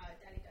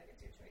 Daddy Doug, it's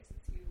your choice.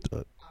 It's you,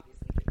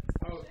 obviously.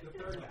 Oh, the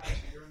third.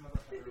 Actually, you're another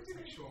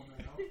heterosexual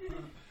male.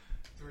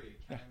 3.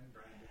 Karen,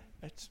 Brandon.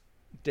 It's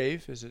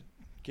Dave. Is it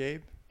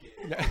Gabe?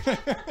 I had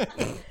to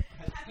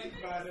think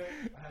about it.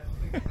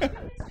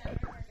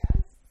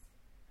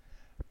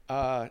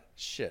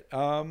 Shit.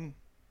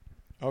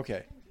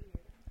 Okay.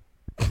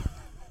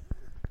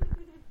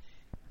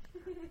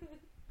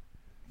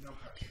 No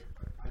pressure,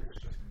 but I was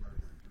just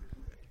murdered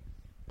brutally.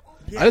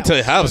 Yeah, I didn't tell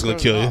you how I was gonna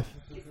kill you.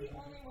 He's the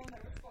only one that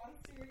responds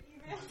to your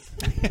emails.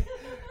 You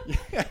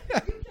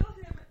kill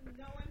him,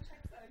 no one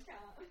checks that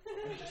account.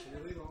 I'm just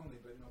really lonely,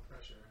 but no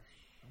pressure.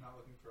 I'm not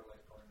looking for a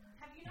life partner.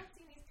 Have you not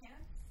seen these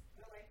pants?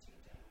 They're life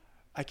changing.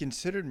 I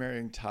considered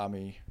marrying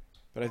Tommy,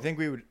 but I think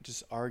we would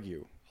just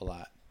argue a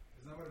lot.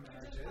 Isn't that what a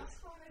marriage is?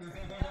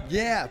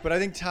 Yeah, but I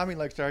think Tommy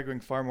likes arguing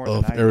far more Oh,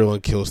 than if I do.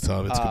 everyone kills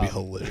Tommy, it's gonna be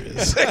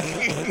hilarious.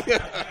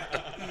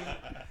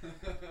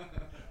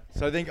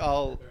 So I think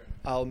I'll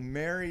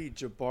marry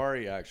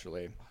Jabari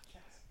actually,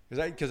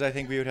 because I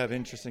think we would have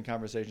interesting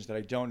conversations that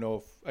I don't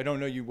know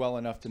you well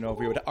enough to know if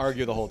we would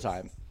argue the whole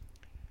time.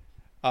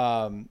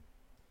 I'm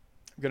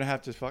gonna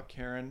have to fuck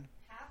Karen.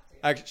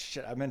 Actually,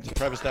 shit, I meant to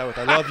preface that with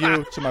I love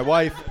you to my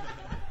wife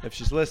if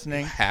she's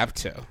listening. Have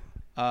to.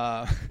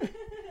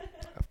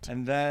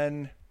 And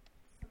then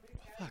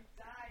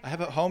I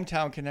have a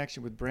hometown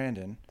connection with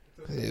Brandon,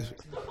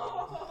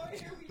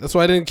 That's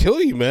why I didn't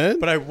kill you, man.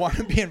 but I want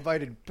to be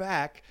invited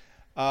back.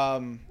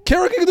 Karen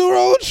can do her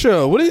own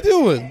show. What are you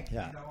doing?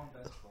 Yeah.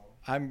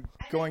 I'm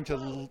going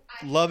to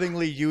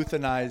lovingly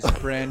euthanize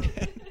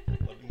Brandon.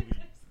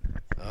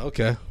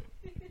 Okay.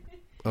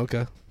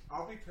 Okay.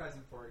 I'll be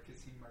present for it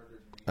because he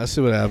murdered me. I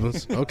see what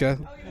happens. Okay.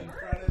 Oh, you In were?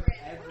 front of Wait,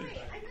 everybody.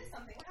 I missed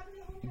something. What happened to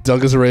the whole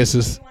Doug is a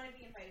racist. You want to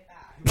be invited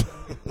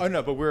back. Oh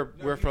no, but we're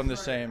No, from the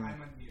he's same right.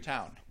 I'm unmused.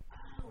 town. Oh,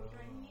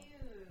 you're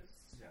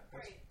amused. Yeah,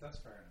 Right. that's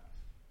fair enough.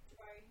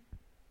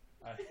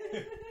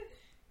 Jabari.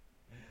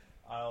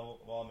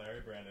 I'll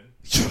marry Brandon.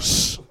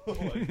 Yes.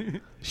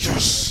 Like,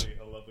 Yes.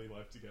 a lovely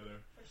life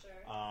together. For sure.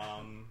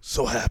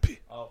 So happy.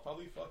 I'll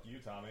probably fuck you,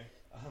 Tommy.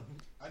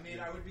 I mean,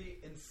 I would be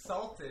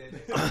insulted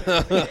if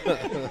and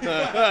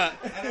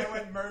I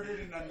went murdered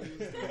and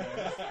unused.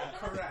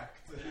 Correct.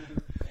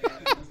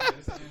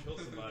 Kill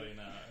somebody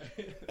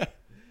now.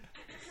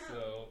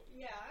 So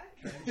Yeah.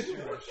 Shush.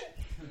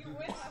 You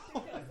would have to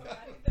kill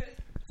somebody. There's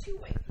 2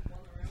 white people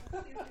in the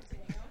room. Please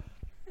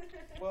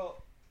continue.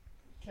 well,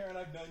 Karen,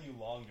 I've known you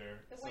longer,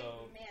 The so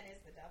white man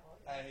is the devil.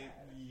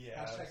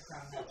 yeah. Hashtag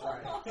crown that's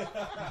right.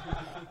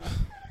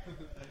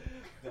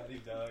 Daddy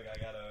Doug, I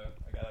gotta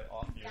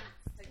off you.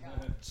 That's to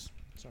go.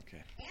 It's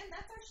okay. And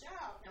that's our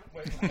show. No,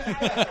 I'm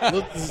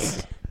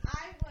kidding.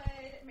 I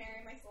would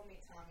marry my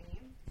soulmate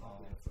Tommy.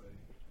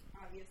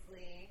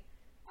 Obviously.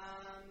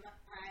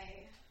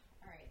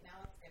 Alright, now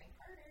it's getting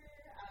harder.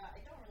 I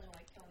don't really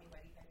want to kill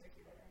anybody. You guys are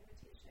here with our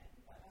invitation.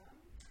 But,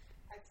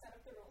 I've set up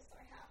the rules, so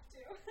I have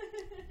to.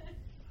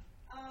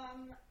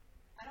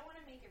 I don't want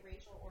to make it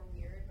racial or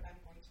weird, but I'm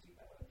going to do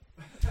both.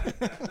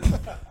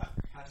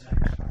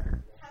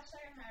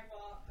 Hashtag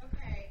highball.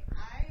 Okay,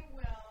 I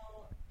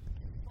will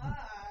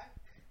fuck.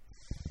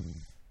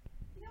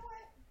 You know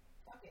what?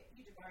 Fuck it.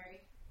 You Jabari.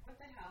 What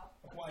the hell?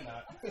 Why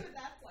not? Let's see what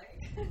that's like.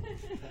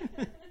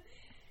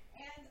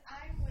 And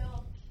I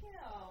will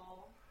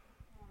kill.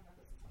 Oh no,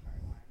 this is a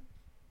hard one.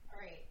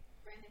 Alright,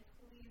 Brandon,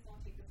 please don't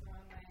take this the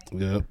wrong way.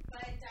 Yep.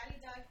 But Daddy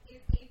Doug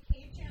is a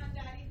Patreon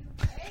daddy who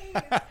pays.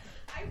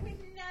 I would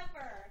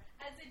never,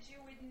 as a Jew,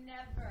 would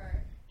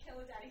never kill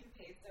a daddy who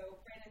pays. So,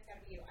 Brandon, it's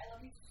gotta be you. I love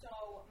you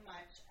so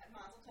much.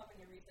 Mazel tov on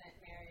your recent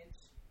marriage.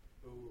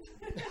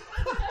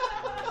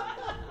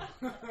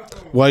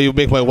 Why you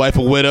make my wife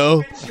a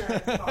widow?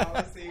 Insurance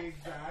policy,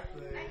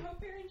 exactly. I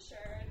hope you're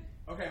insured.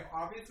 Okay,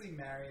 I'm obviously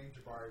marrying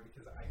Jabari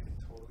because I could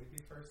totally be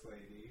first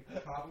lady.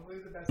 Probably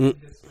the best in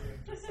history,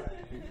 I'm just saying.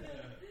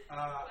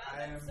 Wow,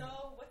 I am. that's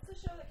so. What's the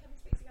show that Kevin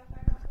Spacey got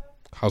fired off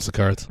of? House of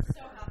Cards.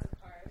 So House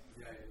of Cards.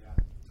 Yeah,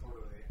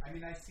 totally. I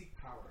mean, I seek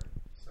power,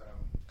 so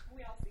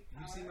We all seek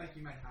power. you seem like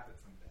you might have it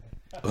someday.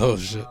 Oh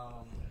shit.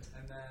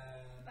 And then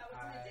That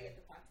wasn't a dig at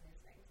the Fox News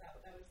thing. That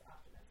was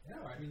optimistic. no,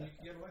 I mean you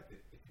can get elected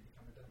if you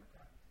become a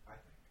Democrat. I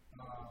think.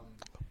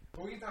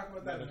 But we can talk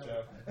about that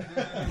Another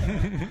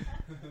another time.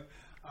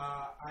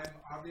 I'm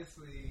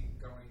obviously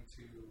going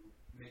to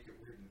make it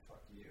weird and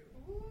fuck you.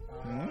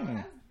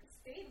 That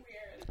stayed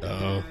weird.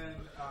 Oh. And,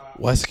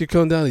 Why does it keep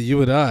coming down to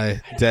you and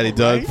I, Daddy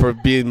Doug, for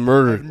being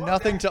murdered?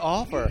 Nothing to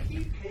offer.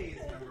 he pays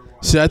number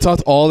one. See, I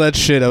talked all that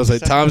shit. I was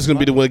like, Tom's gonna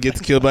be the one that gets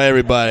killed by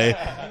everybody,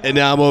 and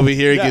now I'm over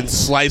here Yeah. getting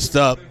sliced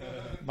up.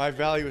 My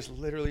value is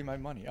literally my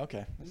money.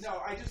 Okay.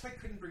 No, I just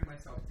couldn't bring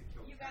myself to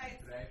kill You Karen guys-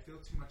 today. I feel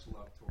too much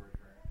love toward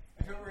her.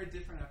 If it were a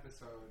different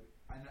episode,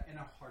 in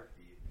a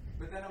heartbeat.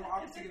 But then I'm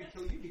obviously going to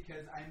kill you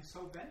because I'm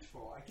so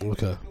vengeful. I can't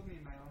Okay. kill me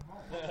in my own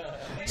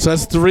home. So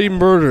that's 3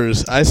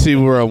 murders. I see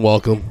where I'm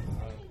welcome. Only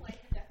life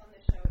or death on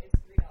this show is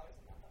 $3 a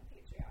month on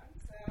Patreon.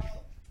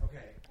 So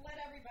Okay, let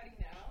everybody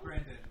know.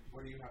 Brandon,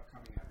 what do you have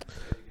coming up? Say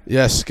it again.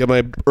 Yes, got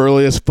my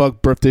earliest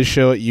fuck birthday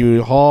show at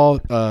Union Hall,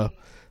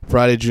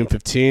 Friday, June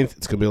 15th.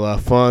 It's going to be a lot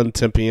of fun,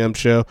 10 p.m.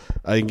 show.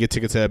 You can get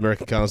tickets at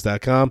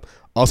AmericanCollins.com.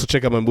 Also,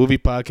 check out my movie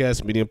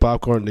podcast, Medium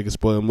Popcorn, Niggas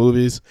Spoil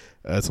Movies.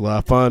 It's a lot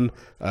of fun.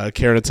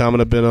 Karen and Tom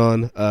have been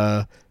on.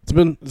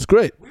 It's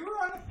great. We were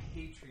on a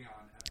Patreon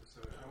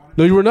episode. I wanted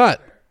No, to you were put it not.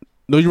 there.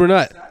 No, you were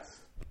not. Obsessed?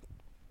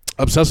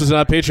 Obsessed is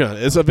not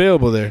Patreon. It's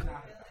available there. All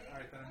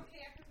right, then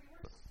Okay, after we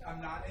were so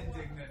I'm not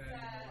indignant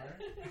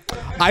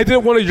anymore. I did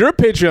one of your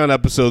Patreon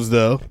episodes,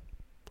 though.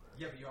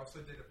 Yeah, but you also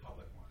did a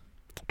public one.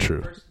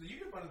 True. You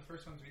did one of the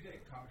first ones we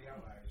did, Comedy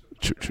Outliers.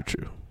 True.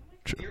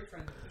 Dear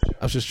friend of the show.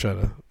 I was just trying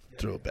to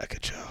throw it back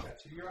at y'all.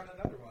 You're on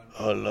another one.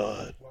 Oh,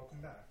 Lord. Welcome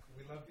back.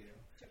 We love you.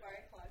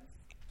 Jabari plugs.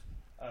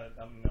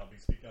 I'll be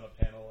speaking on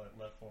a panel at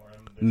Left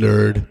Forum this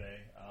Nerd.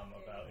 Saturday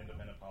about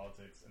independent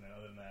politics. And then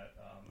other than that,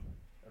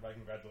 everybody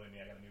congratulate me.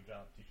 I got a new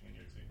job teaching in New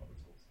York City public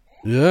schools.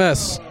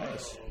 Yes.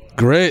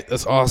 Great.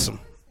 That's awesome.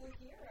 School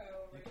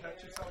hero. You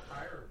catch yourself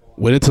hireable.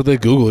 Wait until they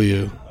Google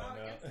you.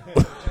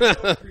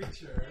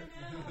 Creature.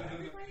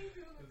 Everybody who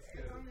is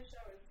on the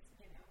show is,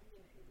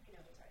 you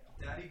know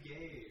the title. Daddy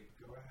Gabe,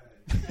 go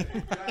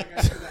ahead. I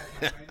got to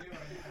that.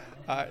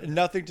 I knew.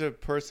 Nothing to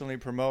personally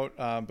promote,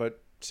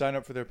 but sign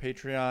up for their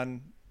Patreon.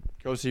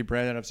 Go see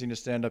Brandon. I've seen his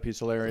stand-up. He's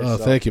hilarious. Oh,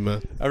 So thank you,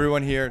 man.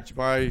 everyone here,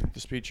 Jabari, the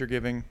speech you're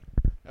giving,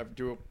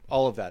 do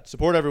all of that.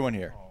 Support everyone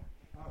here. Oh,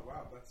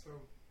 wow. That's so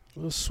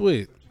Oh,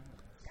 sweet.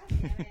 God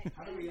damn it.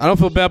 How do we I don't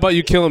feel bad about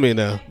you killing me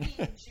now. Being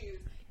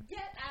Jews.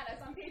 Get at us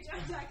on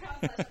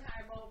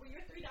patreon.com/highball. Your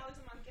 $3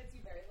 a month gets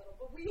you very little,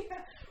 but we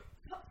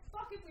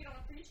fuck if we don't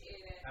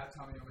appreciate it. At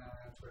Tommy O'Malley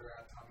on Twitter,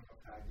 at Tommy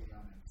O'Paggy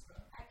on Insta.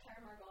 At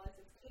Karen Margolis,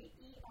 it's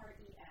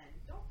Keren.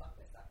 Don't fuck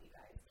this up, you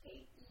guys.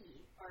 Keren.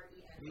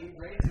 He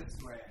raised it